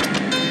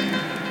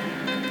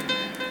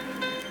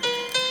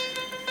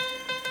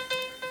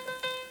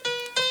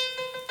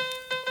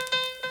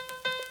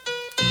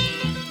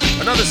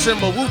 Another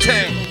symbol,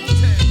 Wu-Tang.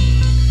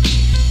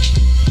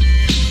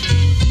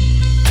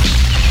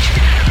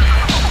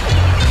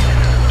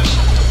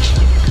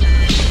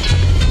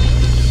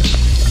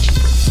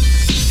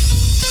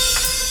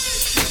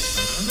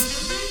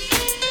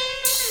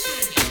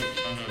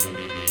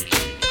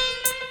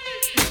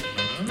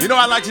 You know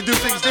I like to do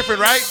things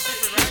different, right?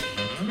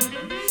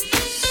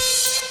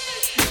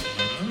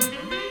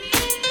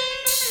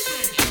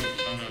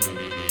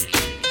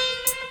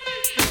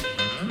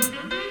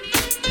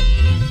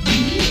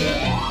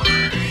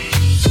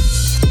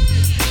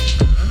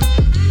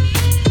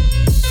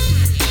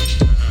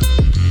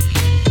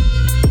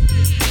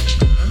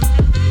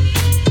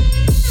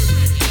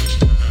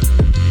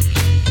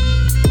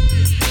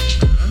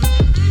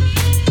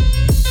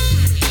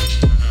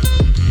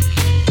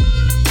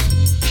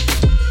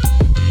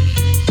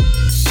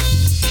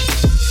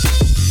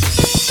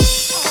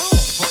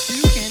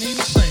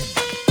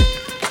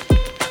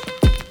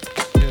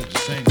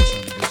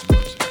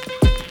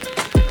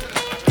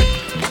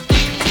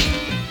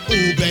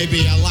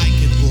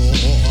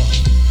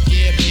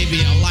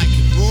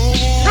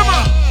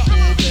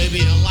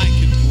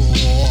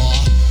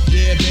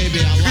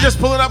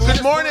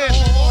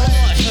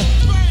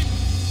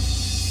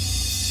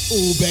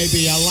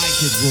 Baby, I like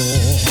it raw.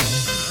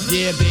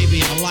 Yeah,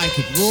 baby, I like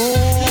it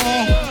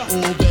raw.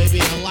 Oh,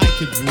 baby, I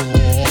like it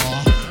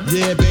raw.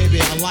 Yeah, baby,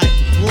 I like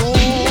it raw.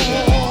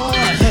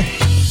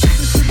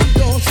 See me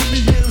go, see me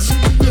in, see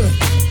me good.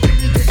 Give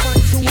me the mic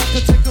so I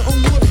can take it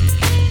away.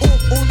 Up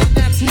on the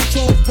natural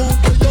talk from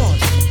the yard.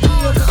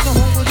 Here in the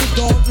home of the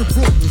dog, the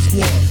Brooklyn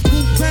squad.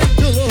 Wu-Tang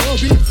killer,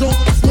 beats on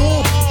the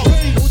floor.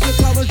 Rain on your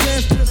college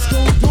ass,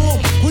 disco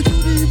dorm. When you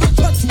didn't even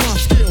touch my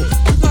skill.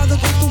 You gotta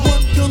get the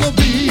one killer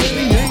bee, and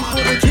he ain't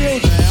gonna kill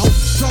now.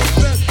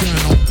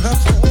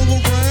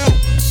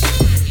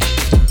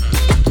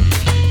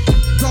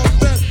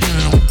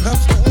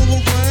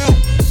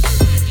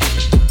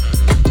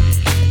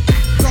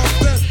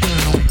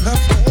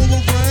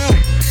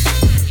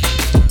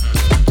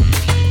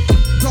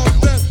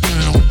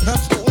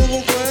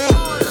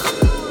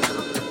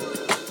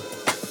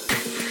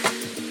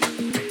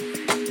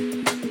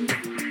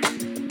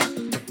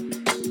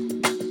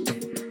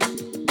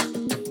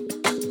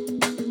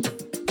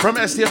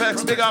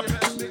 STFX, big up.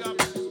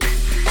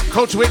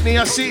 Coach Whitney,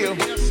 I see you.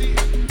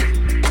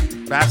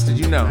 Bastard,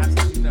 you know.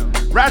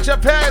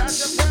 Ratchet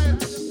Pets.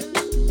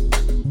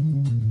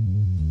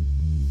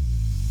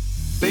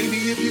 Baby,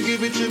 if you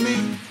give it to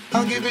me,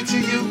 I'll give it to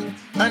you.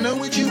 I know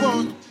what you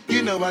want.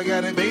 You know I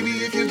got it. Baby,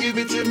 if you give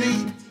it to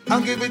me,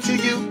 I'll give it to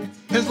you.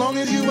 As long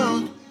as you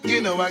want.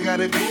 You know I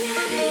got it. Baby,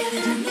 if you give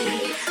it to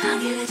me, I'll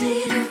give it to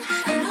you.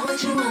 I know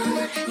what you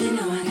want. You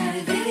know I got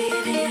it. Baby,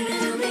 if you give it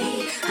to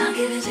me, I'll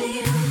give it to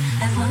you.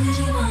 As long as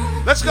you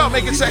want. Let's go,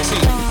 make it sexy.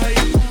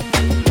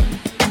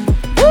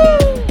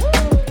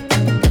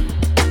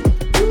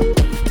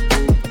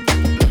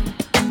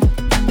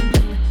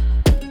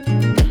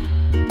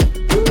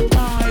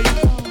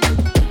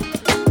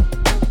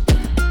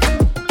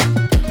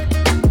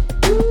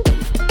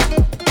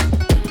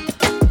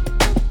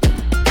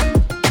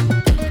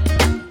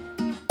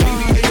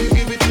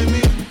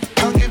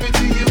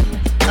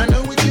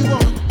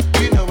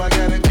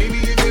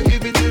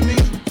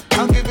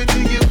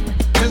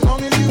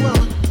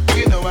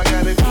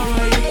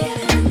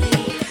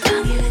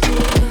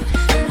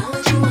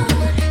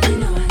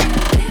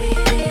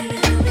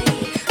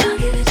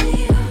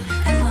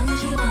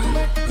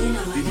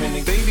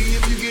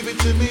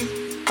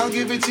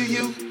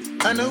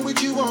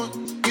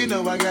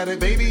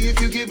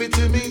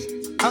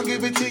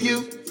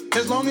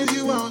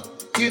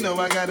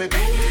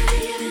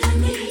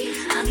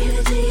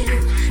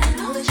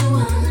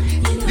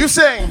 You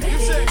sing.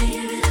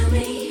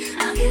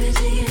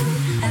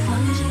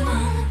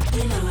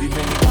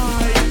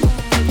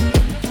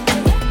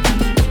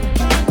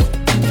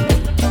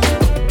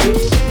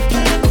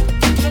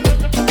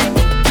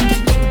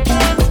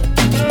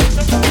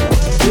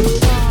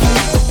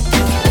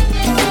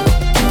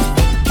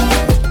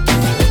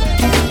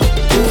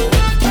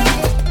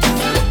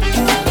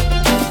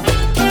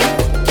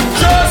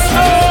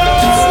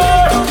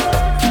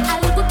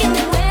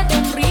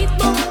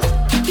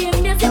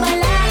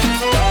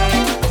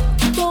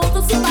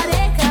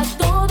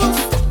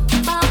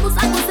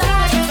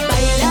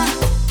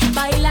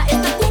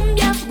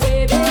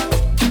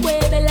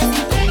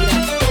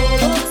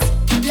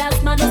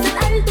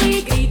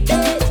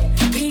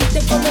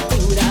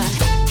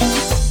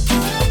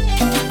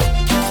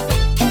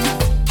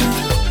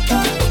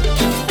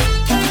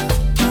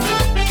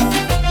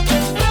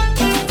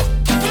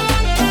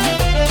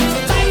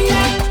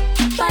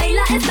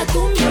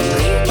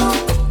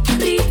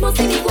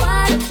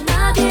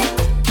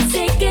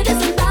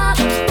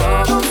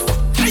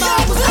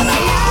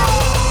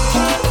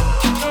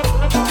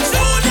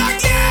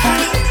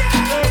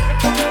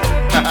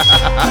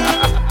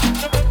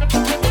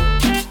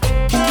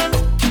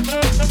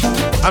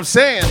 I'm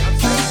saying,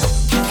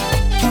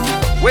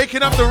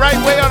 waking up the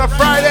right way on a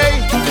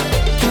Friday.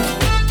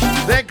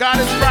 Thank God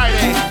it's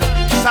Friday.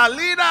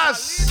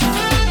 Salidas.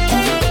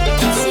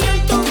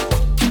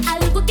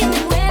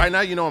 By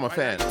now you know I'm a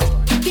fan.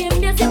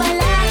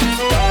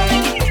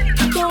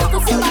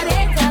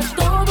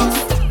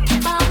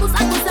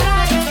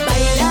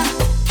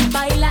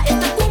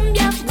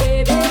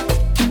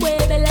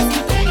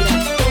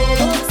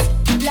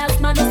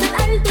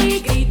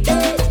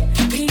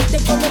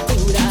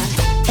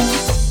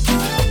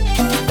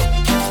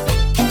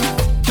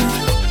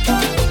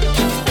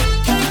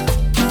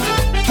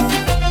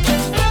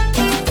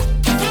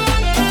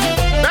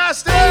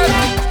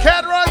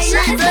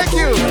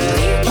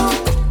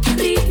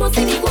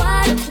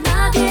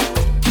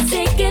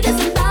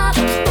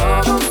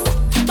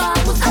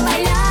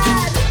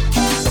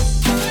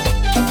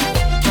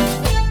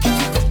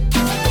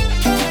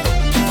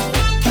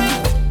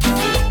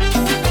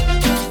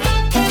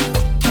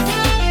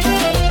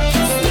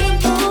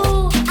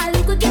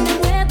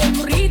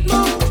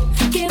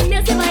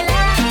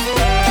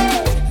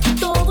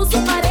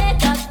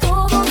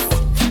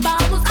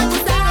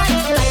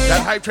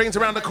 Hype train's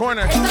around the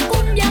corner.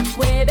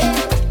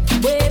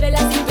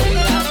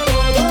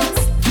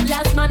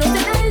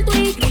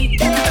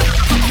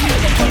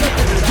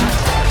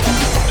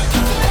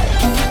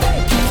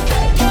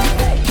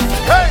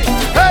 Hey,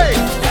 hey.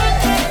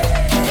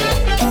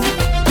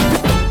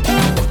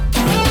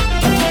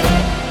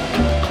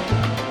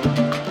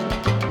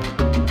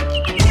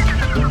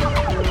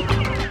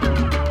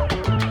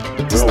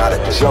 It's not a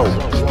joke.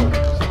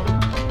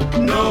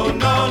 No,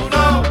 no, no.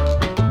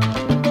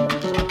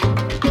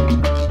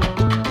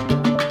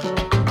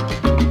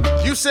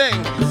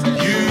 Sing.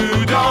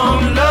 You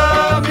don't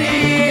love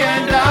me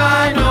and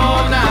I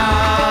know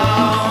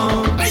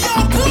now. Hey, yo,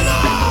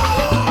 Kula!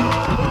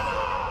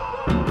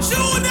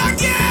 Shoot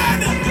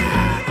again!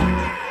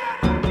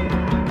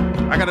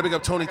 I gotta big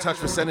up Tony Touch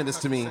for sending this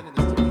to me.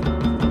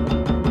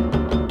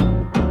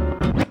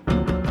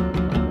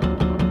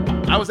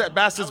 I was at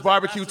Bastard's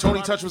Barbecue.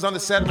 Tony Touch was on the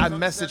set. I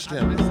messaged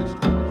him.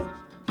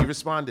 He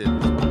responded.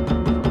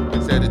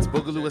 He said, it's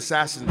Boogaloo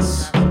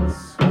Assassins.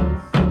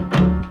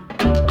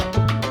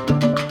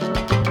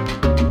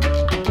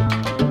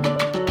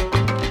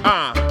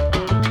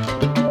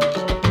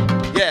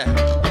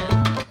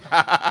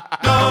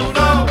 No,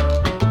 no.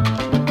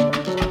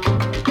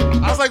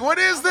 I was like, what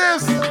is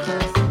this?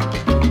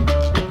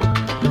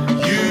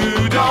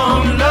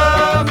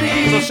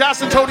 Shouts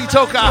to Tony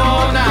Toka.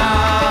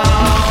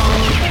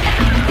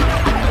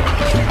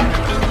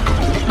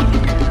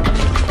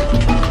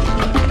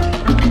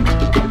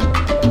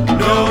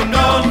 No,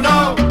 no,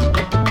 no.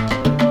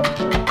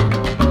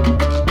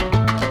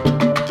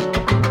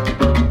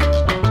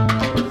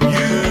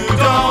 You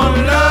don't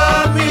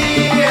love me,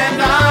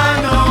 and I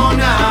know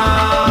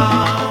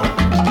now.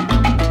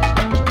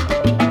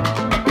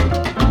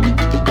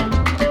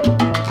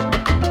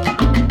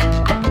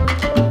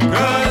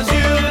 'Cause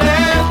you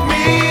left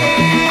me,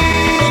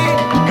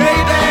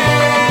 baby,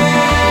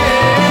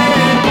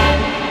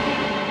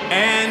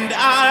 and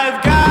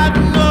I've got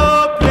no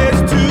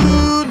place to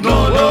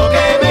know. Lo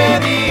que me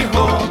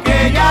dijo que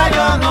ya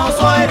yo no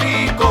soy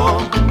rico.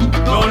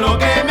 No lo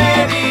que me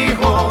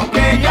dijo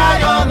que ya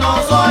yo no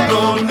soy.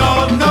 No, no,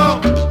 no.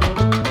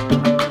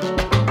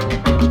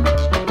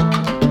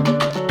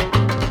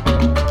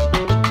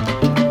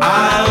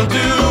 I'll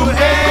do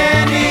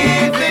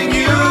anything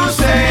you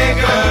say,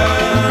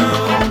 girl.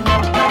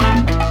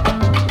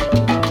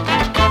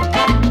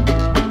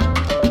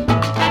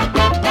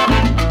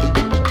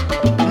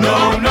 No,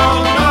 no,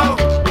 no.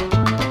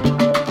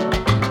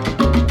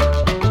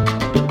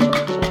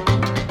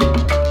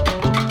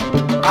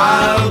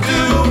 I'll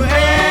do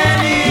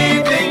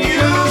anything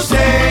you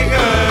say,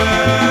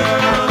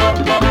 girl.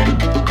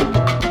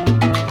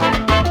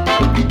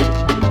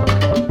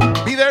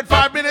 Be there in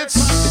 5 minutes.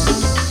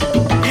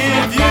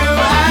 If you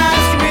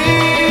ask me,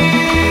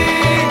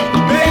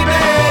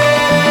 baby.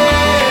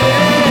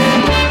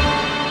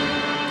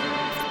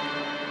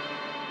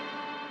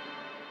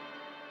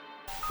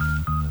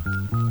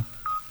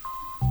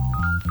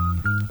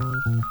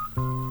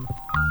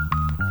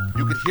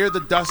 You could hear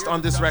the dust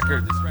on this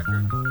record.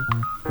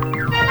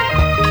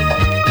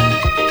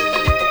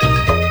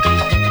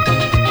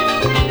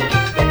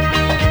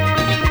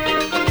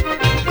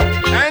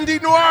 Andy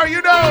Noir,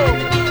 you know.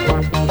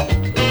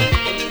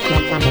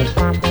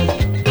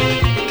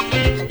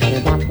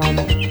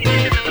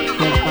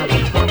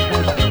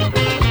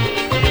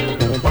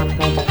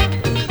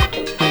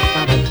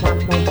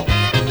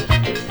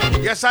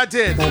 Yes, I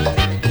did.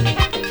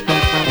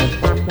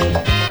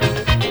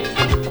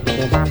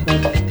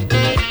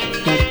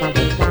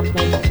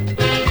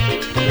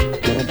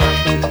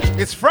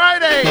 It's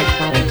Friday.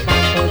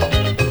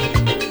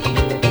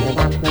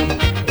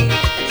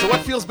 So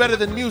what feels better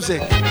than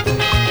music?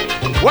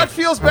 What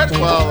feels better?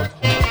 Well,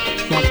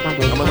 I'm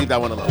gonna leave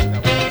that one alone.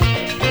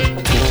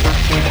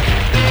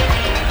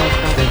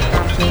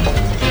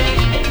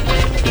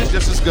 It's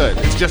just as good.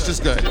 It's just as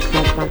good.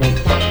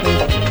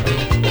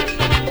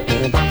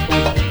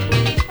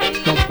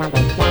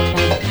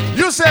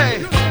 You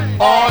say,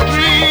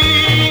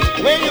 Audrey,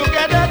 when you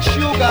get that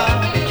sugar,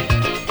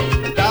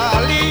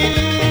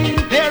 darling,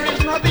 there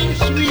is nothing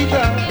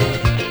sweeter.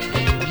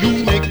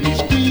 You make me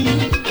scream,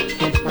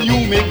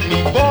 you make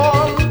me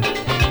ball,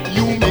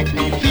 you make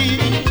me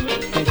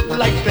feel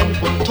like 10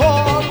 foot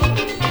tall.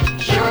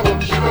 Sugar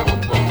boom, sugar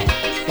boom, boom.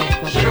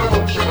 Sugar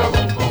boom, sugar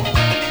boom, boom.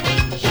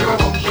 Sugar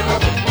boom, sugar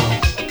boom, boom.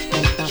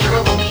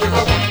 Sugar boom,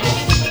 sugar boom, boom.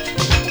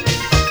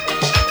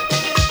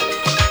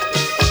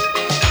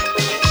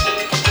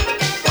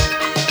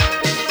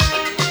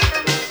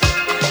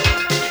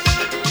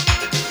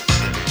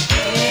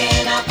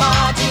 In a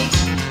party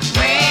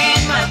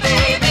with my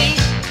baby.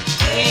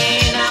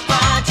 In a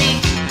party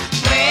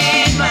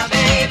with my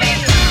baby.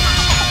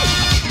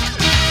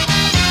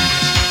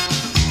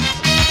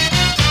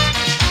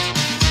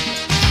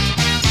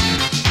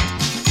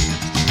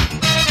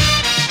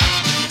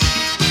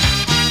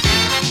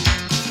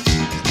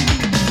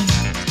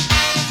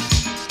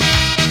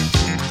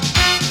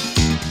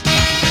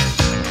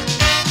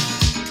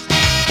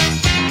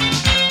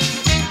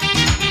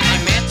 I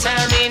met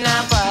her in a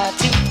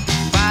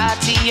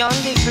party on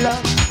the floor.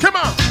 come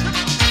on.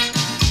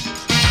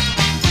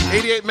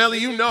 88 Melly,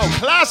 you know,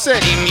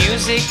 classic. The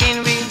music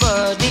in we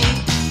body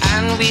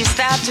and we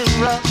start to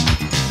rock.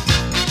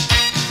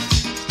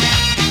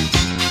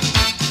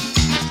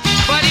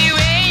 But the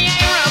way I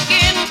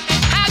rockin',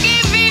 I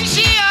give in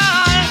she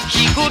all.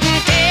 She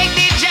couldn't take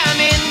the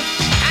jamming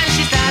and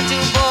she start to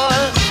ball.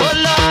 Oh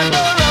Lord,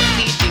 don't rock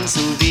the thing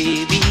so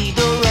baby,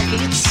 don't rock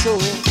it so.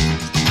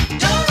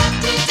 Don't rock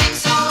the thing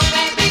so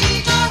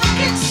baby, don't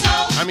rock it so.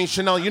 I mean,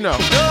 Chanel, you know.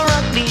 Don't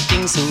rock the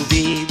thing so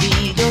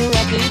baby, don't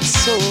rock it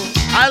so.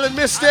 Island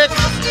Mystic,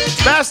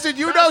 Bastard,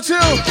 you know too.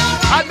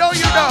 I know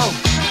you know.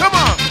 Come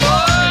on.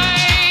 Boy,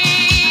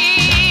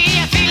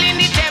 I'm feeling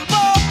the tempo.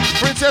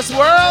 Princess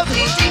World,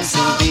 The thing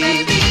so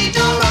baby,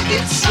 don't rock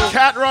it so.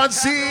 Cat Ron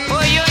C. Oh,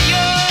 yo,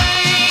 yo,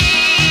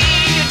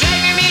 you're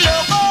driving me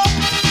loco.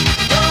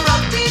 Don't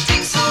rock the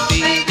thing so,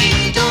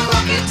 baby, don't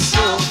rock it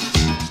so.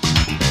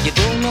 You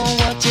don't know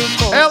what you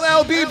call.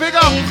 LLB, big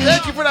up.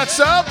 Thank you for that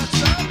sub.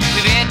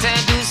 We better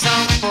do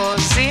some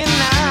forcing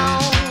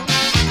now.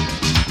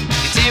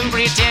 The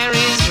temperature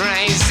is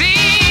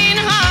rising,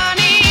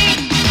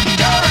 honey.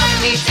 Don't rock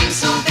the thing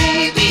so,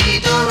 baby,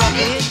 don't rock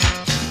it.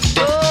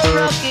 Don't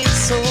rock it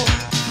so.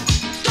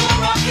 Don't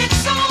rock it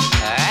so.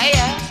 Ah,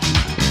 yeah.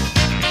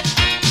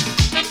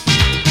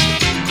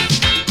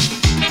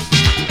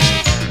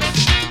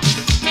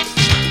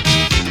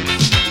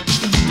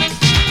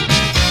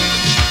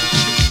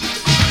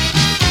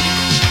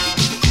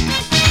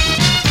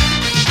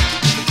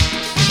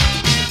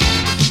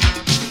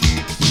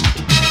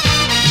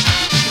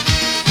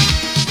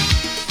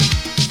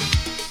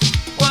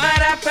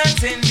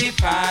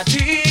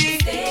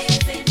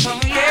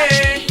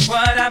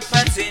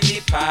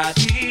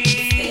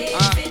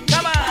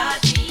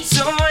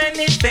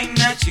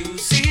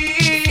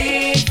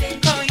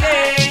 Oh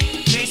yeah,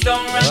 please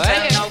don't run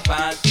to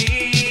nobody.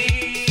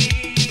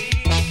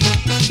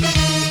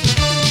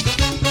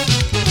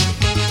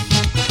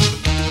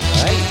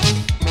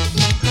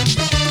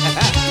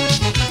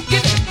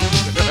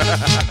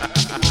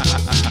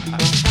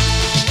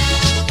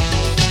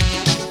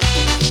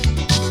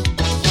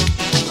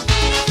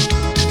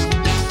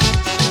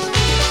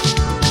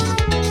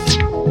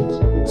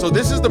 So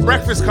this is the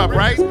breakfast cup,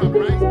 right?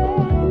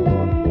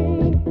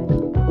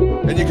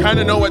 And you kind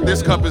of know what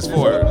this cup is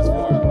for.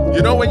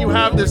 You know when you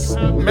have this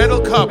metal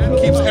cup,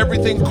 it keeps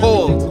everything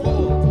cold.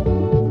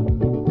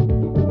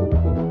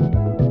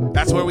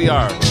 That's where we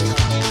are.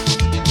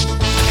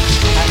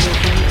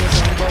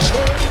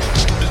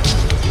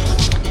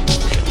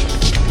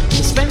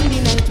 Spend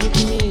the night with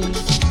me.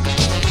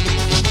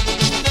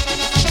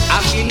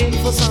 I'm feeling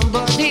for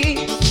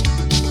somebody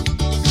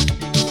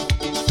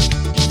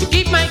to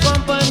keep my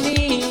company.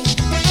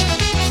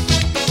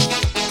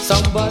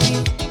 Somebody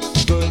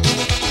good,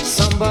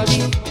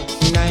 somebody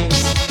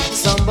nice,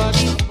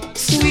 somebody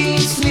sweet,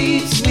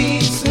 sweet,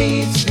 sweet,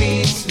 sweet,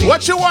 sweet, sweet.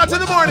 What you want in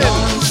the morning?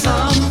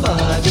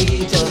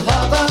 Somebody to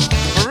hug up,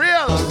 for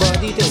real.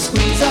 Somebody to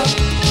squeeze up,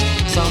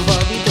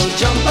 somebody to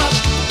jump up,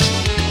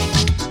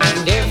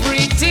 and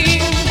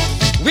everything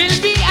will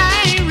be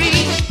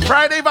irie.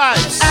 Friday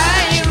vibes.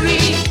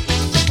 Irie,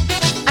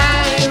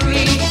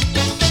 irie,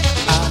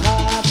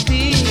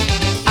 happy.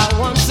 I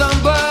want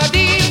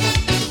somebody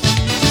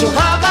to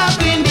have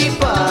up in the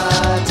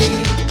party.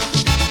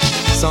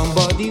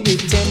 Somebody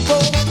with tempo,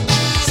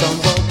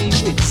 somebody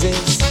with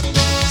zest,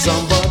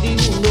 somebody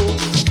who know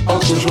how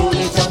to roll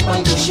it up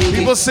and to shake it.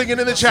 People singing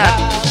in the chat.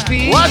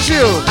 Happy. Watch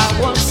you. I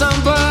want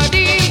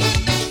somebody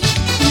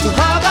to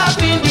have up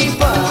in the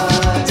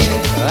party.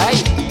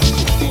 Right?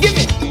 Give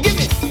it, give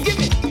it, give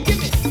it,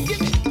 give it,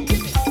 give it,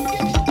 give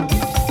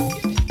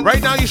it.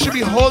 Right now you should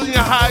be holding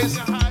your highs,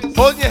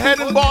 holding your head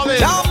and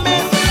balling.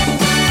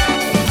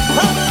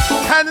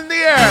 Hand in the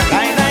air.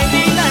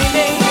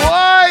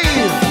 Why?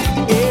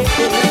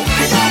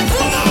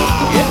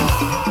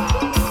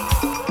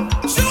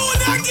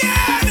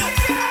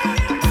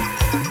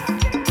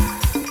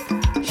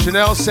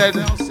 Chanel said,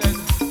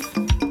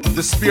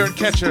 the spirit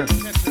catcher.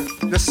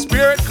 The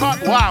spirit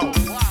caught, wow.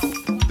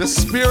 The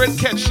spirit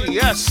catchy,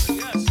 yes.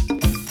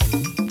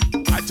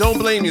 I don't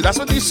blame you. That's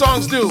what these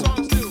songs do.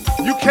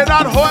 You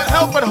cannot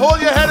help but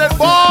hold your head and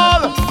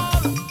ball.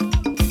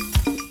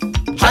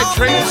 Hype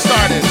train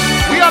started.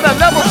 We on a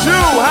level 2,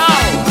 how?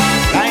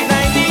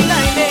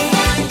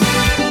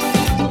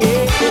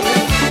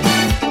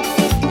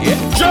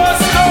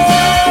 Just go!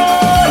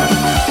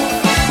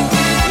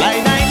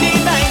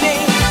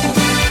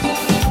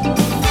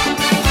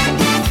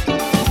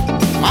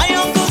 My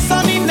uncle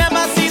Sonny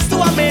never ceased to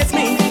amaze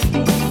me.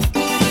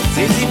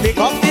 Since he picked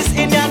up this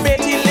Indian bait,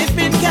 he live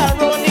in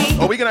Caroni.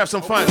 Oh, we gonna have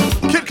some fun.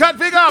 Kid Cut,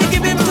 big up!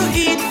 Give him to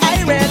eat,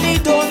 I really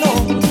don't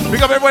know.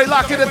 Big up everybody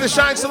locked in at the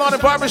Shine Salon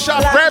and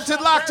Barbershop. Brampton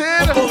locked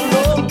in.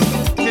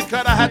 Kid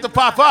Cut, I had to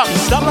pop up.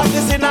 Stop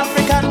practicing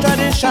African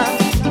tradition.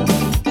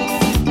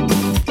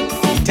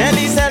 Tell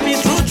he said me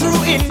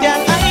true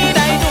Indian.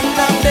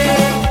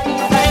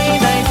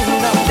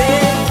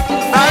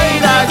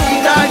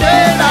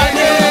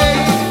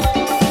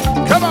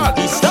 Come on.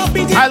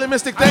 Island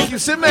Mystic, thank you,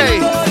 Sime.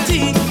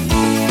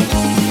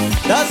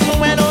 Doesn't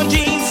wear no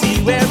jeans,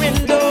 he wearing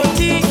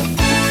dhoti.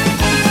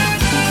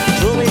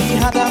 Joey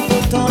had a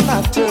put on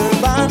a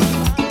turban,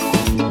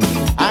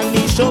 and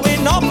he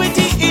showing off with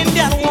the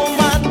Indian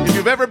woman. If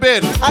you've ever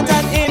been at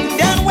an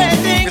Indian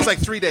wedding, it's like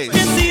 3 days.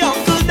 You see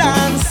uncle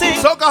dancing.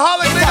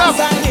 Soulcaholic, big up.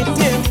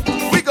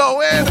 We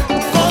go in.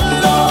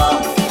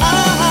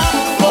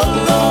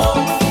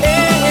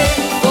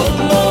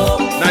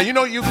 Now you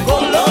know you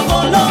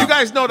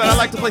guys know that I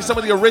like to play some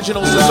of the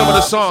originals to some of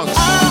the songs.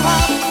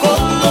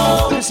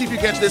 Let me see if you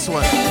catch this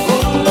one.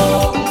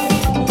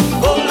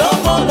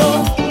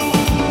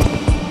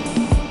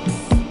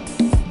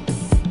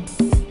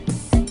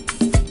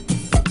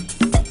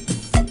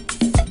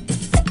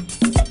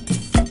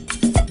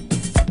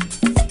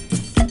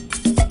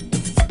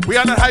 We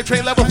on that hype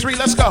train level 3.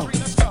 Let's go.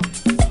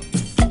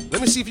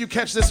 Let me see if you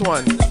catch this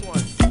one.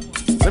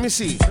 Let me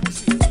see.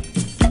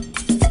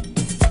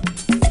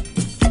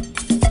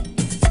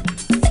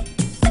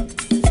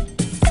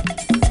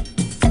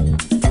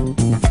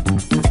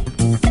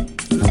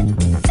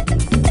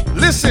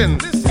 Listen.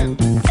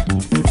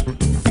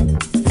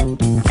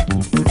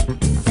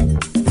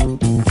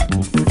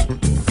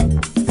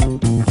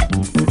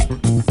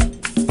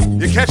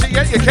 You catch it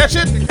yet? You catch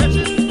it?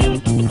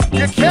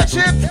 You catch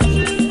it?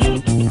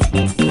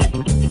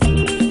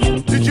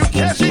 Did you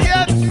catch it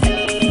yet?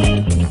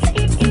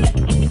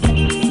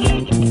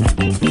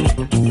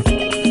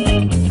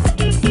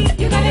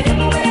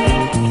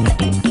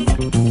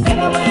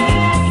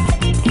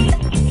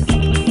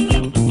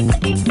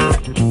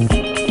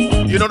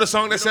 You know the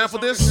song that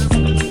sampled this?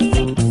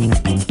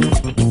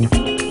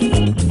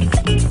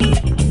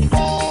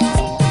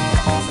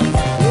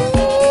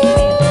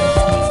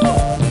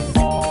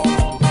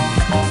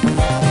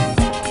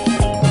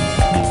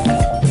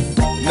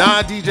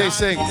 Nah, DJ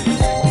Sync.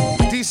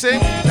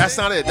 D-Sync? That's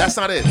not it. That's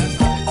not it.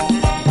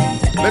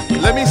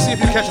 Let me see if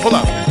you catch it. Hold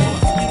up.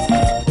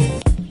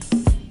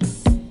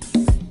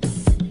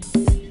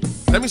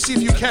 Let me see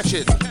if you catch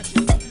it.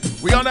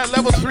 We on that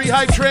level 3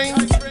 hype train?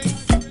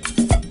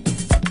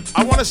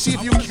 I want to see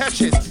if you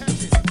catch it.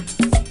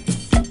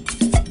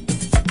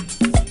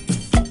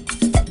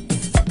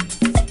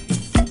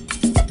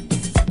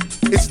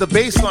 It's the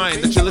bass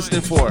line that you're listening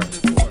for.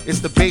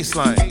 It's the bass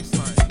line.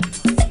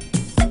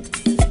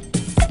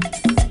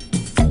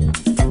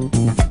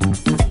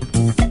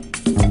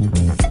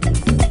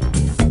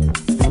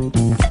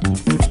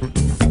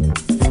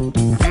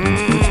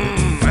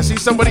 I see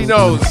somebody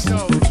knows.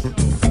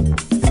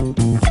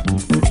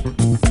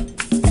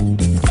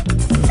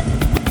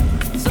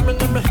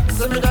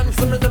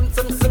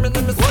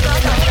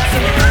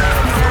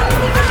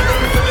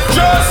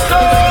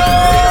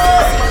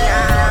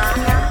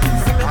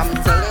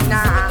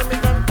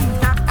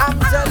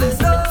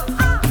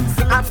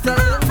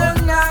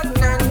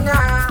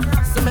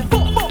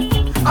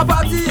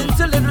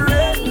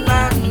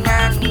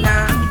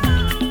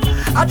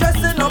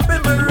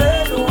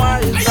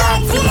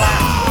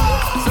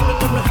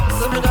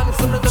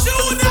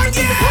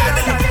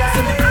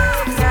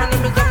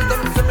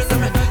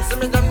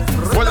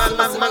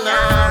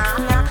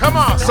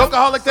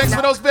 Socaaholic, thanks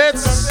for those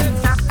bits.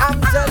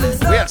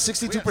 We at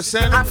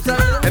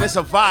 62%, and it's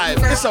a vibe.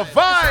 It's a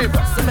vibe.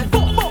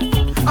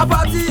 I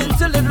party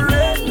until it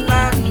rain,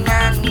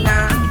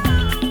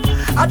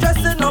 I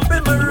dressing up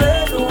in my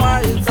red,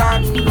 white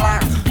and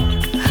black.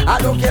 I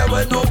don't care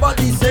what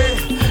nobody say.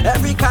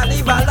 Every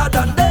carnival I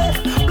done there.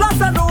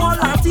 Plus I know all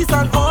artists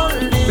and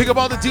only. Big up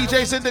all the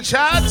DJs in the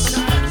chats.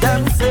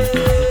 Them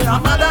say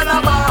I'm mad and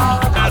I'm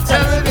out. I'm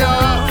telling you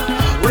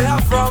where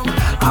I'm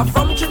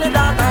from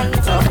Trinidad and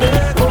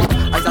Tobago.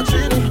 I's a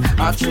Trini,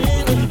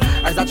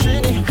 I's a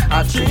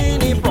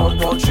Trini, Port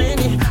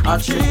Trini, a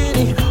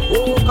Trini.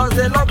 Oh, cause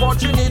they love how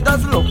Trini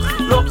does look.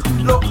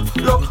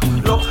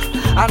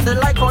 And they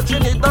like how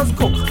Trini does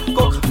cook.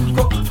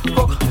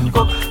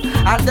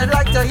 And they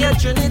like to hear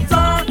Trini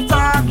talk.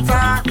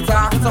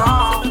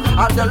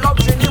 And they love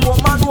Trini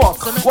woman walk.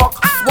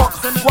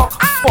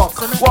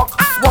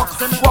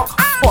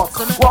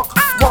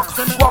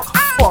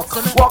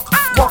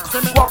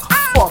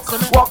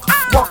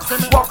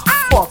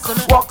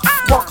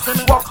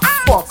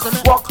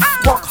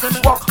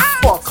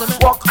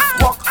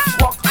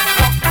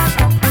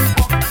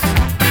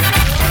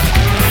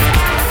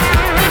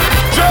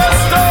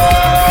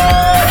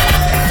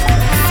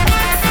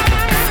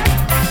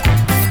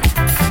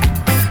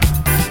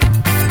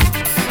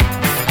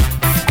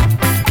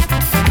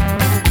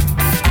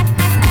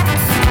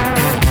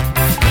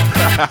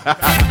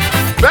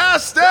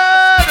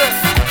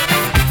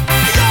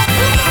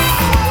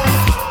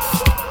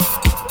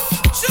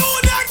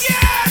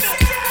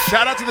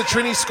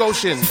 Trini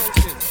Scotian.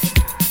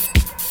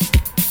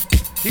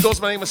 He goes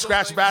by the name of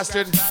Scratch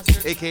Bastard,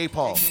 aka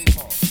Paul.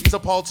 He's a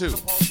Paul too.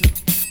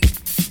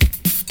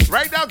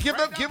 Right now, give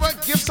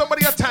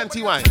somebody a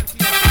tanty wine.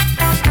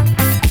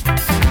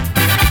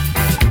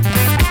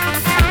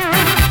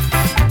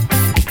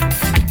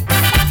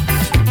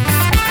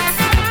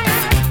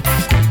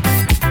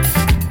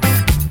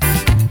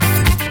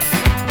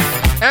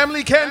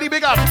 Emily Candy,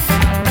 big up.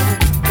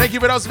 Thank you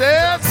for those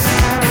bits.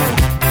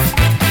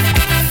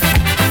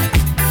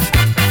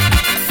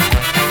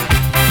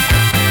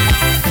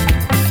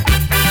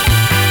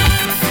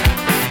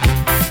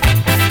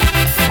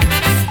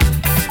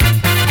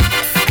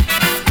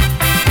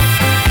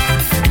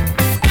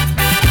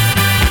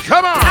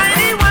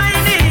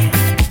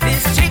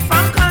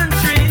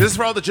 This is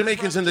for all the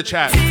Jamaicans in the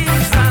chat.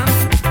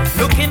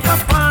 Looking for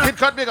fun. Kid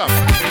Cut, big up.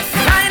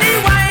 Tiny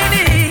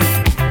whiny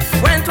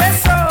went away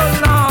so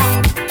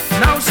long.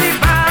 Now she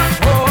back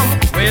home,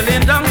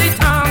 wailing down the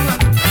tongue.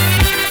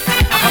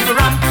 I come to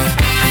ramp,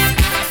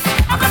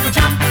 I come to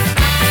jump,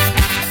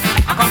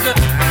 I come to.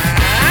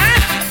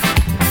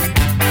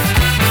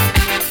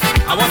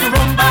 I want to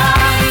rumba,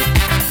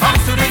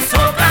 comes to the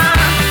soca.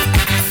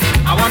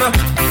 I wanna.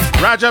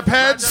 Raja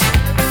Peds.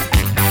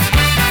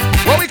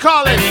 What we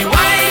call it?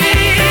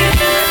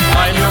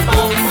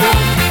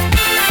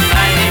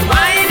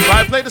 So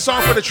I played the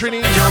song for the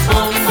Trinis.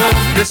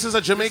 This is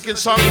a Jamaican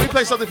song. Let me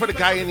play something for the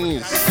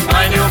Guyanese.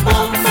 Find your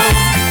boom boom,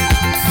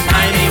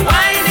 tiny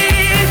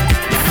whiny,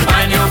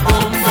 find your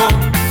boom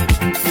boom.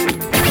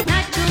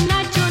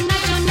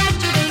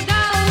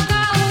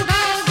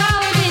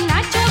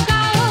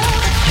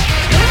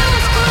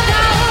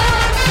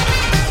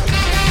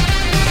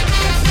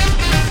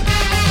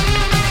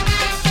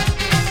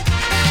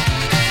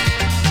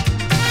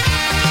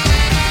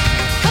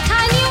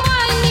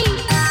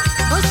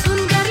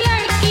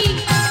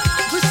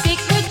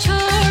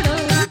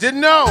 Didn't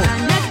know.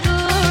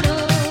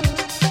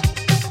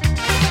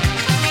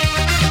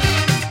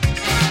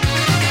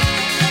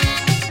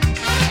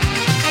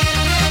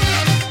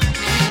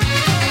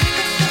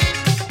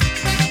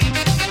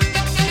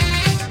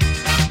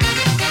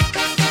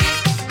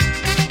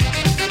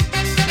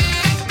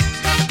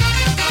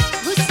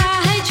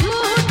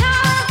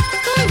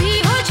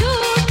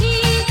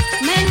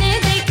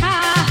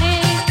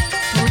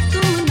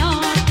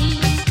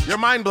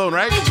 mind blown,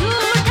 right?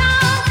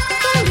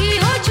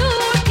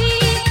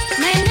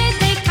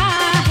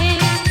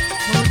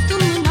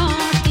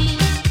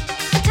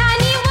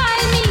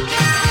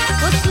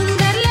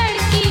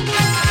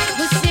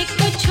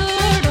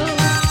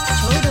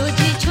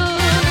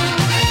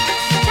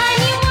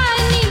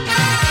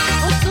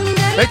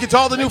 Thank you to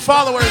all the new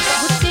followers.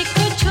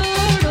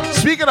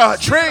 Speaking of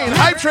train,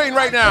 hype train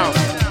right now.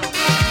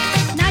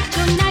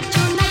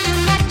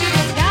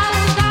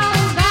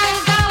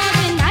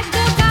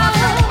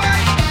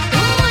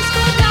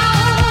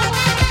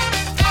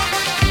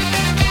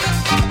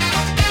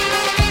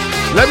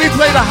 Let me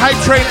play the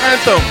hype train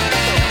anthem.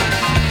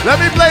 Let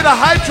me play the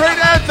hype train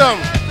anthem.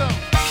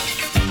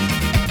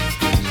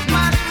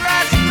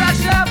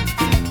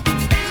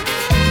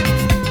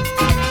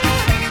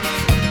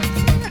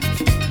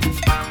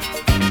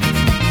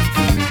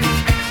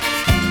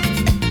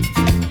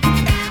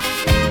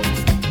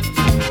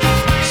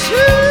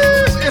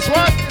 It's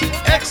what?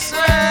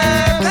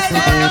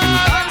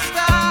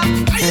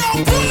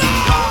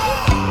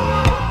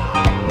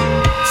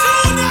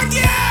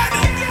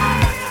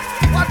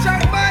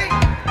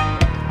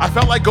 I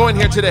felt like going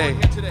here today.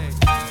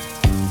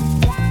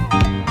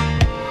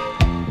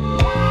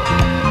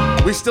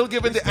 We're still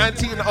giving the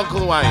auntie and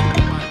uncle wine.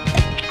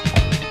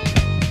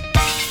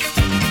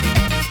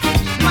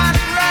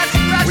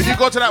 When you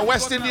go to that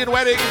West Indian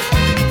wedding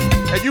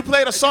and you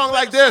played a song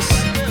like this,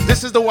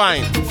 this is the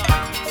wine.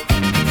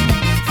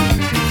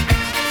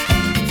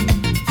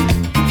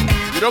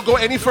 You don't go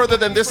any further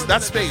than this,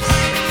 that space.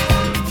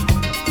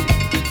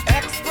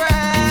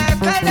 Express,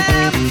 tell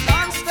them,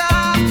 don't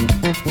stop.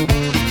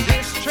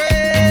 This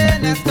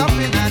train is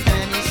stopping at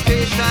any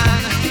station.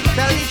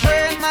 Tell the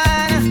train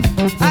man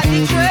at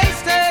the train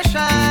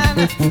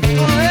station to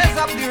raise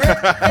up the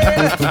rate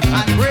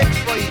and brakes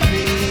for your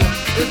bill.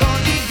 There's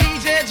only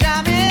DJ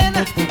jamming,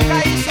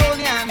 guys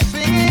only and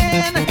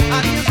singing,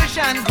 and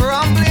musician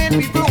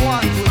grumbling. People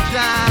want to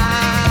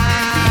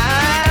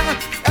jam.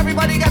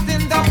 Everybody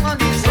getting down on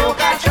the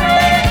soca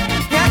train.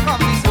 Here comes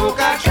the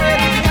soca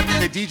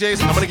train. Hey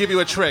DJs, I'm gonna give you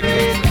a trick.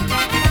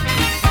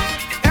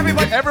 If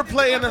you're ever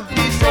playing a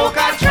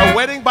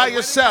wedding by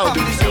yourself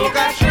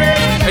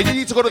and you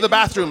need to go to the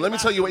bathroom, let me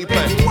tell you what you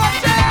play.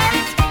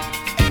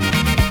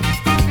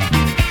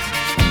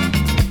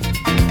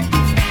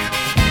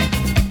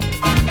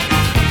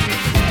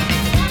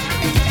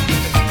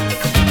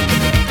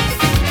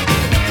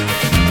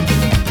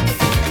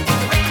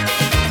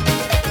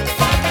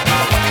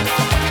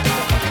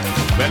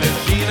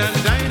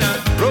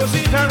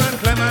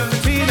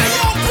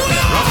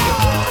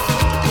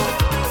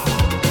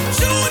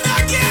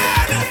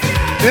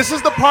 This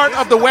is the part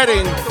of the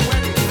wedding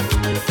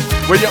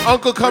where your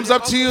uncle comes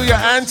up to you, your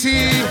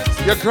auntie,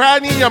 your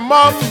granny, your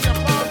mom,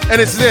 and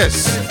it's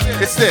this.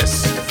 It's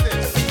this.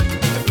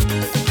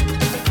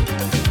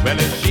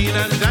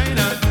 Valentina and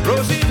Dinah,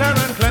 Rosita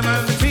and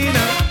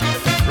Clementina,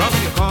 round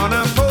the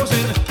corner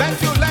posing.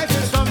 That your life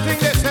is something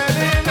they're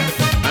selling.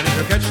 And if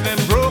you catch them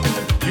broke,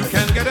 you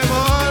can get them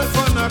all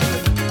for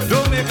nothing.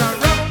 Don't make a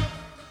run.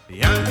 The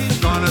Yankees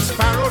gonna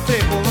Sparrow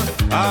take over.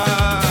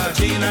 Ah,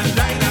 Gina and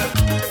Dinah.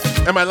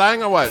 Am I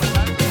lying or what?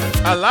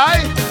 A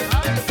lie?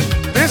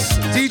 This,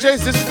 DJs,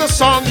 this is the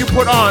song you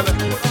put on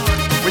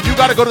when you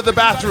gotta go to the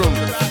bathroom.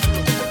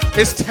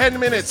 It's 10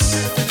 minutes.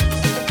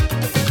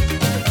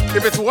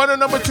 If it's one or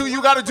number two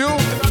you gotta do,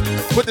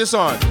 put this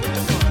on. The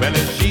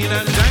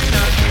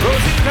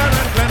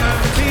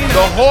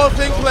whole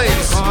thing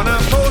plays.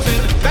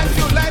 That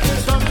your life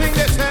is something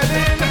they're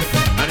selling.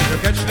 And if you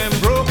catch them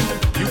broke,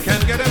 you can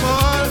get them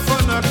all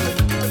for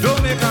nothing.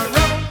 Don't make a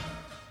run.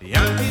 The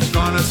Yankees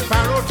gonna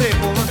Sparrow take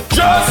over.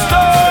 Just the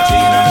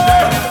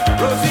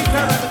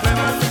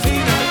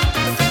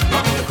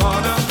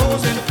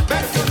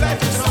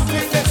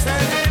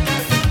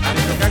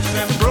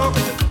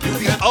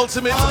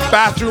ultimate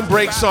bathroom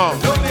break song.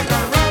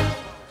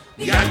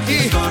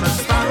 Yankee.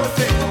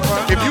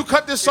 If you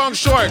cut this song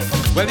short,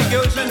 well, the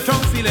girls in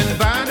town feeling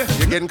bad.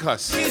 You're getting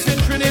cussed. He's in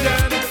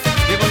Trinidad.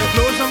 They're gonna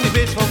close on the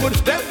base for good.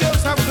 Them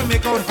girls have to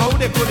make out how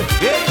they could.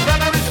 Hey,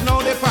 brother, it's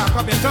now they park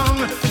up in town.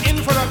 In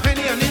for a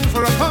penny and in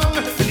for a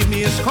pound. Believe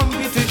me, it's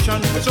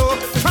competition. So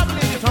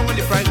traveling the town when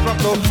the price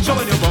drop low. So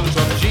when you bounce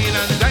up Gina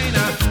and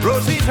Dinah,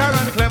 Rosita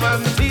and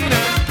Clementina,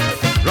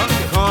 run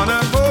the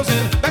corner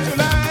posing. That your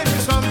life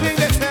is something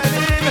they're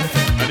selling.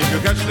 And if you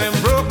catch them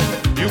broke,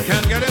 you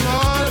can get them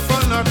all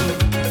for nothing.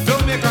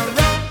 Don't make a run.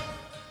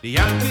 The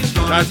Yankees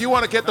gonna. Now, if you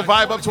want to get the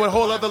vibe up to a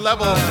whole other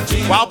level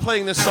while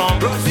playing this song,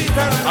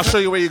 I'll show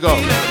you where you go.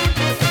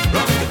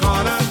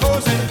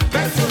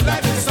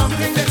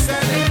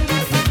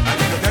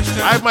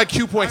 I have my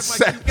cue point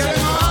set.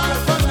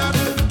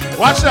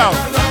 Watch out.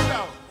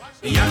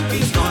 The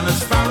Yankees gonna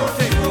Sparrow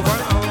take over.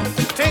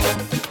 Take.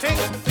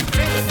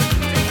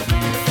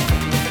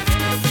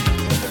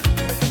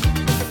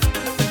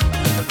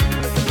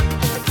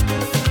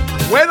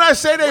 When I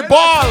say they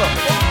ball.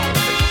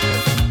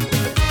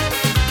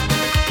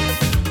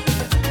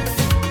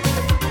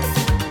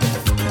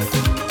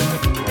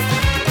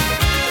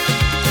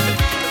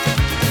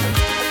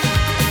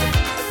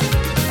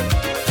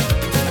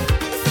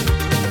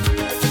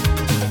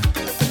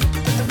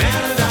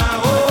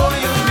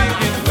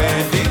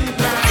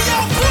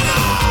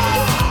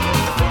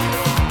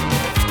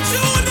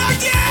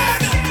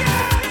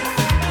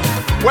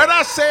 When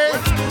I say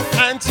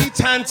auntie,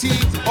 tanty,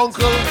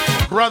 uncle,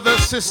 brother,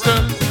 sister,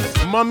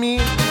 mommy,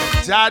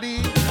 daddy,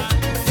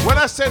 when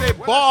I say they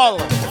bawl,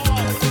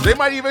 they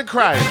might even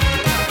cry.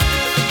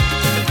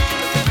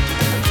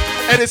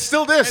 And it's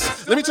still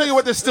this. Let me tell you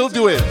what they're still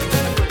doing.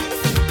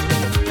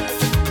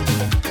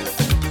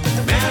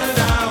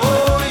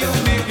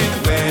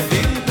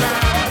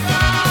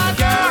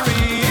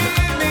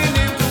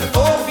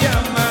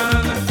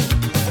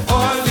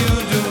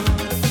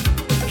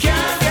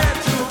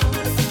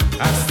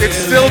 It's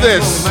still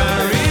this.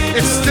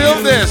 It's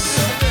still this.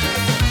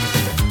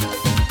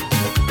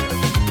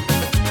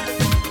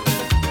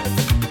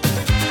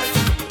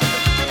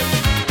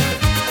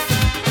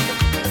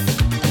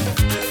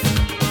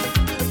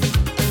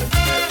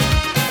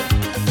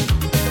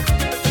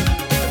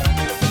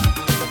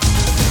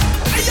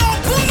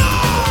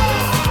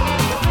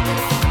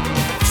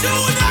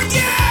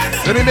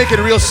 Let me make it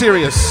real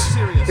serious.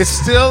 It's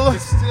still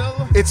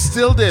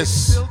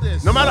this.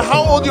 No matter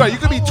how old you are, you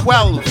could be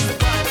 12.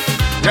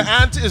 Your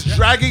aunt is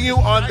dragging you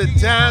on the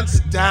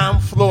dance damn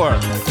floor.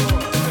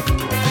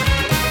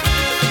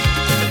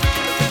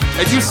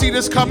 And you see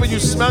this cup and you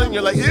smell it and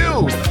you're like,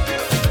 ew.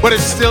 But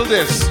it's still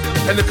this.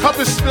 And the cup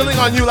is spilling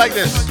on you like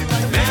this.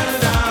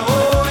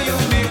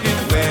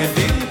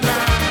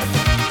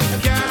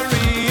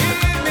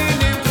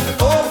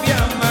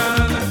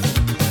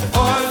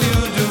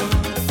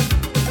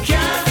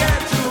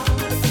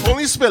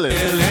 Only spilling.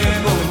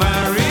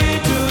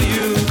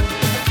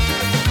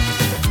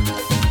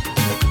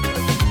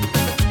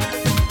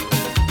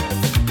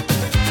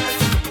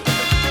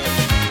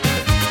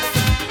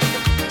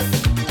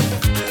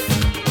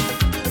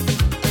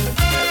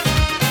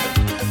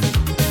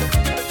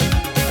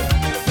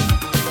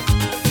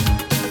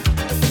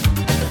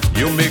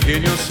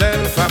 Making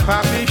yourself a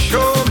papi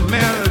show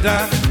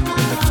melda.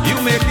 You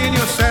making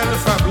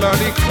yourself a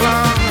bloody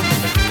clown.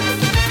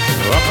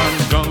 Up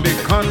and down the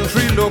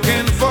country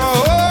looking for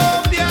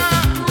hope,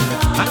 yeah.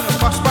 And the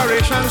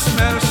perspiration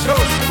smells so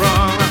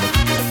strong.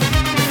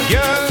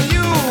 Girl,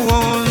 you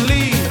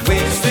only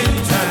wasting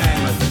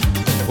time.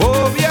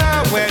 Oh,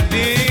 yeah,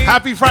 wedding.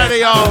 Happy Friday,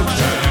 y'all.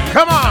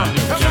 Come on.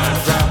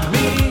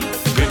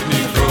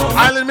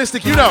 Island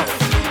Mystic, you know.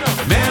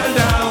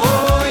 Melda,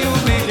 oh, you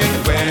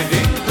making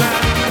wedding.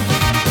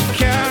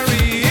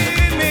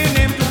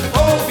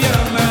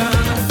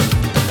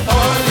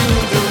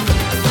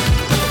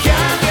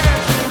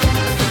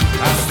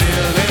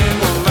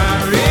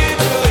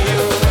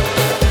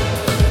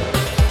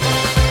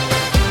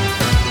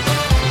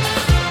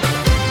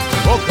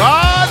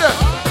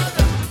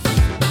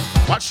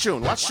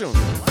 Watch tune.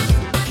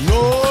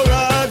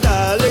 Nora,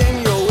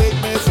 darling, you wake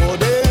me for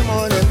the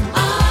morning.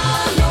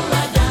 Ah,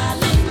 Nora,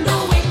 darling,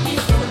 don't wake me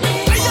for the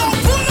morning. Yo,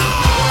 pull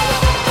up!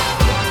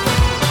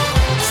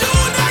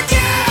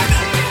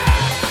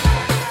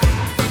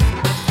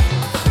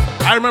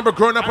 I remember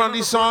growing up on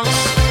these songs,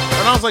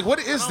 and I was like, what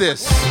is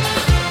this?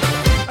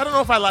 I don't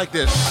know if I like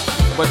this.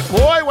 But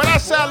boy, when I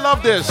say I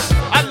love this,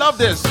 I love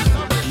this.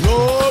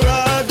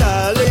 Nora,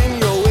 darling,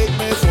 you wake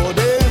me for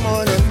the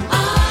morning.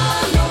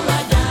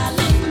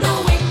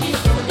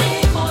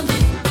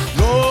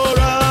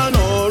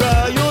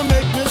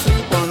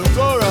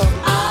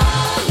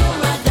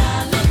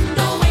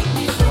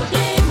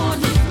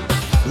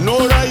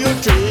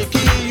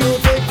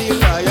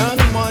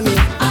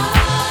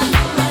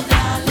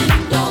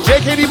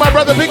 JKD, my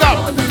brother, big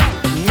up.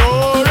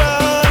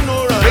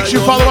 Make sure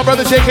you follow my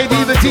brother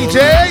JKD, the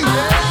DJ.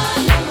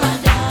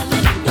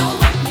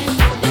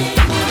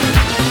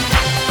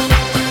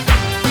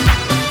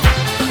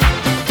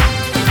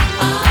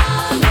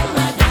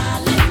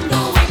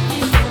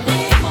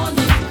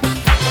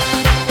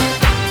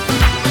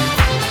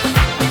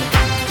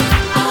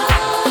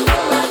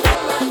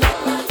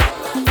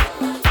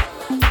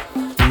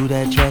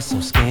 So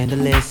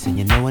scandalous, and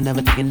you know I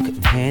never thinking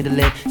couldn't handle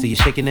it. So you're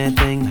shaking that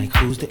thing like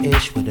who's the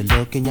ish, with a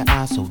look in your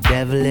eyes so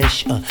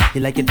devilish.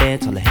 You like to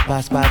dance on the hip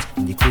hop spots,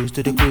 and you cruise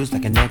to the cruise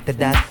like a nectar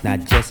dot.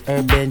 Not just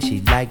urban, she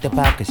liked the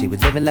pop, cause she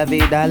was living la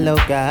vida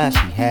loca.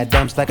 She had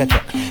dumps like a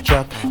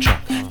truck,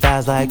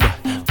 thighs like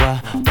wah,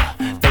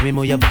 baby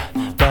move your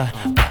butt.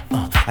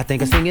 I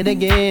think I sing it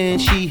again.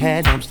 She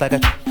had dumps like a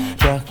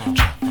truck,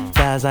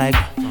 thighs like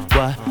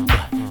wah,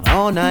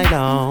 all night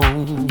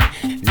long.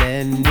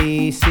 Let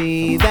me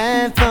see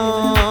that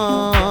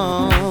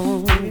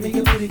thong,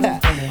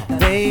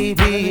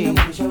 baby.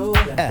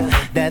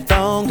 That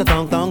thong.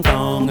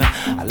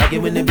 I like it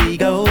when the beat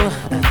go,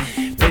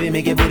 baby,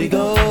 make your booty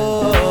go.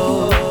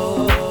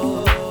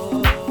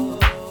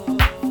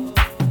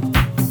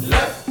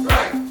 Left,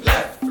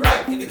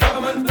 right, in the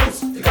government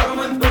boost, the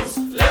government boost.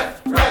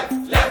 Left, right,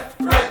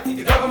 in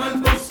the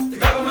government boost, the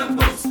government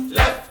boost.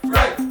 Left,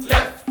 right,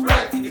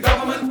 in the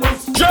government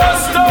boost.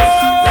 Just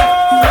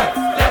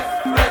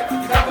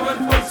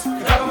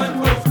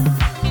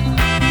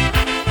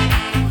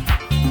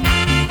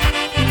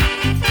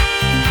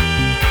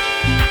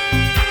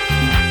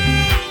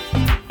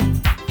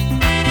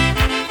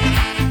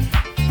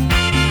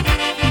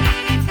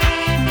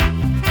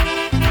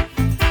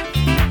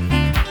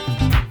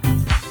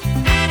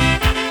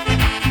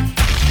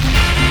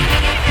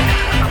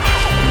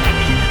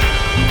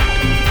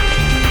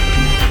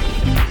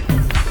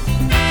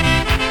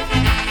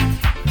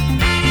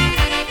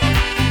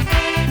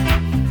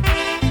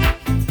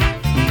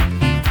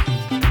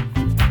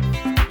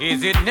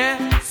Is it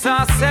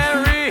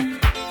necessary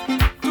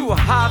to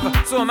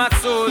have so much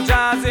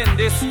soldiers in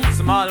this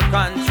small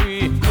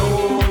country?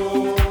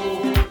 No,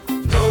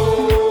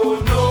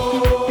 no,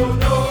 no,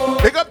 no.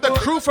 Pick up the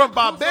crew from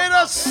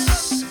Barbados.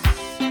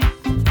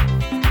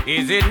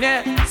 Is it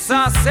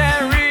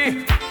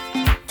necessary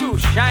to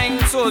shine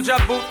soldier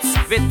boots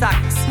with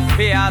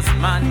taxpayers'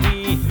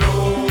 money?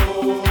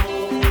 No,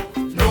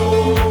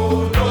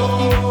 no,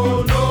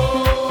 no, no.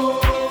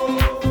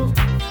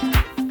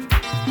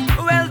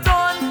 Well,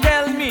 don't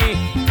tell me,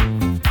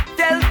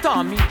 tell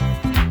Tommy.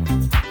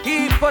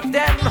 He put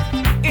them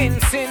in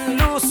St.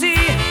 Lucie,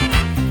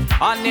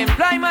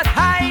 unemployment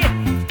high,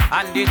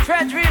 and the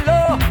treasury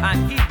low,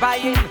 and he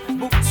buying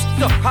boots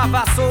to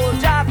cover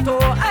soldier toe.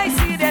 I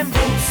see them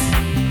boots,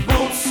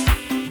 boots,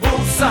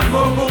 boots and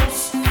more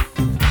boots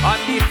on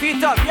the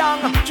feet of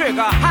young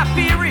trigger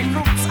happy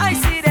recruits. I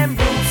see them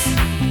boots,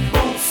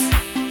 boots,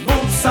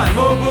 boots and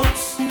more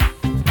boots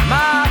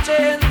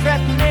marching,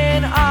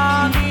 threatening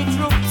army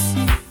troops.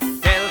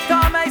 Tell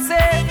Tom I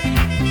say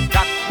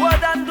that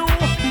wouldn't do.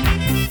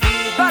 He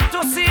got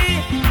to see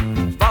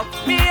about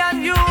me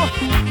and you,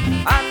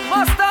 and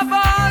most of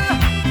all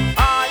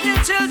you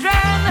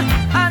children,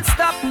 and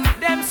stop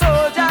them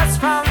soldiers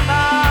from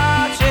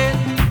marching.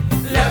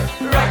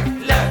 Left,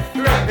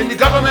 right, in the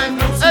government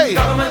boots, hey.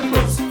 Government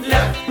boots,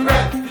 left,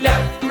 right,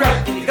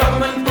 in the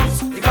government boots,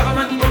 the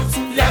government boots,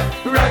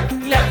 left, right,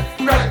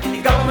 in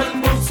the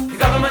government boots, the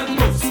government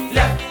boots,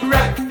 left,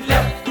 right,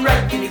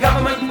 in the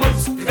government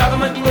boots, the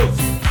government boots.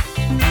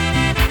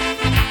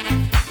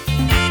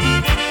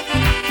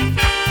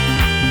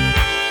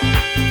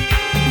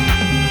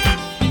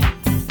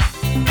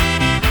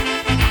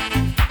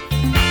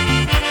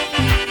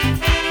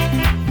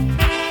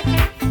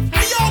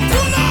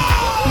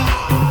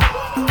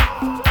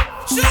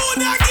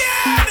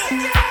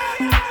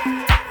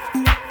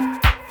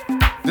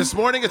 This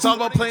morning, it's all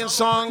about playing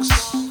songs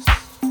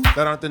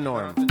that aren't the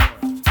norm.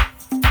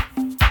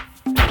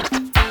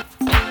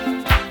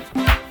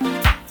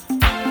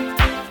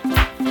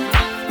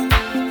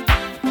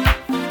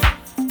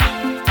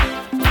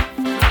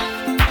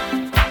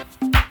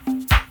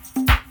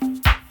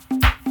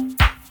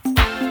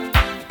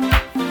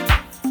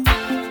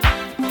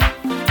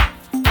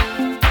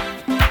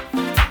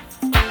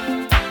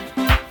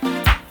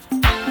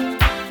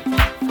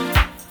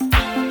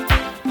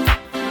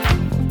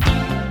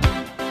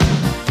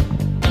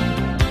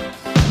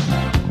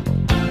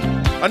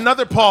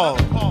 Another Paul.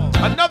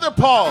 Another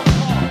Paul.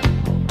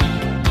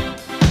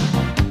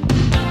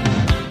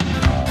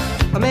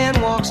 A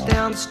man walks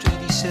down the street,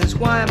 he says,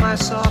 why am I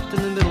soft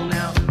in the middle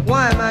now?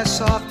 Why am I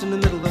soft in the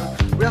middle?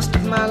 The rest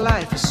of my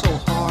life is so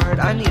hard.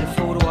 I need a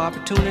photo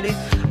opportunity.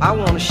 I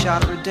want a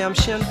shot of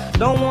redemption.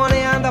 Don't want to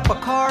end up a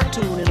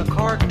cartoon in a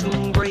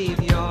cartoon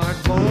graveyard.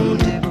 Bone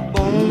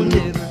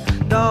digger,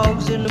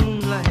 dogs in the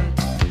moonlight.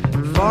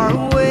 Far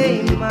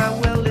away, my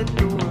well-lit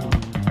door.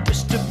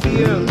 Mr.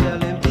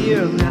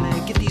 Beer Melly,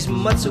 get these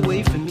mutts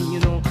away from me, you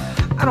know.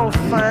 I don't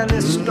find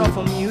this stuff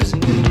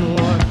amusing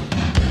anymore.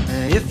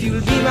 If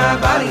you'll be my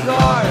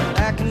bodyguard,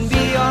 I can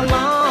be your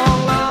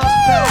long lost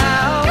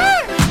pal.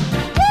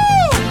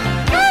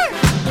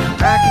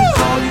 I can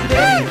call you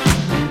Betty,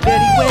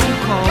 Betty when you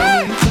call me,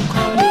 you can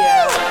call me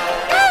out.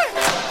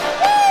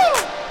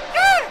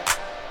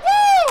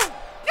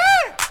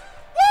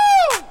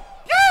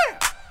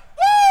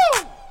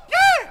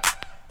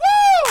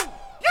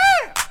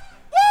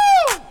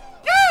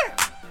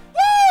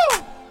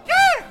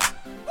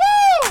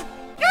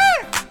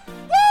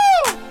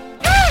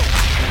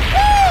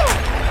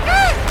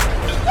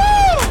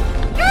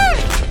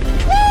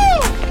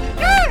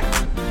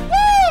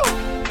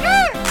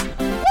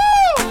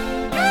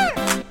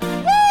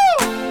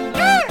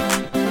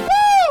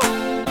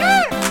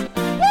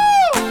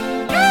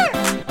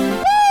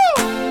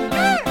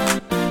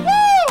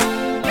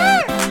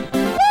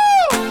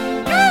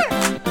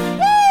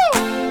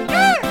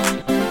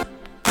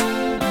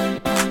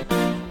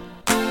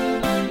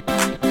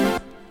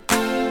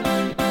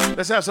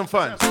 Let's have some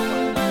fun.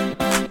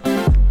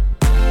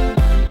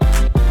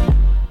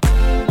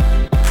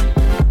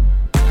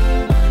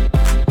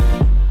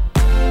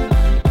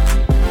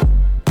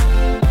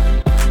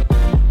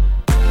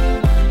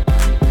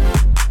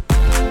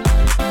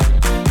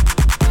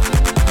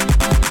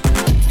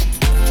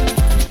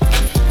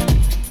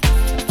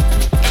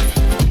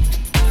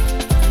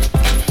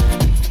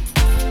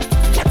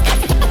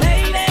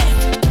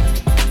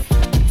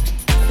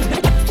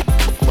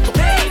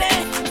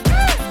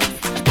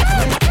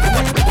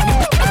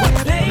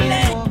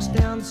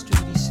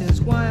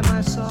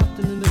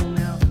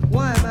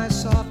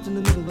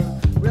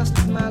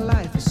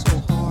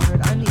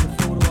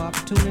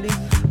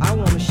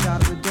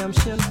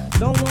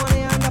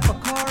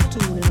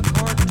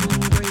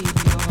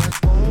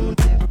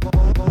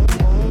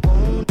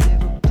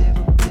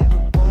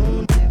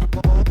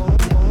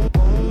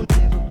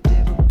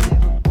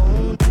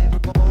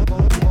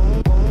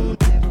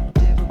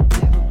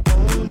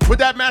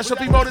 Mashup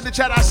emote in the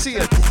chat, I see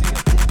it.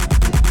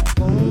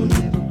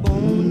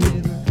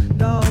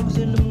 Dogs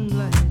in the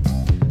moonlight,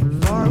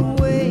 far away.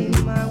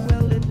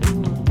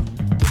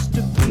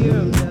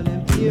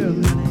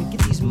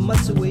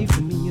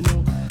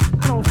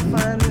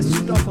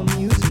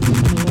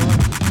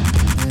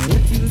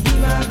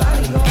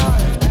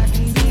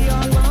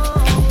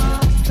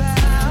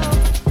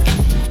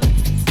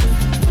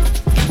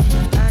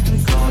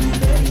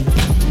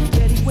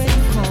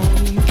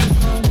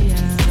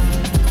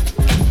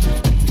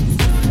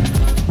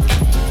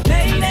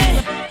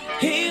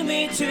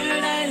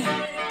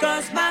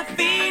 my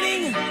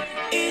feeling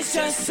is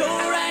just so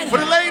right. For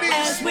the ladies.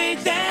 As we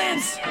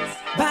dance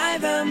by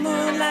the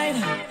moonlight,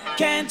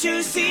 can't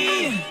you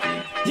see?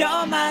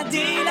 You're my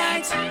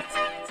delight.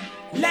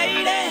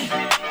 Lady,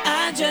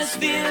 I just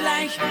feel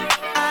like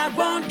I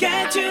won't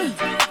get you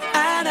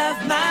out of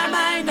my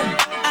mind.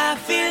 I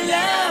feel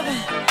love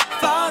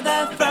for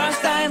the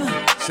first time.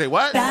 Say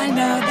what? I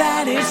know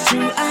that it's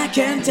true. I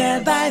can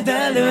tell by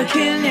the look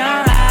in your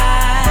eyes.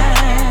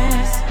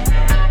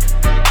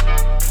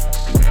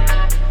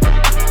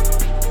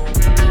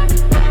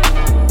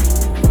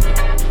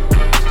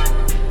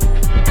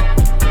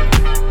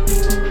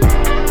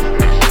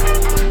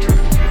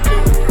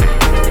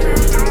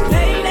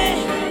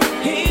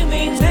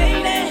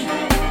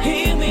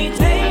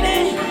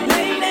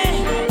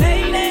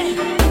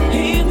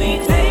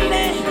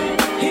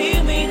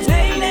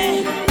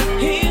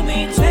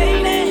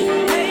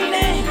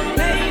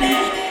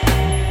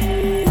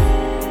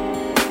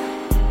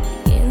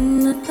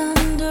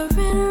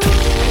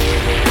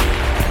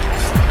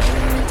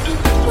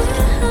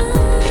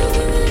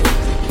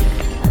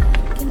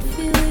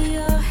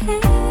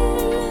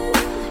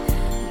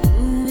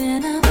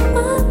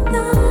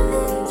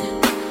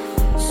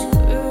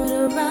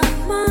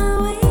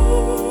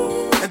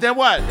 Then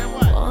what?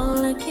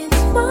 All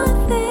against my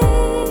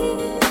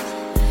face,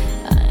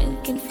 I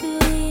can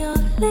feel your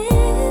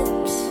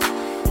lips.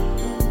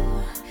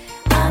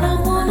 I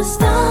don't wanna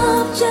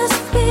stop just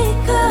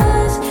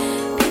because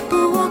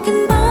people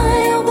walking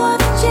by are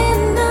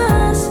watching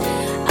us.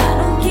 I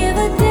don't give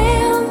a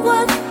damn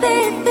what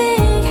they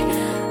think.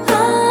 I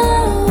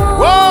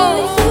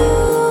want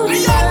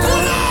you now.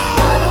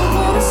 I don't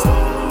wanna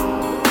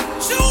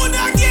stop. Shoot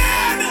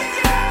again.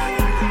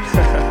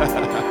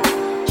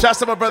 Shouts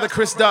to my brother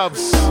Chris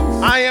Dubs.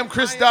 I am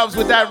Chris Dubs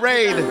with that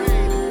raid.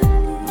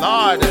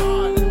 Lord,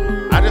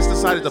 I just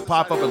decided to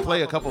pop up and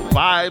play a couple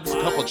vibes,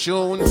 a couple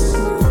tunes.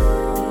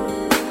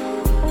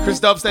 Chris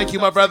Dubs, thank you,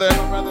 my brother.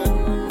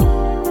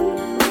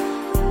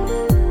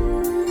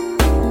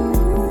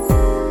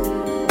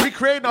 We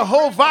created a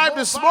whole vibe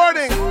this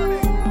morning.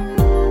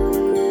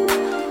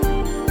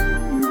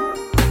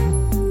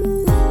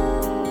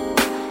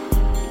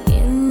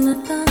 In the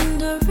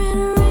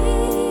thundering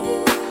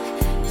rain,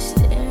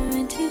 stare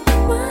into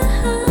my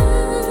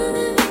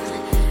eyes.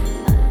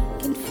 I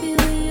can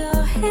feel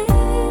your hand.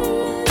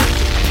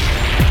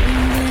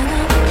 And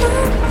I'm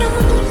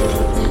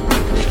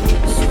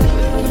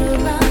swirl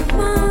around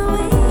my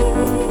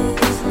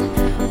waist,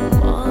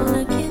 all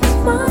against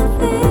my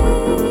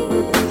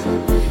face.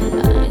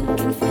 I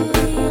can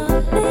feel your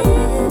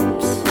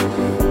lips.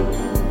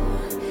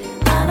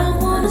 I don't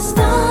wanna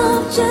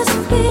stop just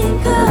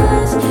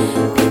because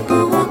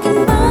people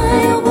walking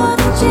by are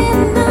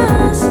watching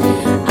us.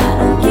 I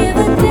don't give a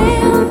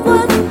damn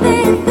what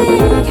they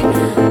think.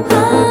 I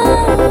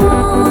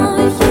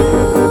want you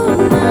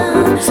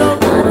now. So I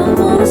don't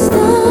wanna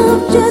stop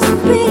just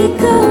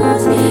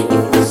because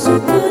you feel so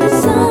good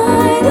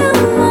inside of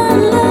my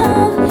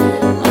love.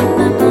 I'm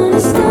not gonna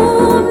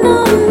stop, no,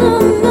 no,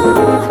 no.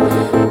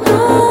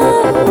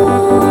 I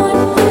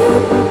want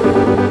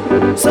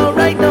you. So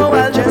right now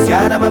I'll just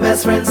gather my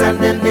best friends and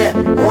them there.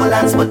 All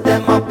hands put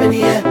them up in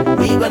the air.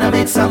 We gonna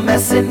make some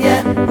mess in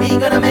here. We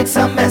gonna make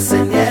some mess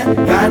in here.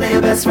 Gather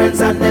your best friends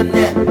and them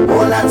there.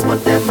 All hands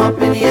put them up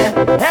in the air.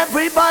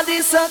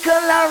 Everybody circle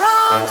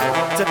around.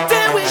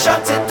 Today we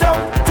shut it down,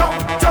 down,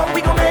 down.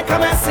 We gonna make a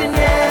mess in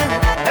here.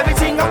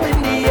 Everything up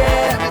in the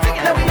air.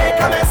 Then we make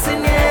a mess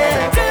in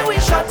here. Today we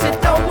shut it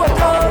down,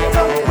 down,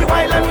 down. We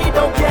wild and we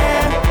don't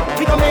care.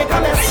 We gonna make a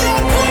mess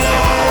in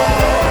here.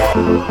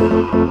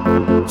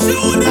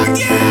 Shoot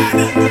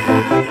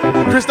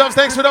again. Chris Dubs,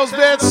 thanks for those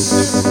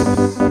bits.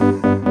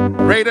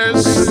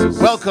 Raiders,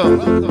 welcome.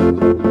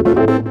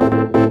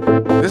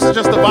 This is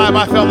just the vibe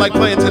I felt like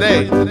playing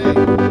today. A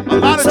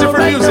lot of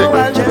different music.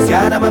 I'll just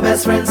gather my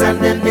best friends and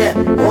them there.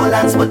 All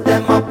hands put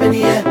them up in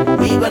the air.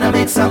 We gonna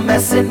make some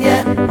mess in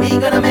here. We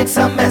gonna make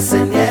some mess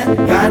in here.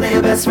 Gather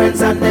your best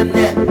friends and them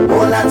there.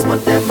 All hands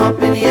put them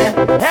up in the air.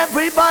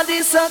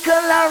 Everybody circle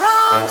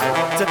around.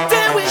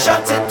 Today we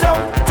shut it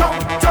down, down,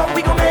 down.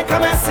 We gonna make a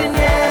mess in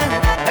here.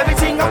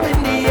 Everything up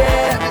in the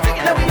air.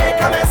 Then we make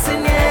a mess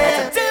in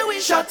here. Today we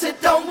shut it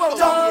down, down,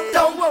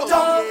 down, down,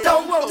 down,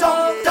 down, down,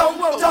 down,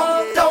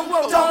 down, down,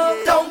 down,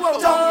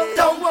 down,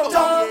 down,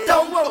 down.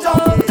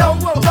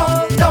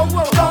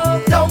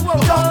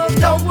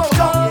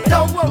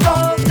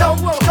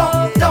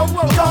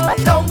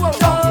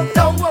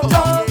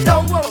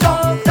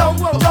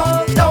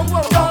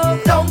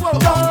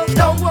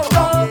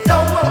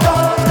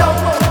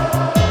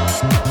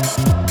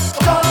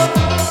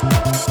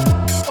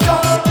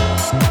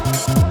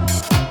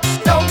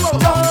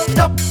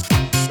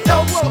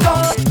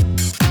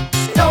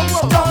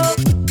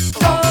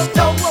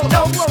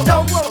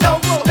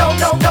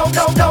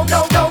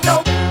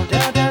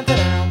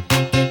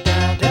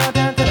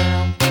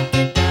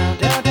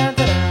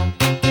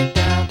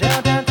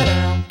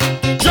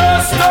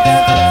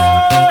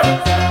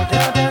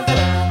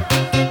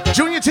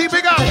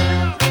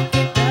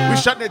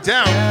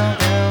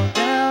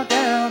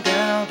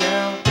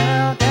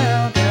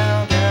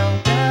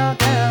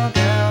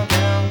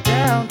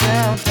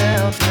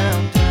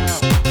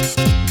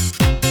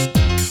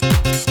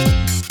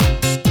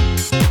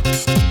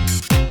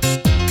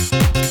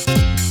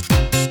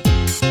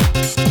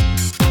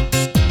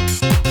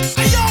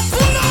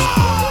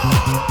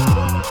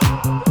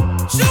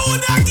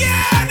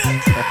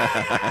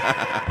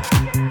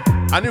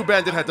 I knew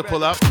Bandit had to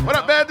pull up. What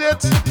up,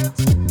 Bandit?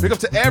 Big up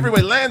to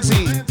everyone.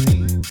 Lanzy.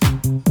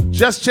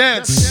 Just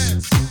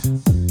Chance.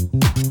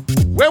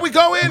 Where we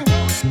going?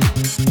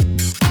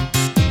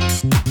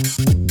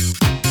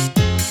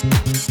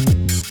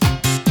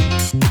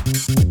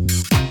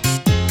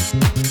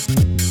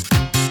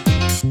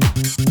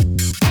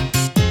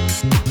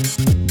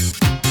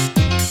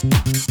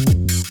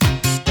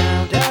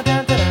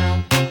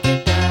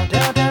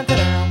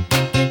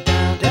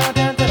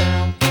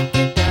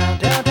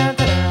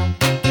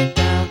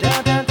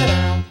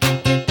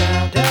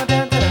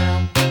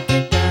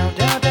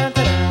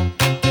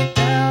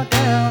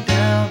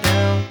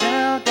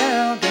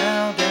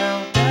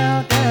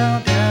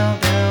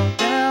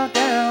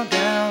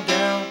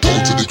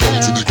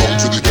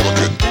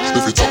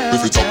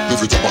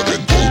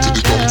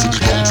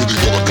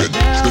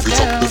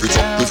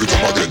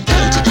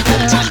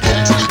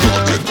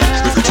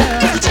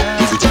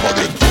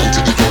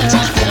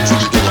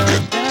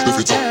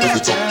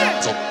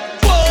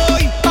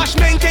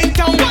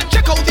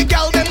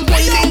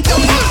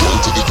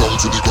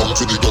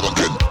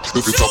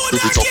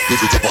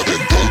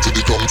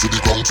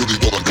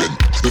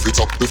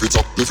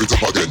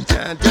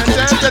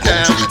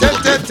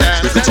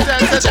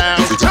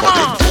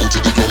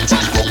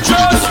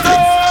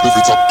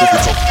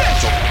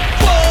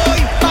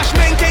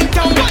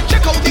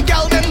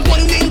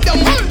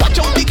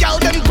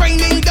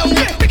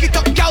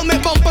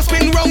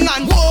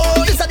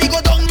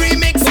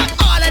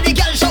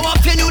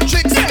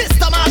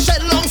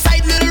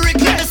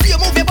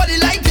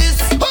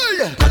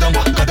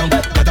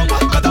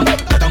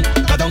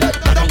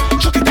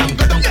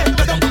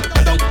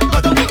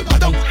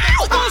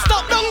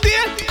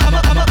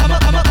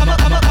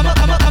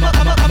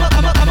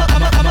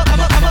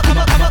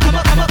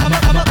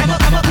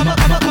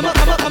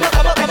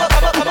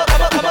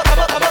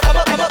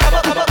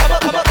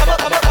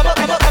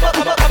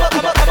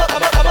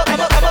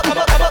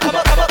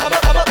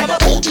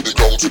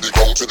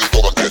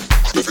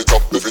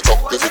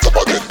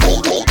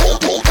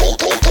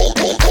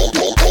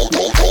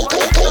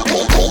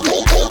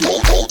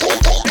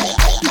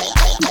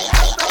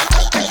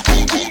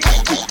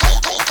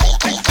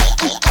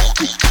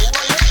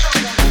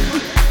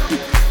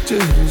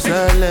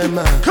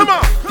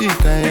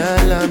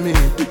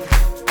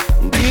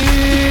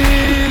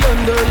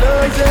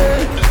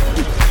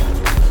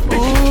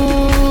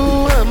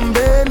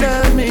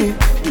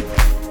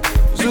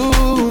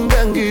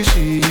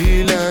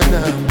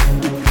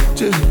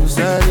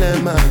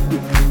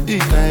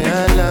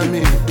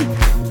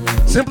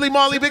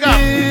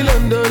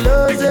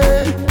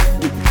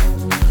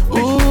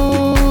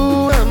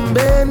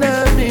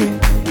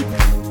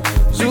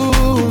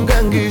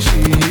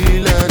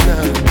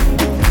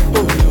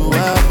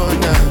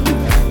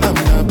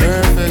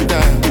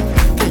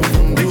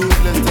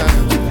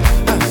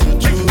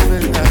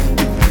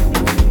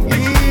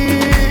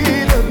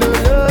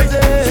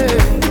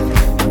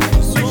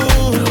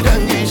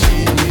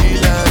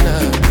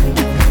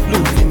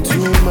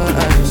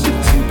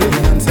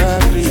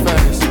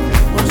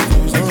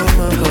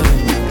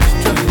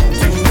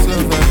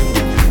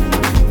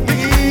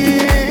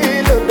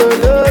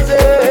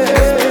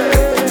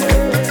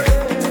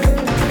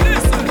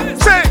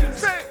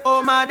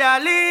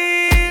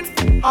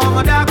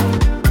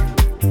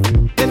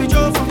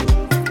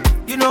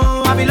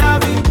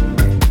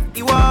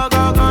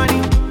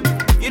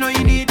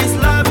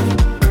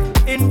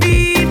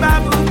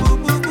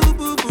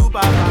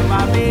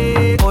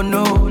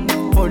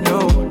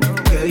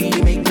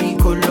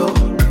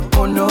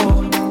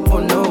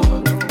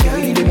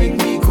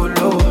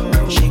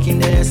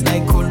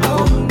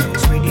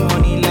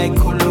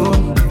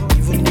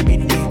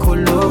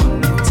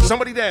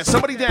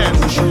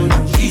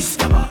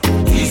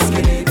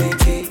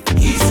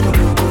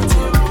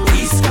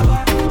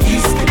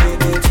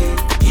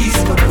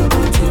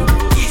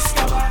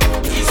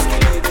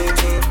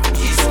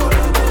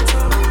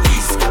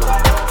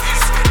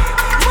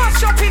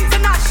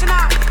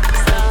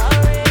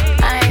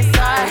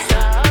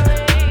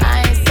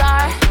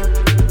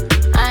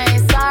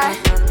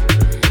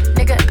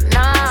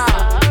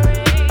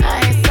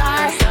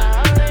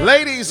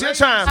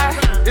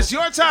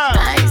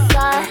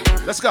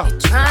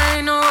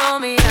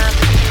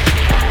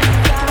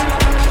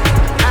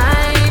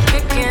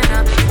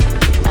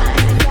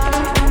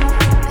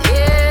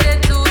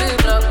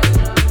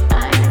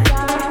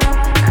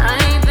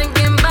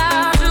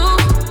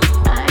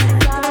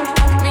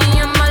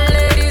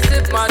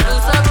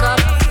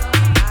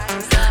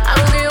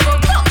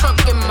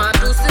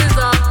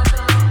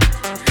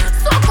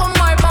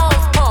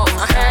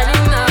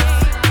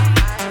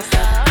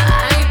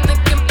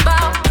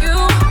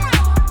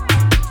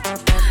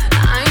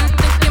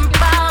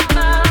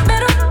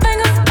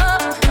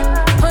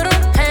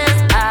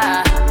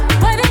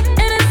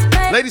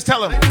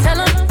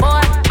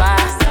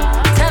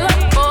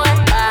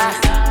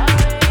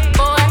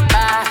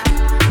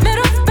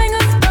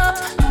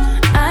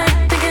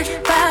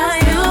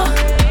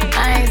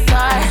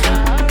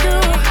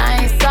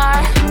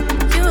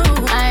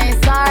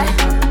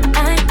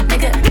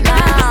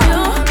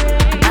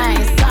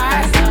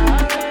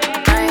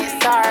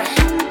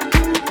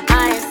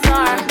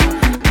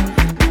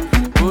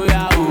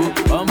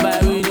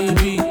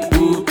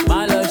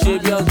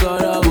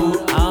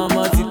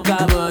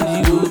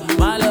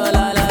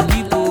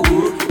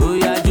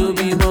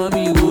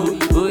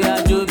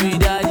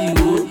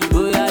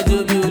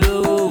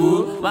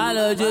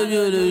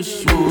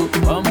 oh.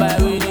 Come by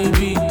with the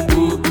beat,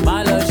 oh.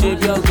 My love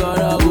shape your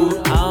color,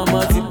 oh. I'm a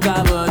tip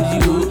body,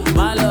 oh.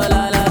 My love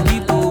la la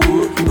people,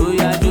 oh. Oh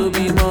yeah,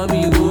 Joby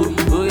mommy, oh.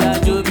 Oh yeah,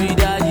 Joby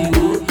daddy,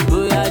 oh.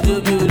 Oh yeah,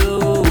 Joby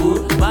low,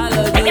 oh. My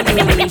love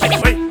Joby.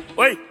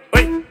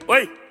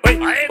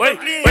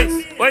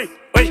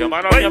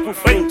 Chamaram a minha pro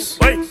fluxo.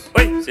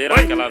 Será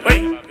que ela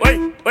vem?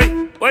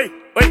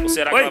 Ou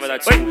será que ela vai dar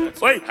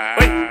desculpa?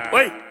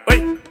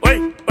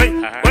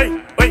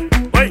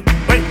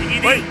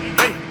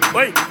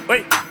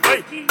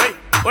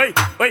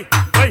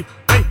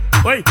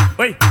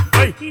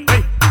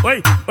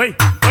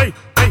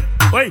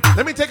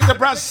 Let me take it to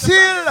Brazil.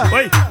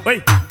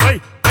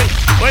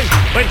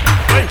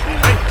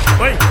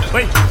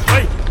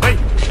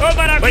 Ô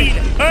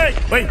maravilha,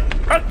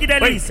 oi, que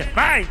delícia,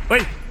 vai,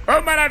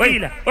 ô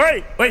maravilha,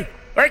 oi,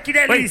 que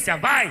delícia,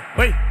 vai.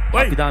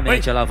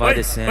 Rapidamente ela vai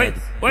descendo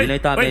e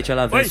lentamente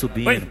ela vem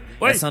subindo.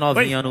 Essa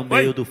novinha no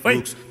meio do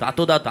fluxo tá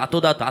toda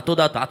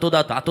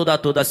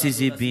se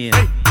exibindo.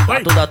 Tá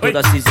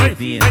toda se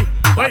exibindo.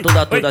 Tá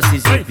toda se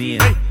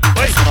exibindo.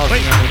 Essa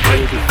novinha no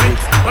meio do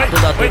fluxo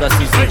tá toda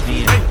se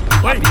exibindo.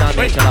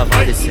 Rapidamente ela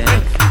vai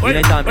descendo e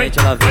lentamente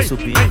ela vem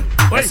subindo.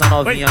 Essa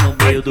novinha no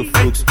meio do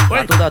fluxo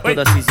tá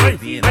toda se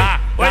exibindo.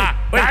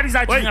 Dá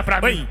risadinha pra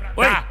mim,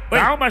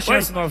 dá uma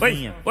chance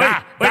novinha,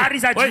 dá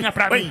risadinha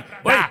pra mim,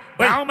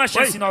 dá uma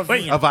chance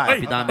novinha.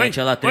 Rapidamente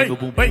ela treme o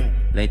bumbum,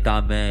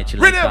 lentamente,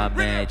 uma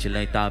quicadinha.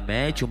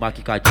 Lentamente, uma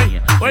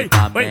quicadinha.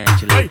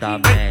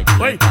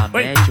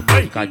 Lentamente,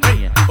 uma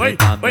quicadinha.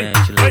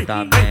 Lentamente,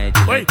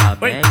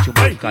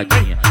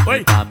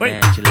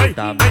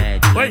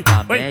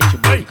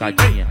 uma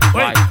quicadinha.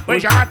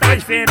 Hoje ela tá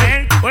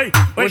diferente,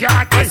 hoje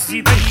ela quer se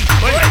subir,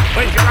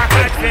 hoje ela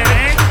tá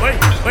diferente,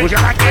 hoje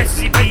ela quer se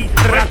subir.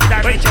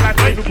 Rapidamente ela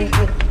treina o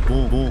bumbum,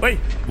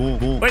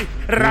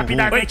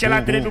 rapidamente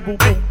ela treina o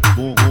bumbum,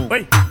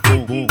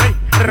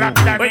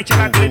 rapidamente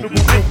ela treina o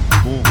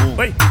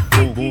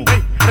bumbum,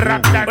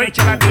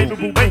 rapidamente ela treina o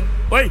bumbum.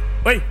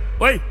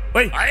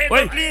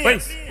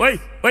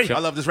 I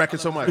love this record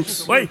so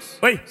much.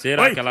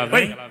 Será que ela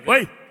vem?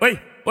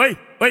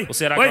 Ou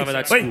será que ela vai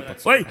dar desculpa?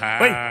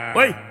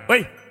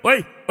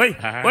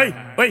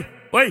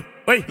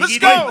 Let's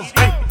go!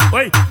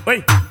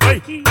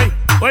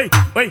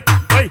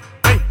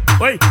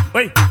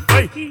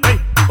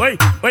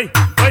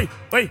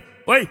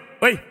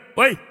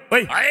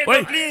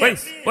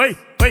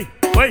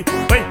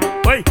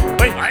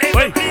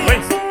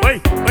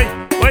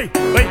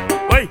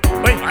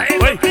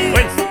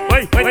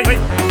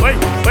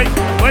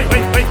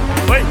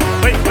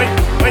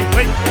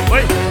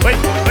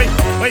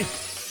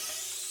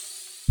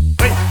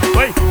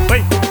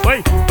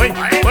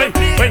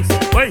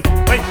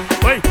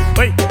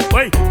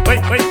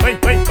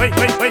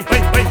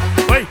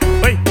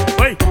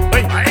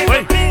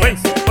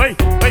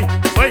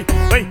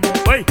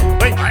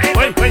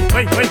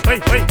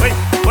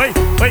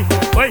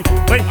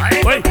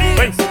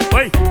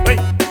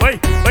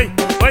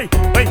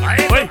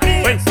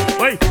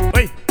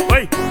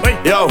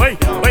 Yo,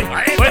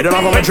 I don't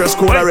have my dress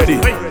code already.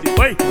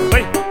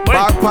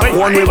 Backpack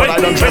one way, but I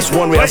don't dress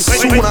one way. As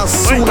soon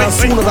as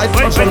I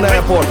touch on the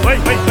airport,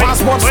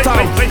 passport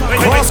stamp,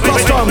 cross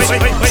customs,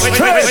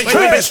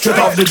 straight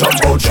off the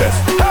jumbo jet,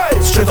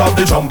 straight off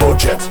the jumbo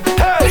jet,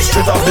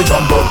 straight off the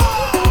jumbo.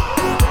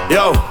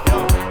 Yo,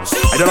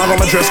 I don't have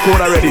my dress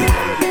code already.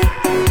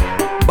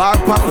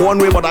 Backpack one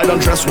way, but I don't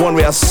dress one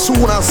way. As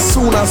soon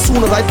as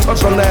I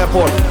touch on the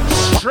airport,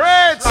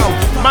 straight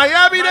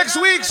Miami next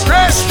week.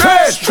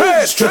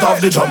 Straight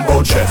off the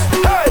jumbo jet.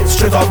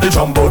 Straight off the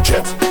jumbo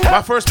jet.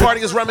 My first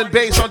party is Rum and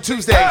Bass on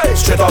Tuesday.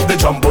 Straight off the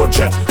jumbo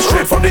jet.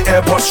 Straight from the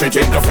airport, straight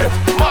in the fit.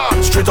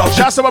 Straight off.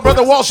 Shouts to my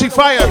brother Walshy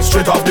Fire.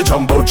 Straight off the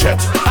jumbo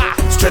jet.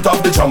 Straight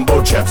off the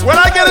jumbo jet. When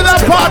I get in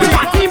that party,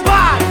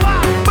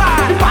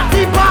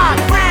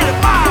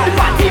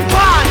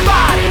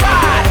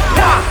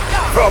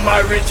 from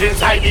my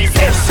origins, I give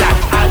this shot.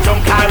 I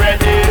jump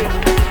already.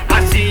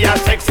 I see a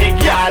sexy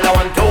girl, I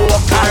want to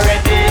walk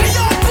already.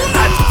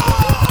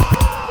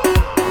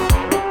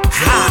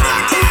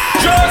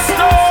 Just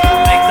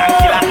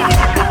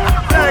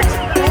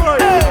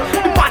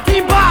party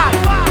bad,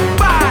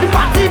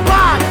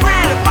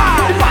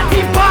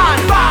 party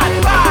bad.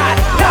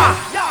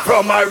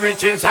 From my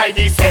origins, I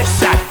give this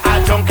shot.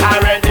 I jump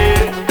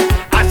already.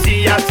 I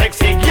see a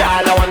sexy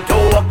girl, I want to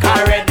walk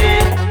already.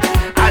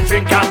 I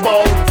drink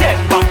about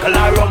 10 buckle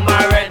of rum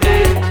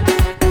already.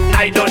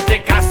 I don't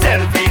take a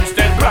selfie,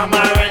 Instagram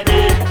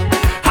already.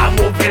 I'm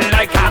moving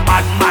like a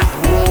madman.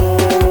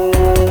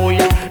 Whoa,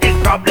 it's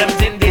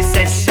problems in this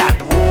session.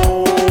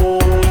 Whoa,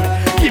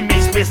 give me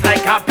space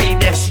like a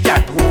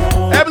pedestrian.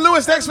 Whoa, Evan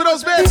Lewis, thanks for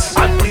those bits.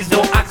 And please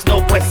don't ask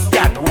no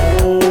question.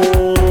 Whoa,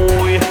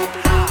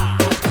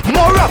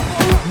 more up,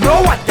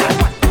 no water.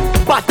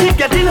 Party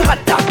getting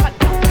hotter.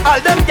 All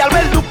them girl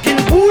well looking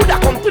good. I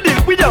come to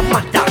deal with the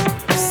matter.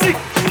 Sick,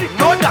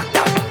 no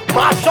doctor.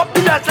 Mash up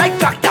the dance like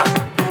tractor.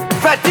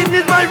 Fetting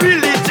is my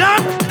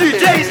religion.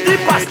 DJ is the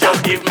pastor.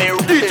 Give me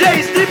DJ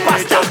is the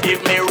pastor.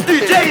 Give me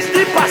DJ is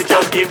the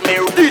pastor. Give me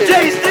DJ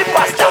is the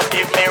pastor.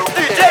 Give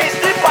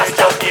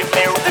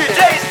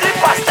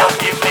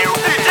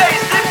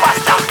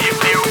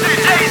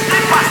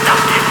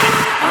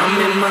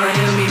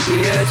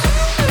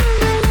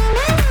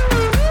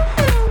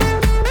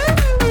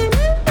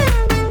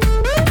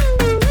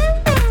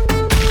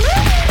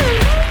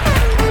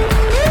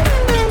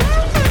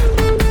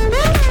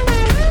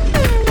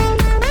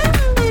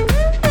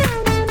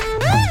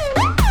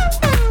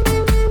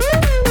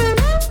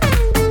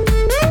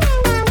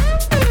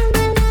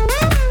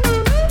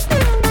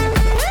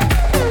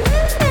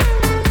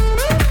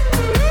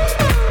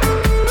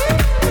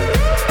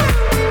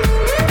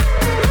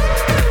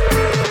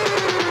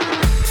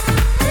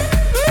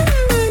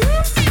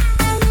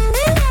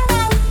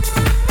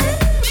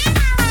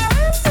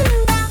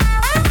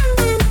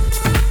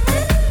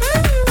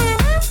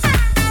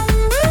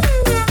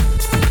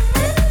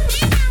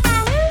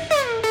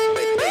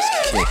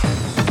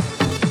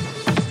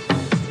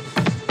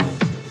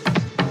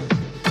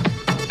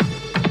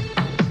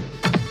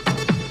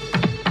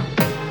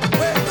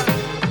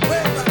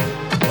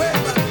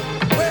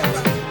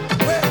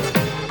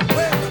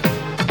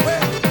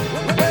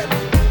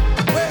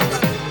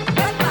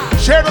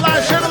Share the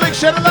live, share the link,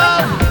 share the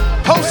love.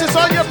 Post this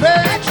on your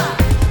page.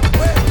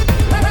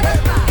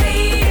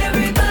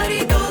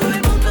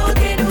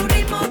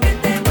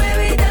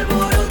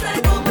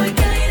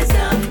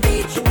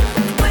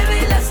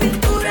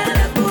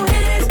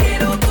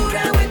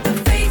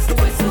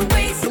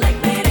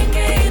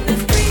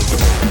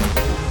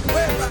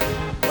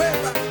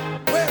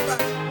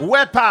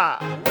 Wepa.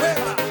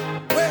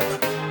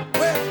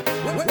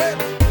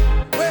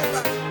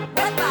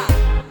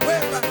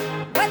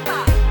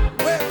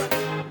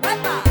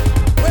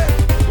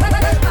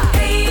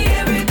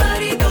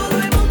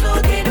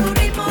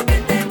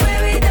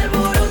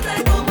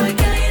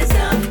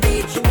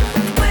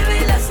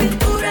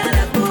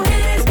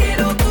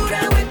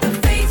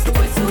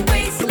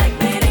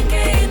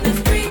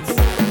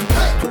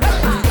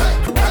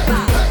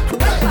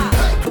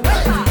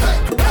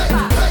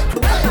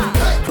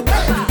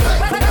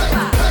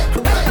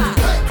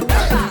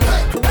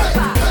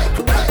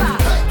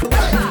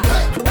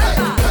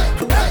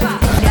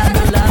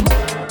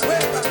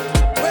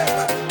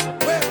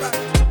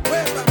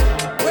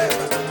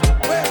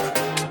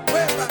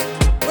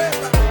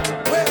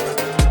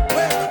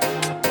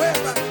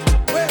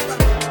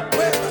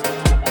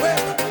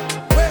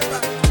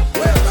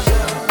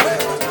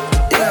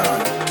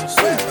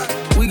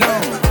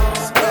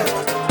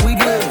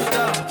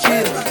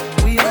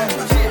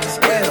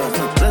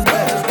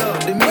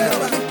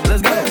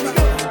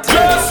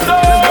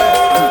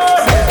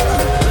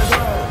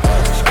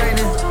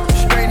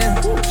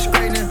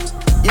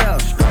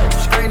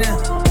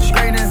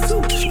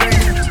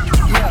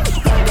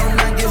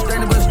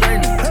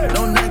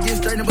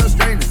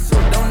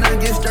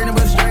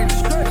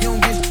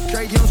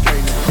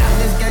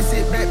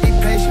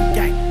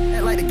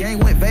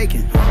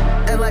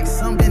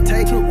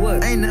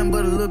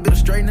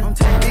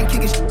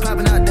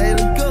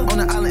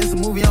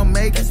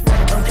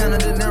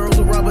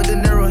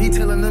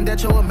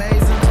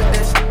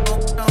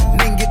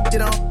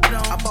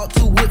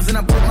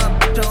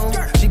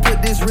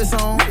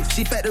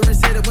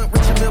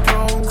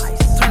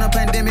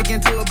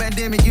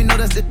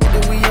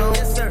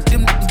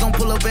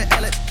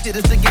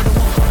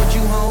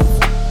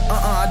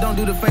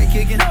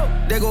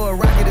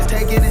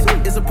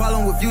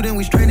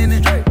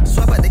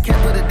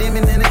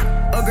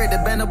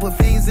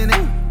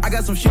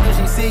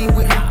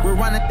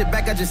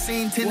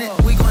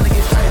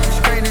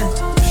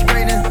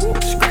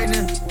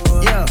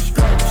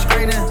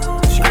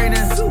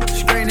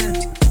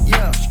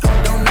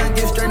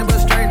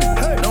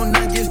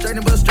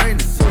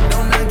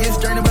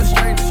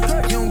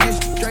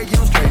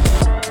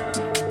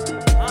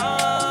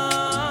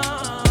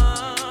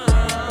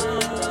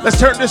 Let's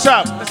turn this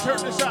up. Let's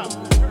turn this up.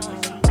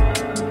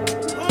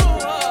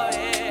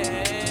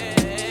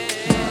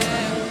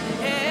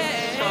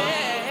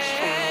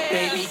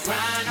 Baby,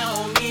 grind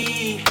on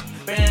me.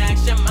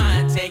 Relax your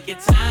mind, take your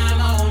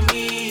time on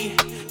me.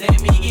 Let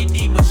me get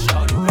deeper,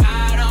 shorty,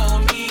 ride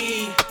on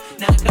me.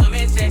 Now come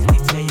and text me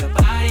till your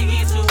body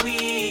gets too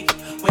weak.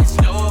 When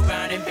slow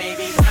grinding,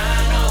 baby,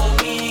 grind on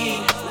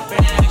me.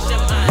 Relax your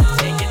mind,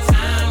 take your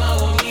time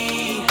on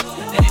me.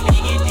 Let me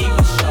get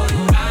deeper, shorty,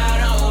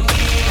 ride on me.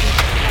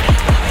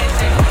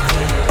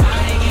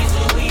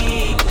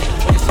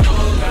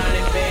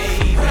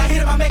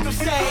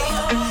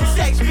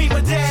 Sex be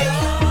my day.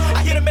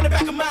 I hit him in the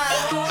back of mine,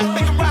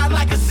 make him ride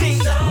like a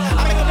seat.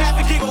 I make him laugh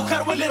and giggle,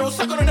 cut him a little,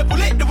 suck on the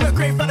bullet, the whip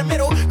cream from the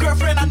middle.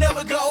 Girlfriend, I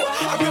never go.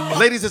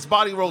 Ladies, it's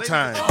body roll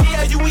time.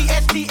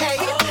 Buesta.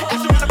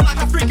 That's around the block,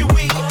 I'm freaking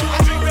weak.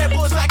 I drink Red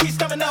Bulls like he's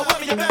coming out.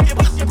 Woman, you better you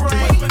bust your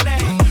brain.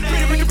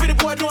 Pretty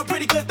boy doing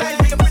pretty good things,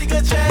 making pretty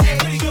good change.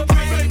 Pretty good,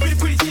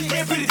 pretty shit,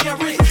 yeah, pretty damn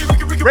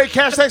rich. Great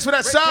cash, thanks for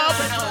that sub.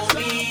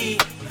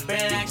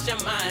 Relax your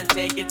mind,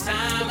 take your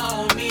time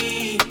on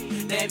me.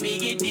 Let me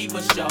get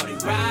deeper, shorty,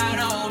 ride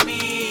on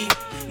me.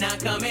 Now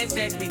come and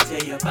text me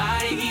till your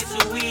body gets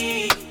too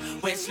weak.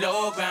 When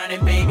slow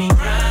grinding, baby,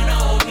 grind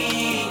on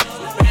me.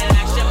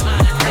 Relax your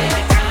mind, take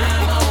your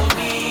time on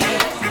me.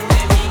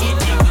 Let me get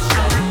deeper,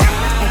 shorty,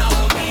 ride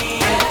on me.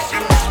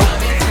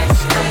 Come and text me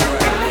till your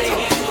body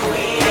gets too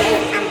weak.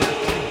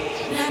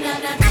 Nah,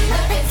 nah,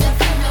 nah, it's a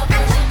female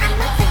version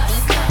of us.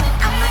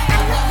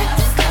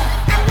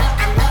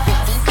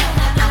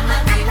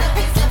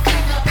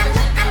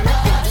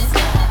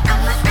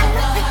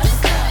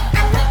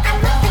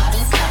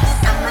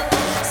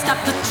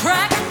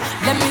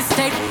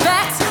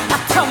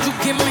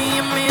 Give me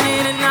a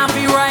minute and I'll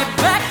be right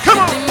back. Come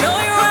on. They know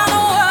you're around the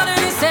world and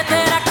they said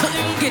that I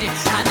couldn't get it.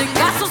 I done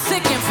got so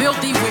sick and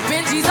filthy with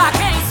Benjis, I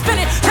can't spin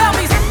it. Tell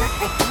me.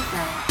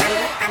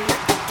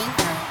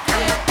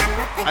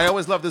 I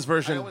always love this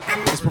version,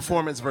 this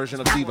performance version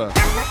of Diva.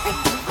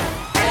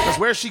 Because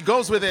where she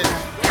goes with it,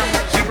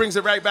 she brings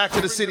it right back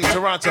to the city,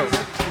 Toronto.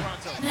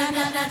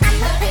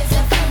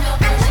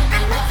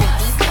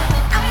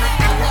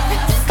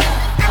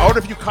 I wonder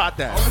if you caught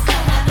that.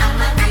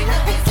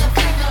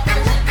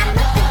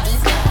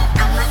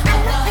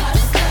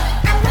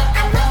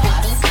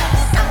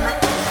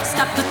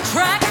 Stop the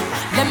track,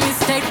 let me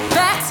state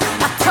facts.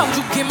 I told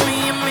you, give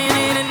me a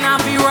minute and I'll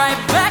be right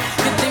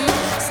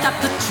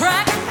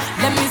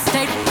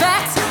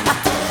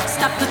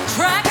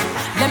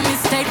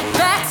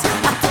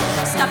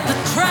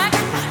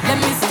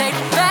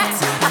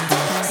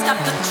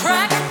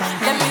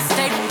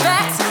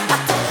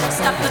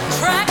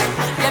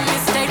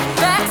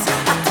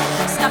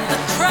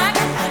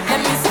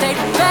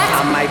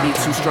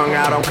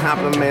out on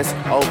compliments,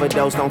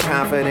 overdosed on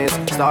confidence.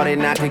 Started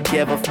not to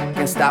give a fuck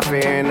and stop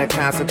fearing the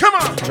consequences. Come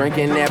on!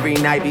 Drinking every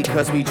night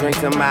because we drink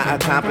to my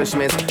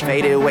accomplishments.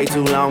 Faded way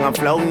too long, I'm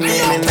floating in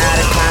and out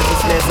of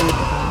consciousness.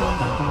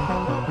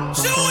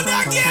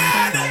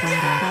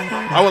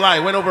 I will lie,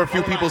 went over a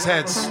few people's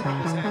heads.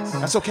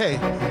 That's okay.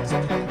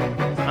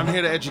 I'm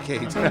here to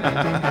educate.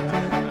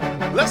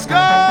 Let's go!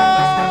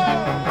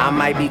 I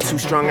might be too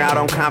strung out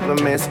on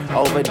compliments,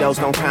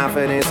 overdosed on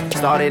confidence.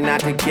 Started not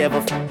to give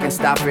a fuck and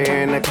stop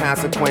fearing the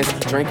consequence.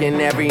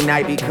 Drinking every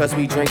night because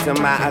we drink to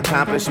my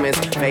accomplishments.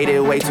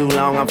 Faded way too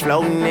long, I'm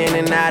floating in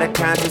and out of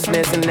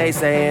consciousness. And they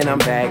saying I'm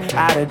back,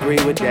 I'd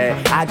agree with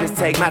that. I just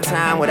take my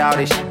time with all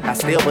this shit, I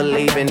still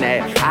believe in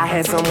that. I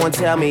had someone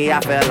tell me I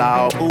fell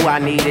off, ooh, I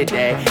needed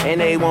that. And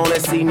they wanna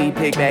see me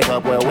pick back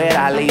up, well, where'd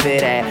I leave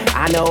it at?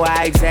 I know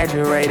I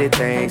exaggerated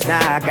things,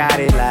 now I got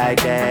it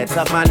like that.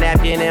 Tuck my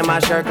napkin in my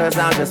shirt cause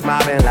I'm just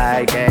mobbing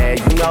like that.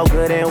 You know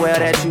good and well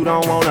that you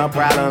don't want a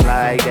problem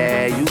like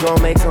that. You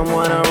gon' make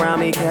someone around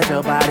me catch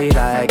a body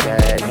like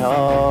that.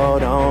 No,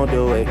 don't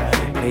do it,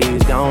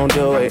 please don't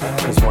do it.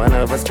 Cause one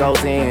of us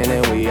goes in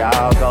and we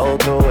all go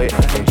through it.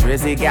 And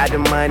Drizzy got the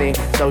money,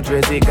 so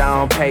Drizzy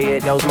gon' pay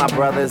it. Those my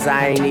brothers,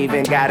 I ain't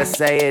even gotta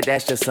say it.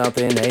 That's just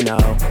something they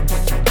know.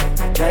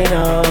 They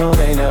know,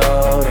 they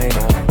know, they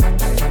know.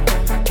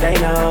 They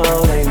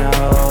know, they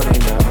know, they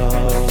know.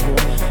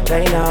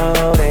 They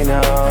know, they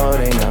know,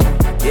 they know.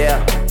 Yeah,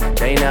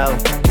 they know,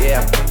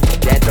 yeah.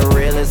 That the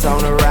real is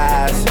on the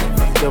rise.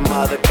 Them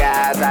other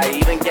guys, I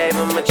even gave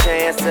them a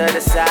chance to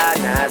decide.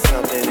 Now it's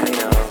something they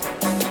know.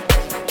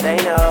 They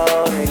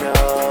know, they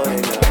know,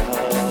 they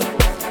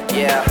know.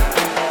 Yeah.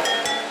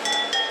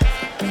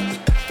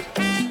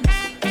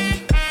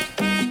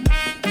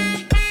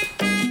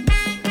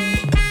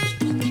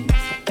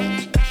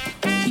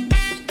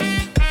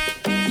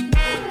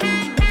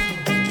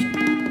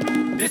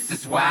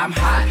 Why I'm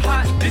hot,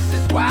 hot. This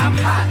is why I'm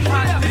hot,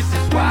 hot. This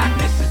is why,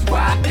 this is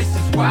why, this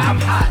is why I'm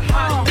hot,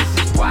 hot. This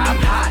is why I'm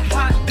hot,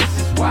 hot. This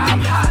is why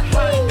I'm hot.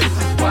 This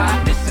is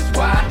why, this is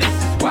why, this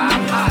is why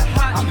I'm hot.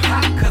 I'm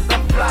hot cause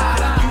I'm fly.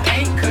 You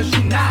ain't cause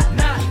you not.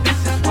 This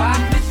is why,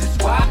 this is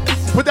why, this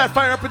is why. Put that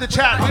fire up in the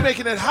chat, we're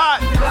making it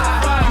hot. You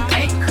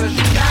ain't cause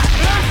you not.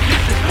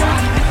 This is why,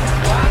 this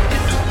is why,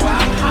 this is why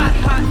I'm hot,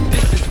 hot.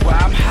 This is why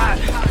I'm hot.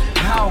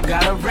 I don't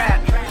gotta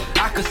rap.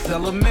 I could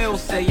sell a mill,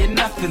 saying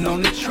nothing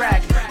on the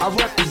track. I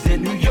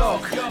represent New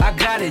York, I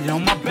got it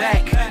on my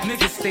back.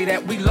 Niggas say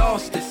that we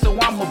lost it, so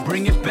I'ma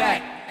bring it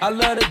back. I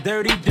love the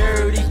dirty,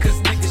 dirty, cause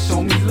niggas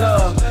show me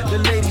love. The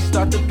ladies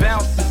start to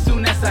bounce as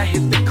soon as I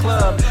hit the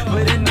club.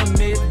 But in the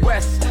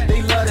Midwest,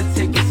 they love to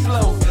take it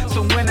slow.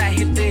 So when I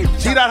hit the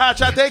see that hot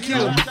shot, thank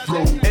you.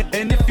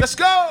 And if let's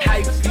go,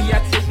 hype fee, I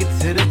take it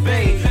to the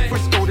Bay.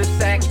 Frisco to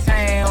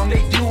Sacktown,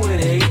 they do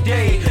it every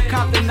day.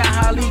 Compton to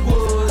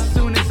Hollywood,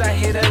 soon as I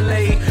hit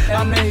LA.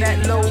 I'm in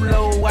that low,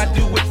 I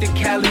do it the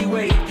Cali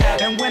way.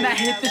 And when I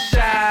hit the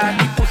shot,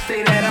 people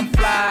say that I'm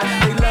fly.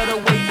 They love the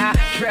way I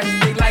dress,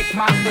 they like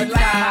my attire.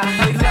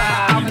 They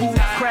lie, I move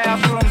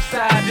crowds from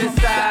side to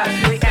side.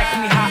 They ask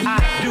me how I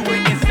do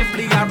it, and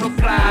simply I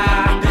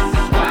reply. This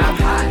is why I'm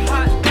hot,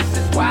 hot. This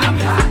is why I'm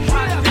hot,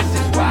 hot. This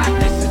is why,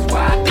 this is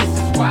why, this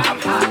is why I'm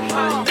hot,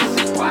 hot. This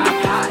is why I'm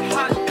hot,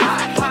 hot, hot,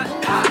 hot,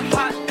 hot,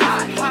 hot, hot,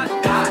 hot,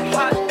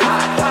 hot,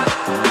 hot, hot.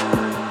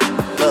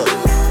 Look,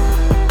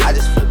 I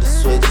just flipped the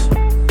switch.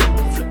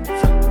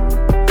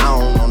 I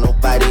don't know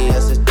nobody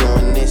else is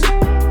doing this.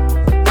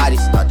 Body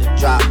start to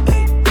drop,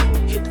 ayy.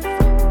 Hit the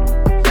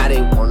floor. Now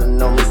they wanna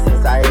know me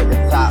since I hit the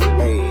top,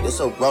 ayy. This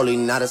a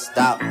rolling, not a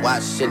stop.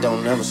 Watch shit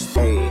don't never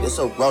stay. This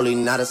a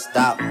rolling, not a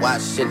stop.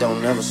 Watch shit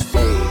don't never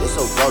stay. This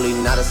a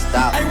rolling, not a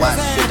stop. Watch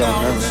shit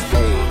don't never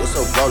stay. This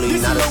a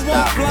rolling, not a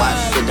stop.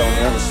 Watch shit don't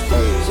never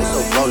stay. This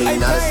a rolling,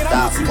 not a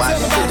stop. Watch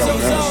shit don't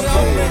never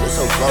stay. This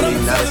a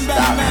rolling, not a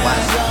stop.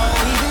 Watch shit.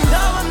 Even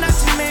though I'm not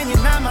your man,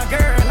 you're not my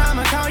girl,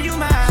 I'ma call you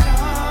mine.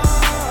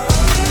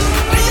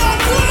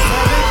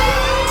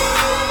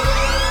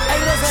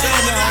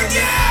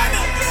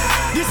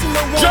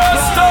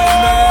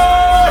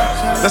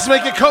 Let's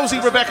make it cozy,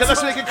 Rebecca.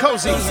 Let's make it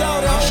cozy.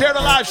 Share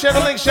the live, share the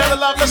link, share the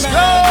love. Let's go.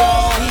 Even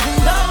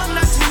though I'm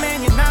not your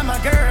man, you're not my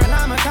girl,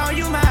 I'ma call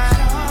you mine.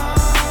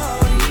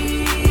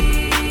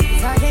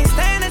 I can't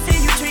stand to see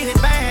you treated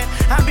bad.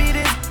 I be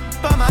this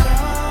for my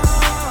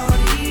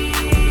daughter.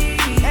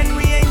 And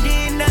we ain't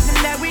did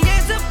nothing that we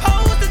ain't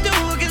supposed to do,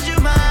 cause you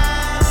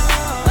mine.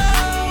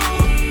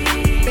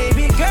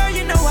 Baby girl,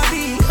 you know I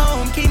be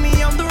home. Keep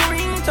me on the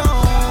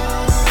ringtone.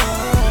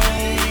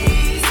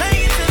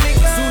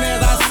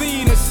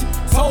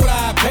 Told her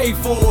I'd pay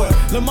for it.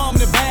 Lil' mama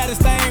the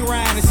baddest thing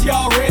round and she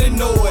already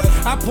know it.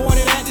 I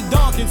pointed at the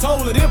dunk and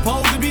told her they're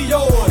supposed to be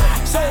yours.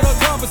 Showed her a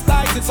couple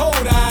stacks and told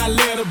her I'd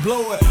let her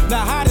blow it.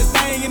 The hottest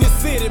thing in the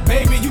city,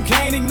 baby, you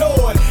can't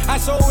ignore it. I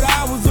showed her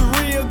I was a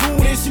real goon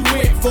and she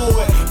went for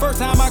it. First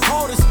time I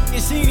caught her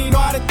and she didn't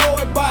know how to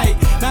throw it bite.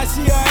 Now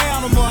she an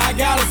animal, I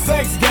got a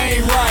sex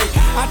game right.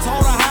 I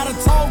taught her how to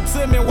talk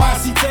to me while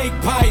she take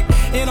pipe.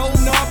 And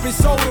open up and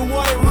show her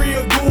what a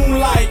real goon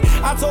like.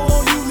 I told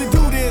her don't usually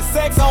do this. having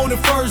sex on the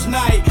first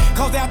night.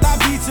 Cause after I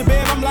beat you,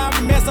 babe, I'm liable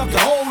to mess up your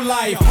whole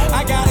life.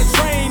 I got a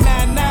train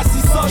now she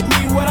suck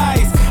me with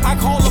ice. I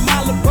call her my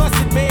little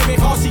busted baby,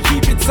 cause she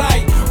keep it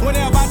tight.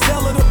 Whenever I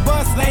tell her to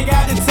bust, ain't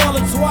got to tell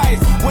her twice.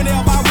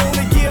 Whenever I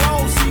wanna get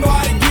on, she know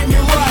how to get me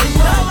right.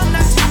 No, I'm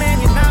not your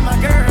man, you're not my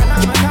girl,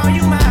 I'ma call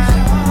you mine.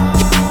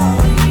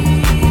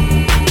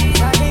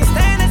 I can't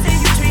stand to see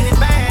you treated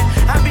bad.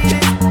 I beat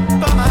it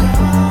for my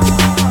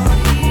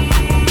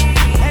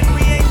and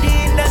we ain't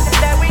did nothing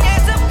that we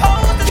ain't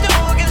supposed to do,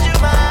 cause you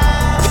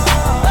mine.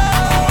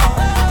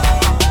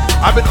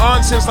 I've been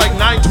on since like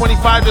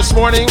 9:25 this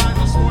morning,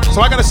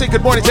 so I gotta say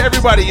good morning to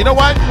everybody. You know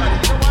what?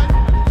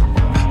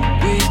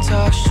 We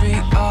talk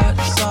street art,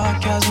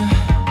 sarcasm,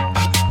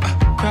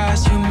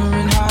 crass humor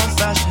in high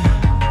fashion.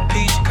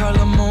 Peach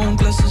color moon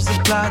glistens, the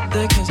plot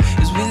thickens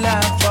as we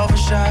laugh over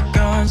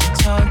shotguns and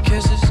tongue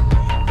kisses.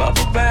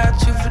 Bubble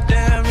bath, you for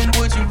daring,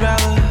 would you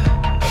rather?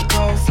 A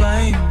cold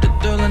flame, the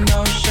dull and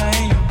no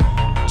shame.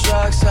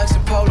 Drugs, sex,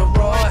 and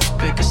Polaroids,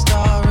 pick a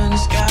star in the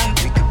sky,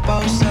 we could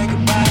both say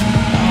goodbye.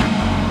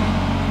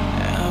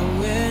 I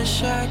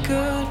wish I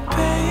could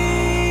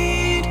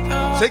paint.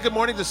 Say good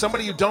morning to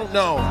somebody you don't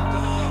know.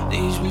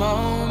 These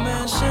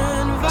moments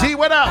T,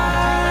 what up?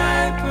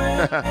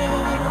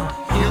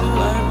 You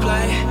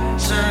wordplay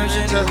turns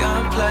into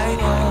gunplay,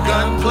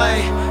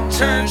 gunplay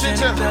turns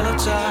into pillow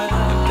talk,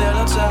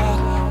 pillow talk.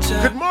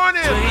 Good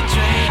morning.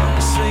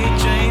 Sweet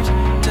dreams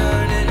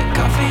turn into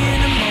coffee in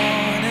the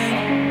morning.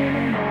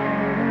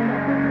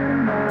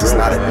 It's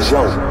not a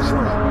joke.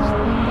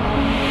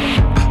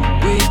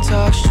 We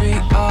talk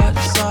street art,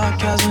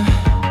 sarcasm,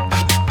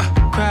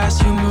 crass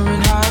humor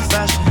in high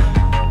fashion.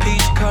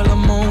 Peach color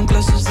moon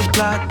glistens, the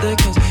plot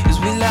thickens as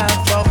we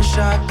laugh over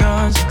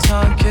shotguns and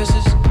tongue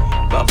kisses.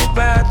 Bubble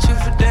bath, you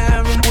for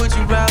daring, would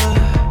you rather?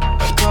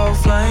 A cold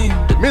flame.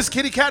 Miss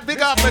Kitty Cat,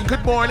 big up and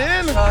good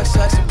morning. Drugs,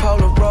 sex, and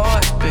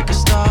Polaroids, pick a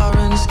star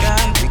in the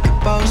sky, we could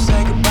both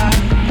say goodbye.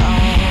 Oh,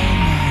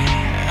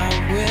 I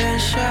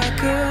wish I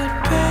could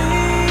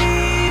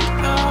paint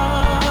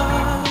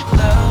our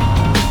love.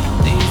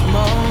 These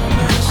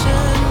moments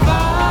in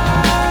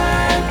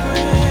vibrant.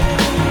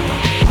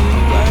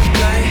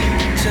 Wordplay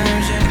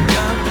turns into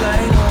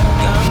gunplay,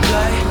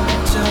 gunplay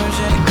turns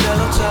into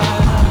pillow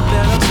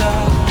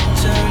talk,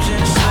 turns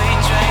into sweet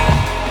dream.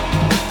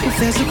 If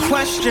there's a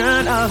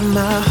question of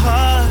my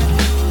heart,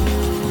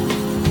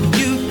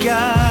 you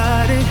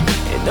got it.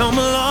 It don't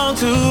belong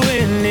to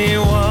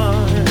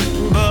anyone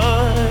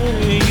but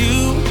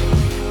you.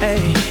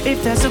 Hey,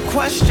 if there's a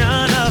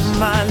question of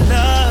my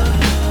love,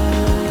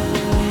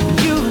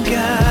 you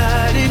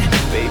got it.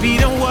 Baby,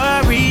 don't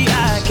worry,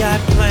 I got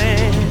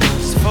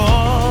plans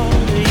for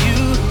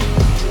you.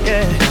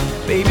 Yeah,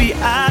 baby,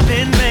 I've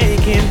been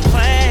making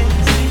plans.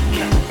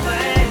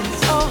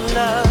 Oh,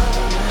 love.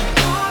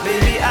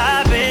 Baby,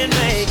 I've been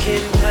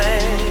making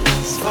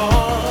plans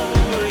for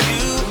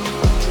you.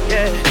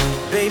 Yeah,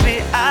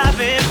 baby, I've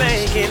been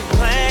making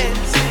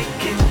plans.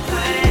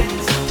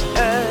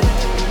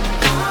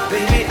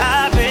 Baby,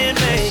 I've been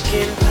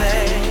making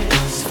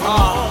plans for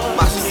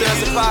My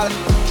sincerest apology.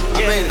 I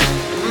made it.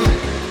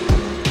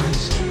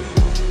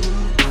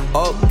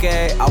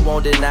 Okay, I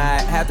won't deny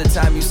it. Half the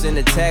time you send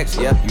a text,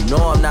 yep, you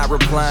know I'm not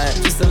replying.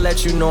 Just to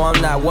let you know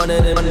I'm not one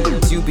of them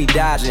you be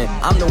dodging.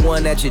 I'm the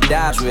one that you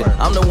dodge with.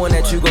 I'm the one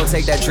that you gon'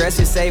 take that dress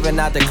you're saving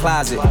out the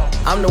closet.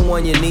 I'm the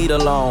one you need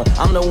alone.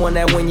 I'm the one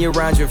that when you're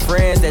around your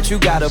friends that you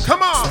gotta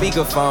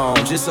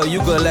speakerphone, just so you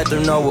can let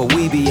them know what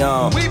we be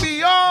on. We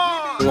be on.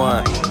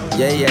 One,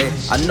 yeah.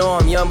 I know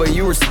I'm young, but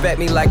you respect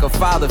me like a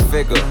father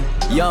figure.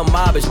 Young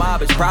mobbish,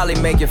 probably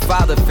make your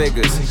father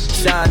figures.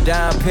 Shine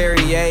down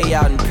Perrier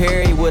out in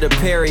Perry with a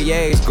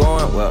Perrier's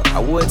going. Well, I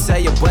would tell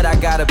you, but I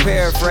gotta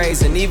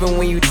paraphrase. And even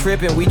when you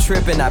trippin', we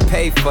trippin', I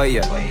pay for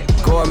you.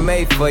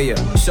 Gourmet for you,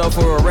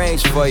 chauffeur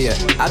arrange for you.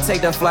 I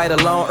take the flight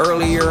alone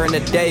earlier in the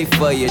day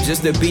for you.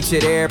 Just to beat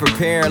you there,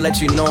 prepare and let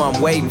you know I'm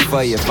waiting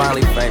for you.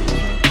 Finally famous.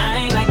 I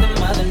ain't like them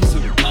others.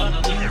 And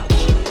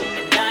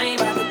I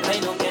ain't about to play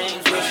no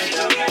games with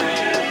you.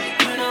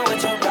 You know what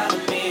your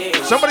problem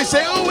is. Somebody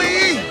say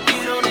ooh-wee.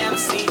 You don't ever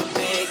see the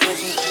big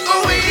vision.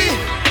 Ooh-wee.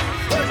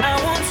 I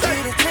want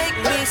you to take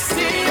me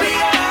serious.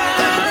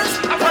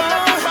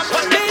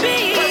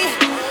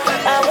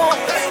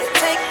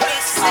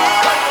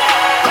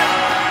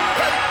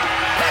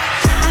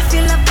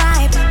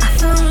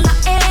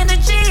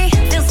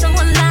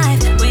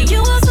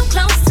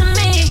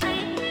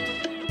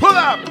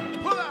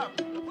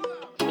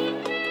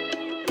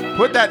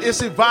 Put that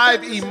Eazi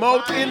vibe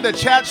emote in the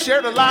chat.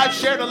 Share the live,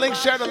 share the link,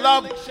 share the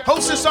love.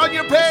 Post this on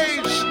your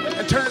page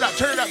and turn it up,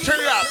 turn it up, turn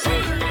it up.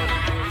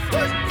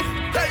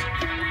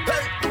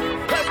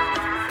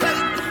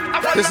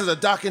 This is a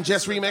Doc and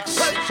Jess remix.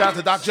 Shout out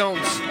to Doc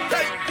Jones.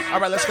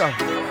 All right, let's go.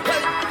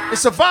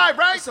 It's a vibe,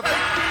 right? It's a vibe.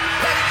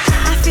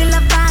 I feel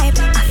a vibe,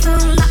 I feel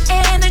my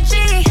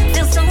energy.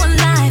 Feel so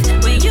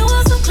alive when you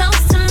are so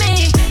close to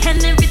me.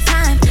 And every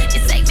time you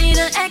take me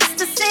to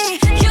ecstasy,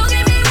 you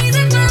give me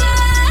reason for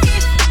life.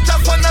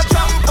 Just wanna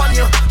jump on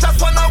you,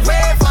 just wanna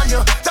wave on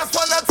you, just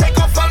wanna take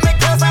off all my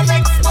clothes and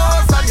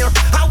expose on you.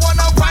 I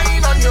wanna ride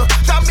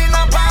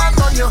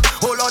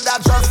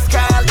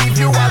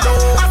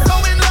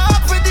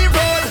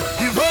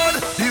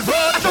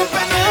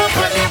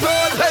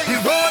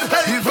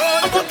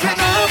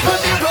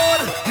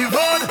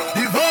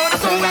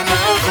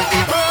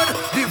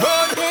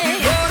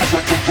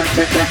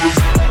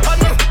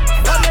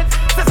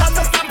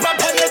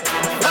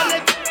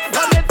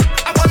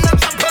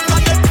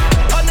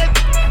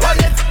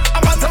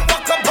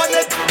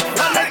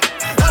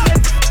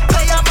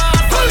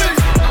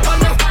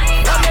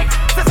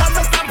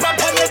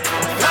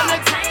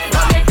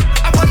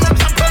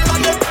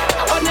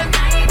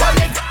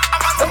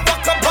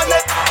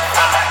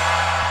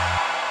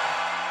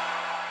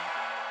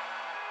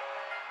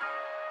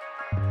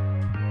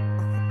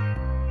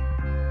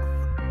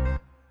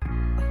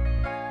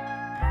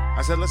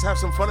Let's have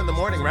some fun in the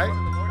morning, right?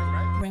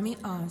 Remy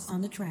Oz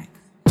on the track.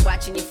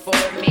 Watching you for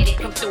a minute,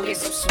 come through here,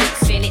 some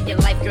sweets in it. Your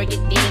life, girl,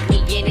 you need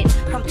me in it.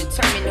 I'm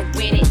determined to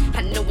win it.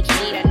 I know what you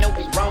need, I know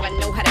what's wrong. I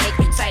know how to make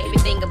you tight,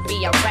 everything will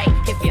be alright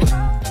if you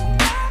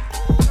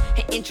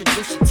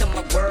introduce you to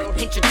my world,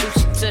 introduce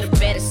you to the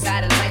better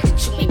side of life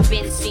that you ain't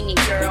been seeing,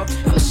 girl.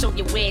 I'ma show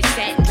you where it's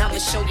at, and I'ma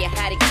show you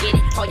how to get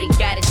it. All you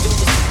gotta do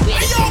is win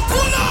it. Hey, yo,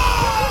 pull up!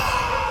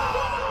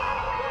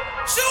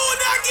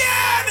 Shoot again!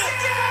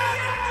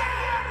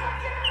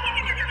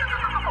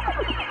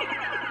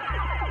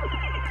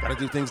 Gotta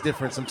do things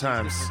different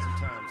sometimes.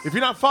 If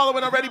you're not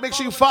following already, make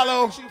sure you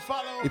follow.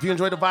 If you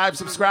enjoy the vibe,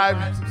 subscribe.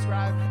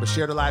 But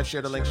share the live,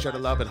 share the link, share the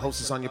love, and host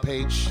us on your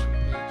page.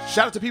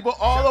 Shout out to people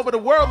all over the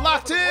world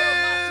locked in.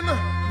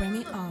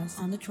 Remy Oz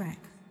on the track.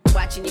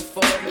 Watching you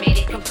for a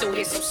minute, come through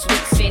here, some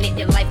sweets in it.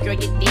 Your life, girl,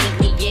 you need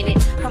me in it.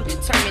 I'm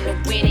determined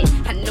to win it.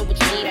 I know what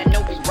you need, I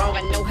know what's wrong.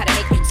 I know how to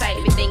make you tight,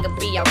 everything will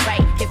be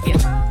alright if you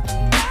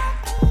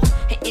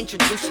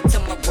introduce you to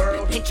my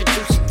world,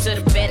 introduce you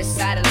to the better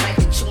side of life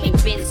that you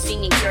ain't been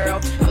seeing,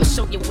 girl. I'ma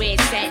show you where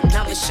it's at, and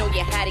I'ma show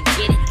you how to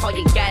get it. All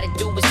you gotta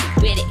do is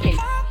be with it.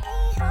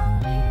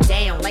 And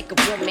down like a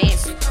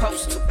romance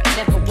supposed to. I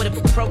never would've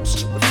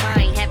approached you if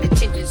I ain't have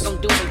intentions on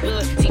doing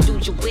good. See,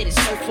 dude, you with it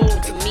so cool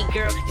to me,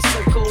 girl. You're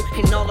so cool,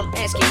 and all I'm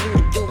asking you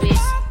to do is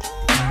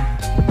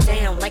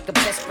down like a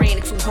best friend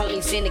and two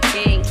homies in the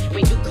gang.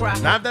 When you cry.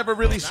 Now, I've never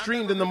really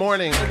streamed in the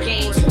morning.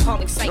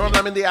 Normally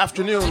I'm in the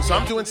afternoon, so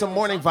I'm doing some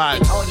morning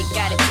vibes.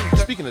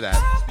 Speaking of that.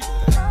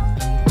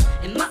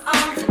 In my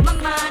arms, in my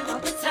mind, all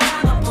the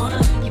time, I wanna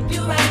keep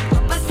you right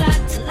on my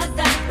side till I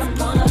die. I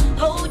wanna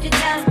hold you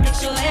down, make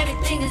sure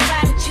everything is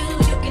right with you.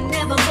 You can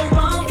never go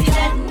wrong if you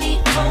let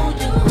me hold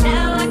you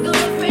down like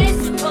a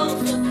friend's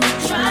supposed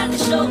to. Trying to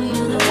show you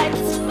the life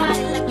of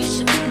somebody like you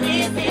should be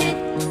living.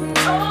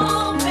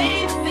 Oh,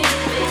 baby.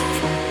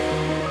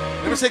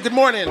 Let me say good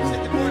morning.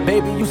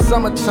 Baby, you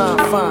summertime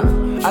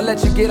fine. I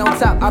let you get on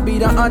top, I be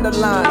the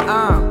underline.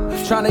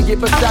 I'm trying to get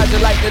beside you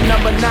like the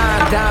number 9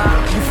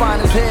 dime. You fine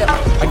as hell,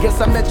 I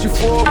guess I met you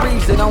for a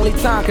reason, only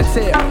time can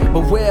tell.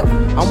 But well,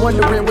 I'm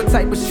wondering what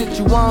type of shit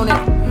you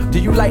wanted. Do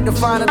you like the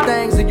finer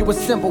things or you a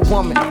simple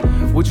woman?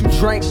 Would you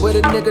drink with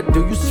a nigga?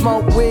 Do you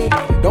smoke weed?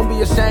 Don't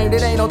be ashamed,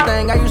 it ain't no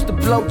thing. I used to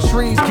blow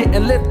trees,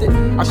 getting lifted.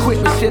 I quit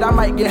with shit, I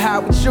might get high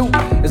with you.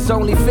 It's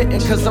only fitting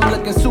cause I'm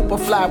looking super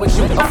fly with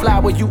you. A fly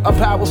with you, a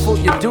powerful,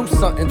 you do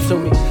something to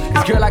me.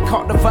 Cause girl, I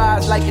caught the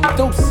vibes like you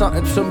do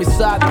something to me.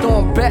 So I threw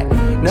 'em back.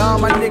 Now all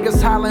my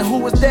niggas hollering, who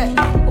was that?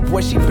 Oh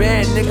boy, she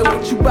bad, nigga,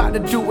 what you about to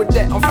do with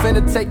that? I'm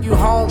finna take you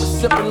home and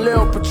sip a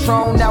little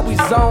Patron. Now we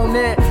zone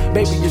in,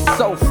 baby, you're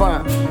so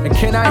fine. And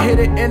can I hit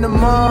it in the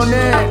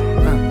morning?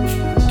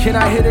 Can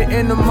I hit it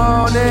in the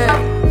morning?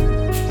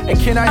 And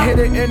can I hit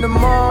it in the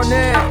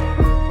morning?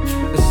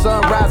 The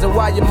sun rising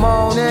while you're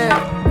moaning.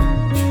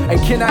 And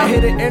can I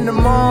hit it in the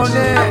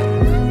morning?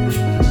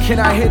 Can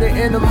I hit it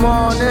in the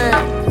morning?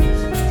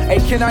 Hey,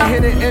 can I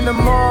hit it in the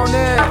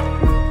morning?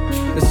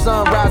 The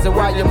sun rising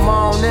while you're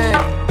moaning.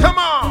 Come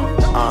on!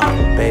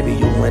 Baby,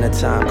 you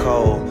wintertime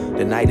cold.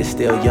 The night is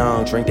still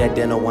young, drink that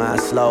dinner wine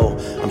slow.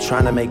 I'm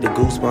trying to make the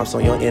goosebumps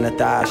on your inner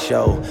thigh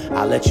show.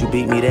 I'll let you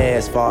beat me there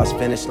as far as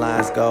finish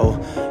lines go.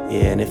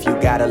 Yeah, and if you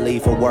gotta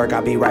leave for work,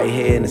 I'll be right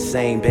here in the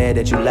same bed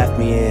that you left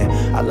me in.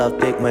 I love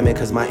thick women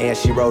cause my aunt,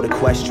 she rode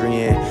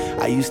equestrian.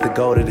 I used to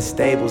go to the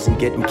stables and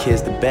get them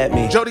kids to bet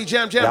me. Jody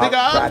Jam, big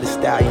up. Ride the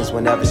stallions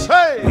whenever she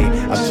me.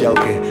 I'm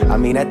joking, I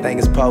mean that thing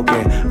is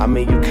poking. I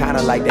mean you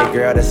kinda like that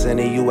girl that's in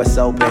the US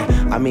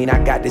Open. I mean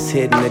I got this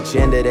hidden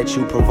agenda that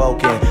you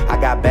provoking. I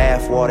got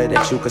bath water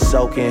that you could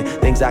soak in.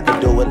 Things I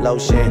could do with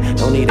lotion.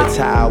 Don't need a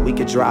towel, we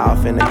could dry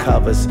off in the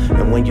covers.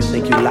 And when you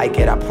think you like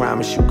it, I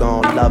promise you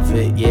gon' love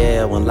it.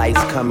 Yeah, when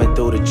lights coming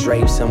through the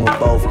drapes and we're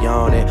both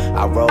yawning,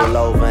 I roll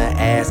over and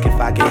ask if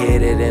I can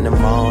hit it in the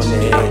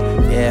morning.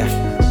 Yeah,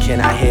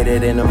 can I hit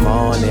it in the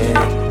morning?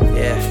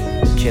 Yeah,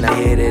 can I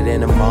hit it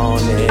in the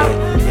morning?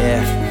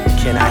 Yeah,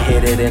 can I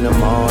hit it in the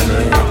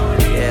morning?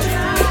 Yeah,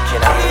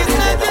 can I hit it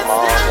in the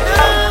morning?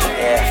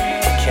 Yeah,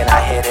 can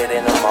I hit it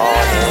in the morning?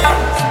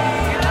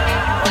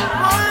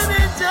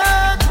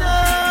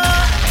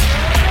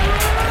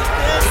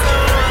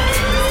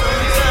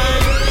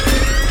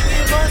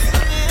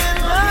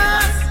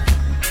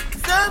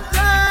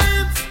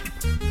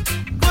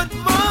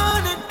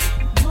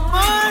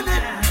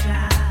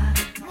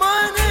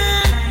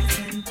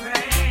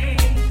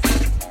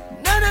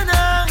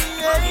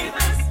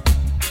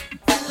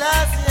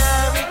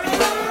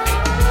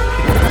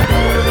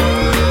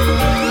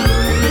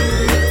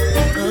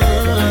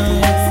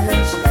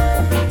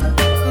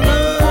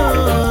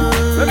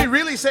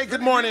 Say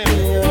good morning.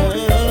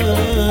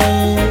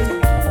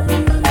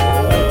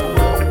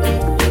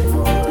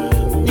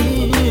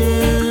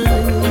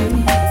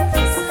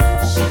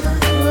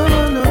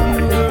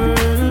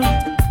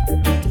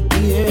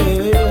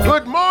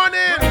 Good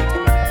morning.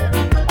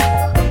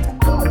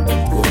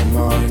 Good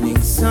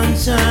morning,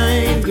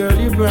 sunshine. Girl,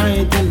 you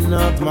brighten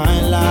up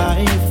my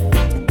life.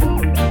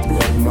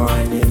 Good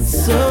morning,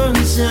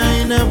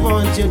 sunshine. I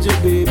want you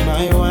to be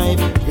my wife.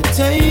 You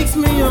takes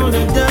me all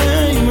the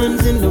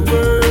diamonds in the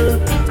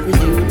world for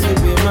you to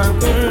be my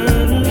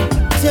girl.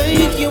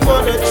 Take you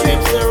on the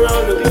trips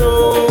around the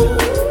globe.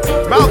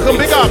 Malcolm,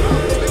 big up.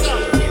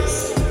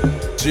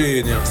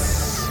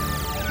 Genius.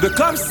 The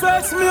cops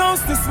searched me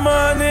house this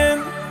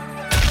morning.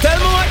 Tell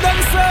me what them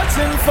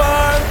searching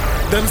for.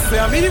 Them say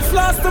I'm me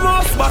floss the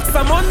most box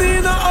of money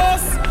in the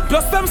house.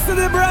 Plus them see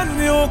the brand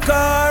new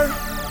car.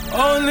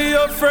 Only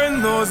your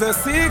friend knows a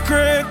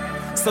secret.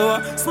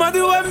 So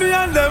smarty with me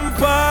and them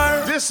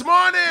par. This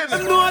morning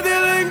I know the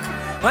link.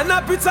 And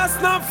a picture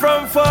snap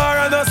from far.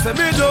 And I say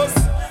me just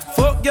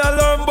fuck girl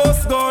and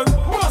bust gun.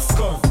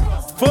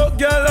 Fuck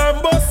girl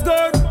and bust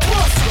gun.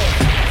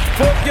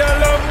 Fuck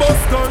girl and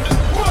bust gun.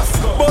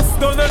 Bust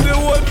gun and the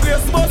whole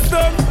place bust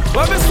gun.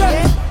 What me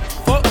say?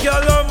 Fuck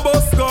girl and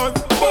bust gun.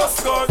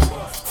 Bust gun.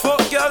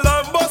 Fuck girl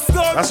and bust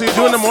gun. That's what you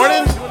do in the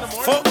morning?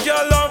 Fuck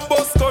girl and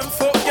bust gun.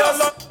 Fuck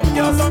girl and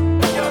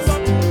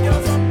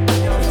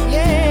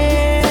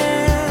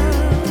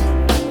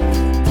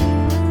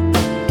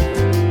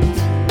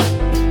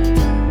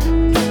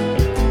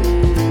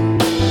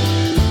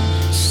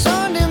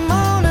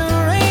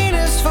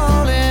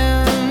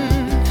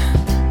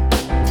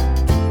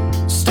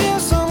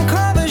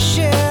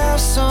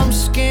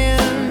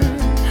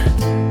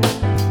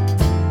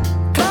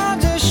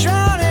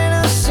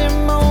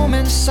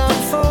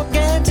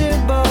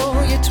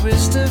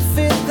twist to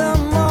fit the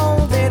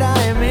mold that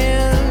I am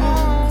in.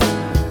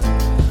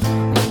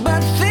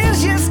 But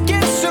things just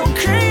get so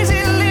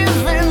crazy,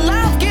 living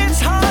life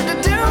gets hard to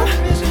do.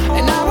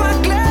 And I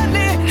would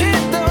gladly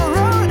hit the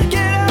road,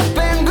 get up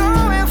and go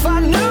if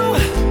I knew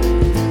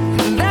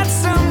that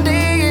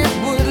someday it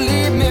would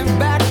lead me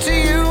back to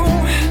you.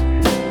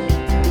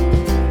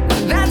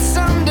 That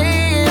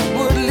someday it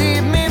would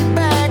lead me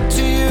back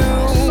to you.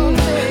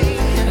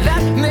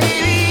 That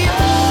maybe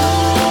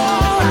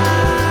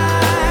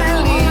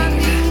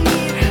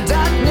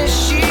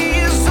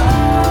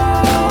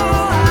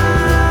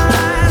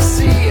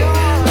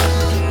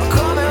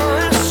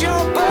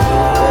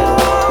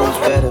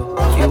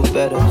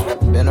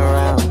been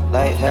around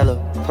like hella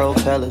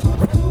propellers.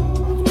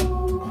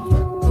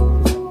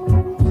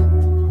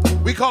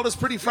 We call this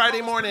Pretty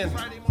Friday morning.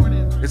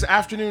 It's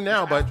afternoon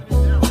now, but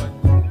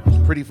it's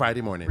Pretty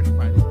Friday morning.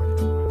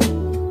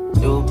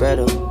 Do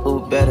better,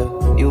 who better,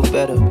 you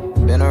better.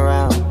 Been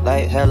around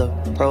like hella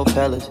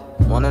propellers.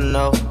 Wanna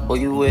know who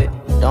you with?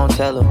 Don't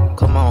tell them.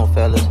 Come on,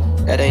 fellas.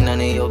 That ain't none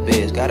of your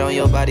biz. Got on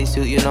your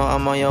bodysuit, you know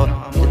I'm on your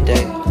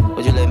today.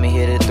 Would you let me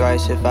hit it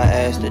thrice if I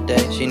asked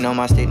today? She know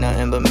my stick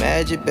nothing but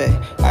magic, babe.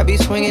 I be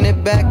swinging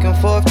it back and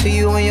forth to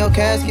you in your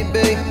casket,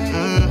 babe.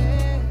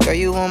 Girl,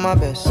 you on my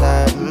best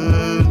side.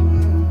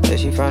 Said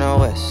she from the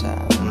west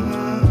side.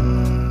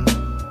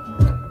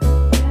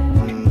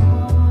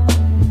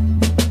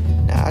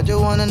 Now I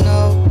just wanna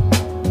know.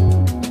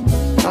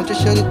 Don't you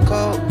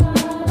sugarcoat.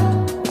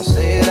 I'll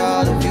say it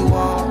all if you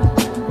want.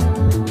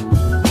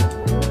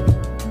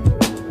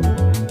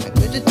 And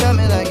could you tell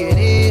me like it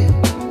is?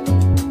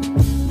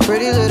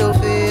 Pretty little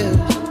fears,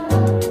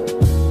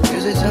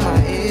 music to my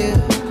ear.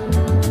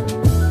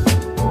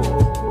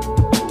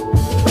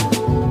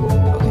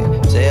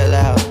 Okay, say it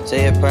loud,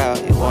 say it proud.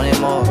 You want it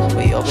more?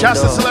 We open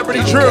Shouts to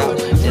Celebrity Drew.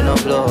 In the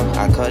floor,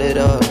 I cut it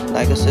up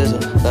like a scissor.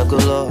 Love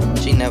galore,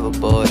 she never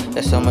bored.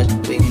 There's so much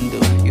we can do.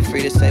 You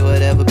free to say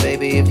whatever,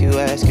 baby, if you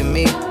asking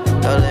me.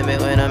 No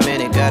limit when I'm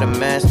in it, got a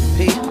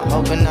masterpiece. I'm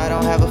hoping I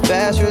don't have a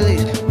fast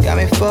release. Got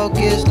me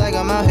focused like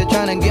I'm out here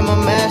trying to get my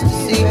master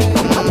seat.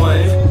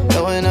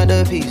 Throwing up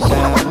the peace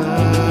out.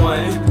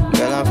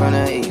 Girl, I'm from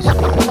the east.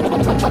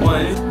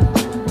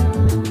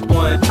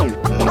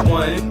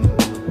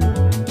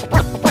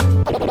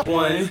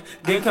 One.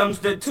 Then comes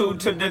the 2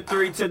 to the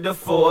 3 to the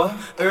 4.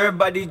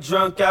 Everybody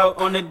drunk out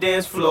on the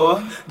dance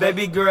floor.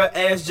 Baby girl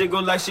ass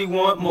jiggle like she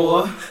want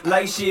more.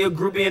 Like she a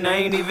groupie and I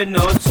ain't even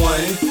know it's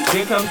one.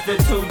 Then comes the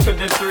 2 to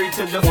the 3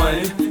 to the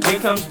 1. Then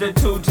comes the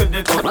 2 to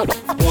the 1.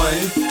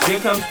 Then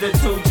comes the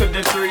 2 to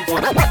the 3.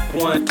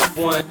 1.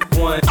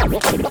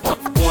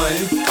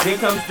 Then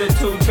comes the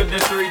 2 to the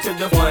 3 to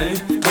the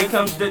 1. Then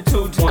comes the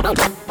 2 to 1.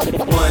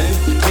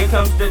 Then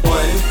comes the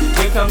 1.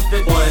 Then comes the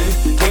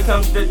 1. Then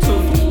comes the 2.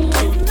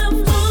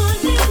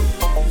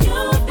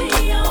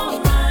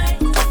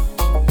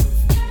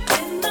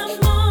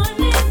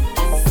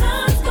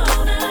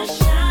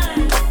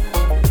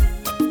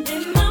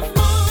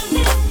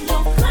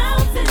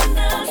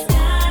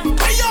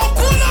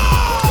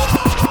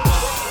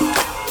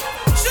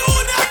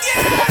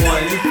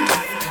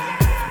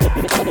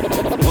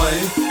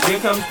 Then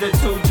comes the 2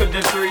 to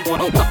the 3.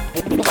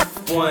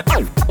 1.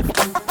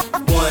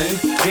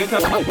 Then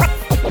comes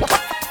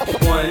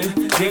 1.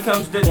 Then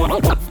comes the 1.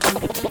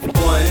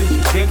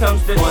 Then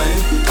comes the 1.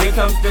 Then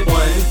comes the 1.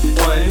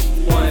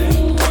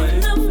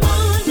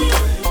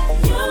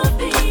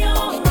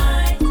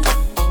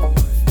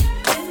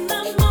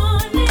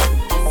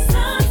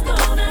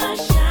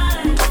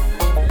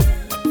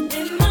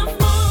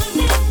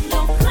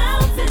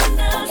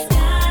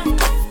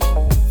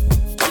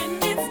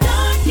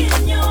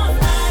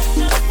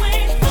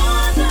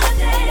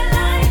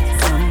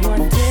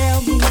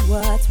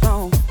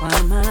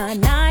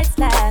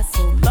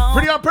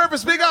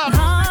 Purpose, big up.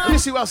 Let me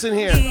see what else in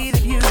here.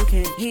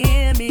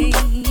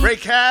 Ray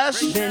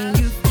Cash.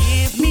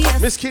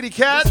 Miss Kitty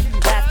Cat.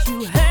 That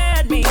you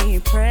heard me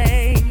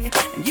pray.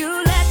 And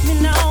you let me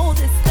know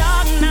this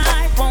dark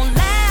night won't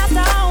last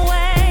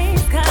always.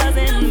 'Cause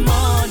in the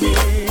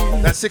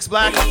morning. That's Six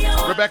Black,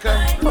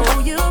 Rebecca.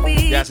 Oh, you'll be.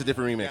 Yeah, it's a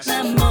different remix.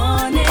 The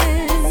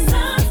morning.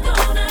 Sun's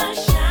gonna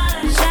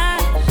shine.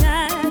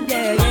 Shine,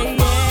 yeah, yeah,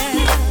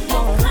 yeah. No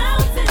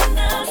clouds in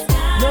the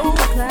sky. No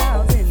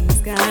clouds in the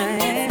sky.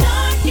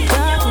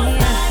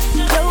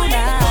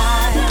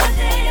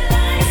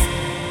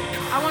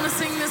 I want to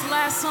sing this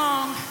last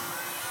song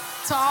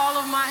to all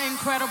of my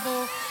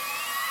incredible,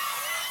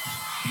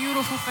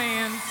 beautiful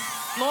fans,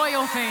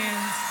 loyal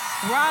fans,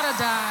 ride or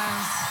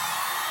dies.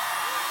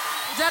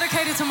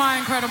 Dedicated to my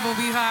incredible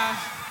beehive.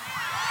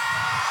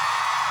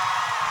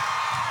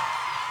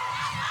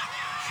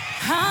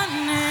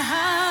 Honey,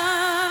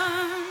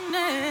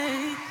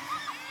 honey.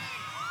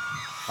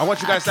 I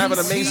want you guys to have an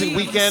amazing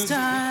weekend.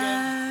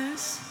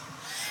 Stars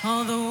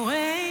all the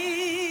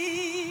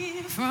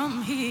way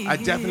from here. I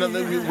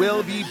definitely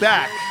will be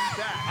back.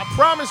 I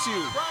promise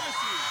you.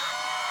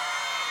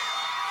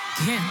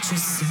 Can't you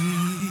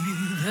see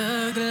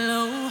the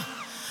glow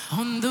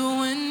on the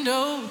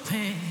window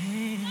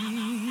pane?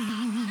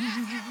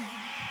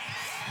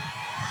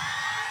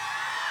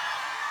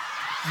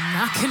 And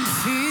I can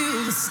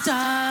feel the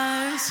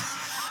stars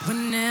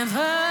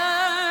whenever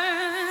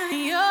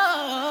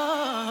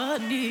you're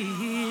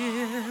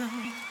near.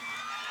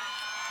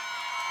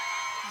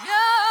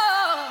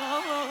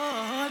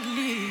 You're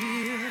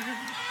near.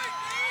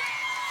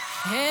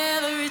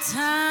 Every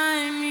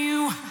time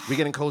you We're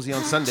getting cozy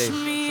on Sunday. touch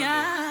me,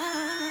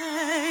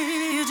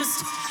 I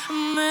just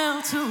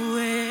melt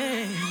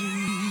away.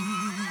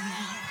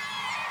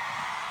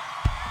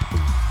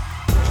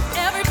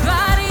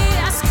 Everybody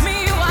ask me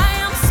why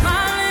I'm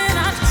smiling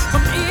out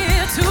from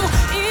ear to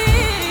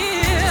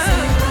ear,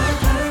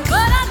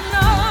 but I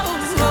know,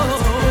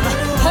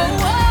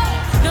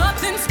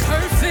 nothing's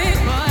perfect,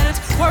 but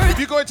it's worth. If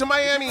you're going to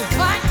Miami,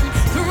 fighting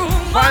through.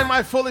 find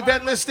my full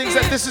event listings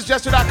at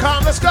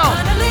thisisjester.com. Let's go.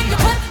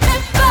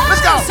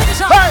 Let's go.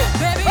 Hey.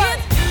 Baby,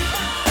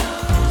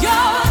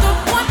 you're the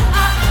one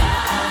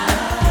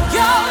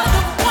you're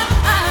the one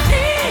I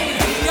need.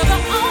 You're the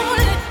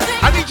only thing.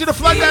 I need you to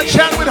flood that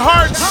chat with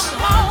hearts.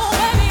 Come on,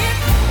 baby.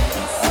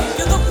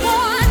 You're the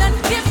one that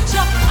gives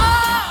you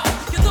all.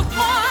 You're the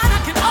one I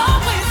can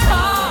always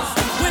call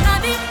when I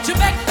need you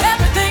back.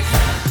 Everything.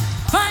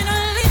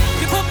 Finally,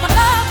 you put my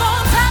love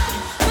on top,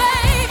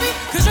 baby.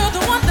 'Cause you're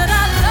the one that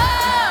I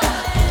love.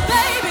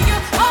 Baby,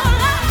 you're all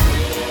I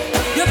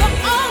need. You're the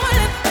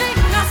only thing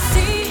I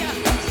see.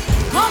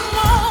 Come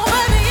on,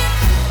 baby.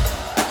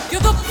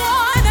 You're the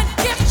one that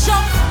gives you.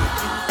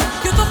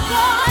 You're the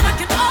one I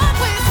can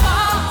always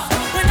call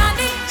when I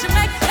need you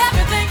back.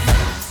 Everything.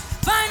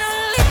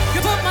 Finally, you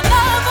put my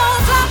love on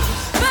top,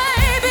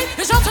 baby.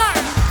 It's your turn.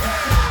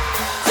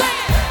 Sing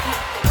it.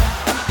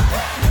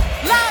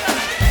 Louder.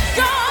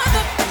 You're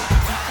the.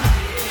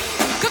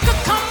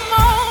 Come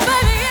on,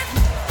 baby.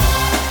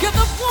 You're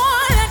the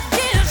one that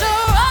gives you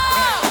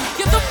all.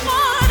 You're the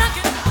one I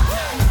can.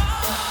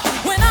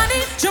 When I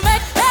need you,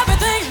 make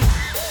everything.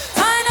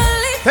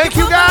 Finally. Thank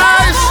you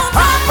guys.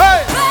 Hey.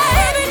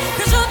 Baby,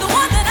 'cause you're the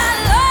one that I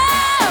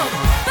love.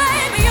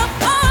 Baby, you're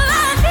all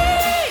I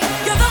need.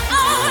 You're the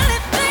only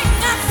thing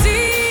I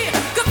see.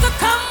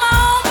 Come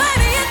on,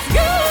 baby, it's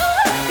you.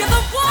 You're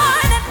the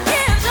one that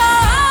gives you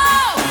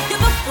all.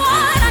 You're the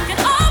one I can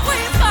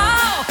always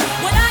call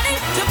when I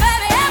need you,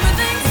 baby.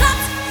 Everything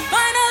stops.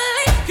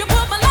 Finally, you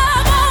put my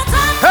love on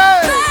top,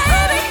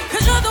 baby,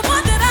 'cause you're the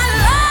one that I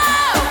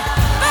love.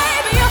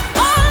 Baby, you're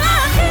all I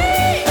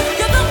need.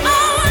 You're the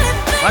only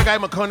thing. My guy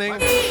McCunning,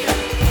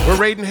 we're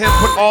raiding him.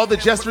 Put all the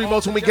Jester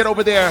emotes when we get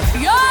over there.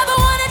 You're the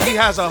one that He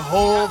has a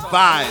whole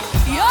vibe.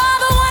 You're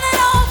the one that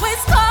always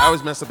I calls.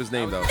 always mess up his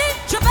name though. Need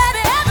you,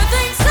 baby.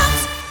 Everything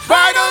stops.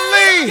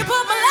 Finally! You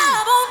put my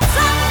love on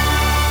top.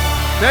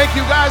 Thank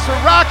you guys for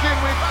rocking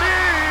with me.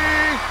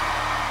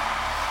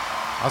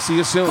 I'll see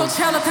you soon.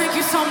 Coachella, thank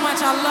you so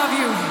much. I love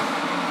you.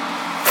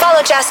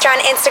 Follow Jester on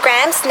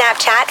Instagram,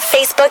 Snapchat,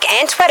 Facebook,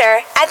 and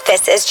Twitter at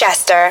This Is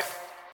Jester.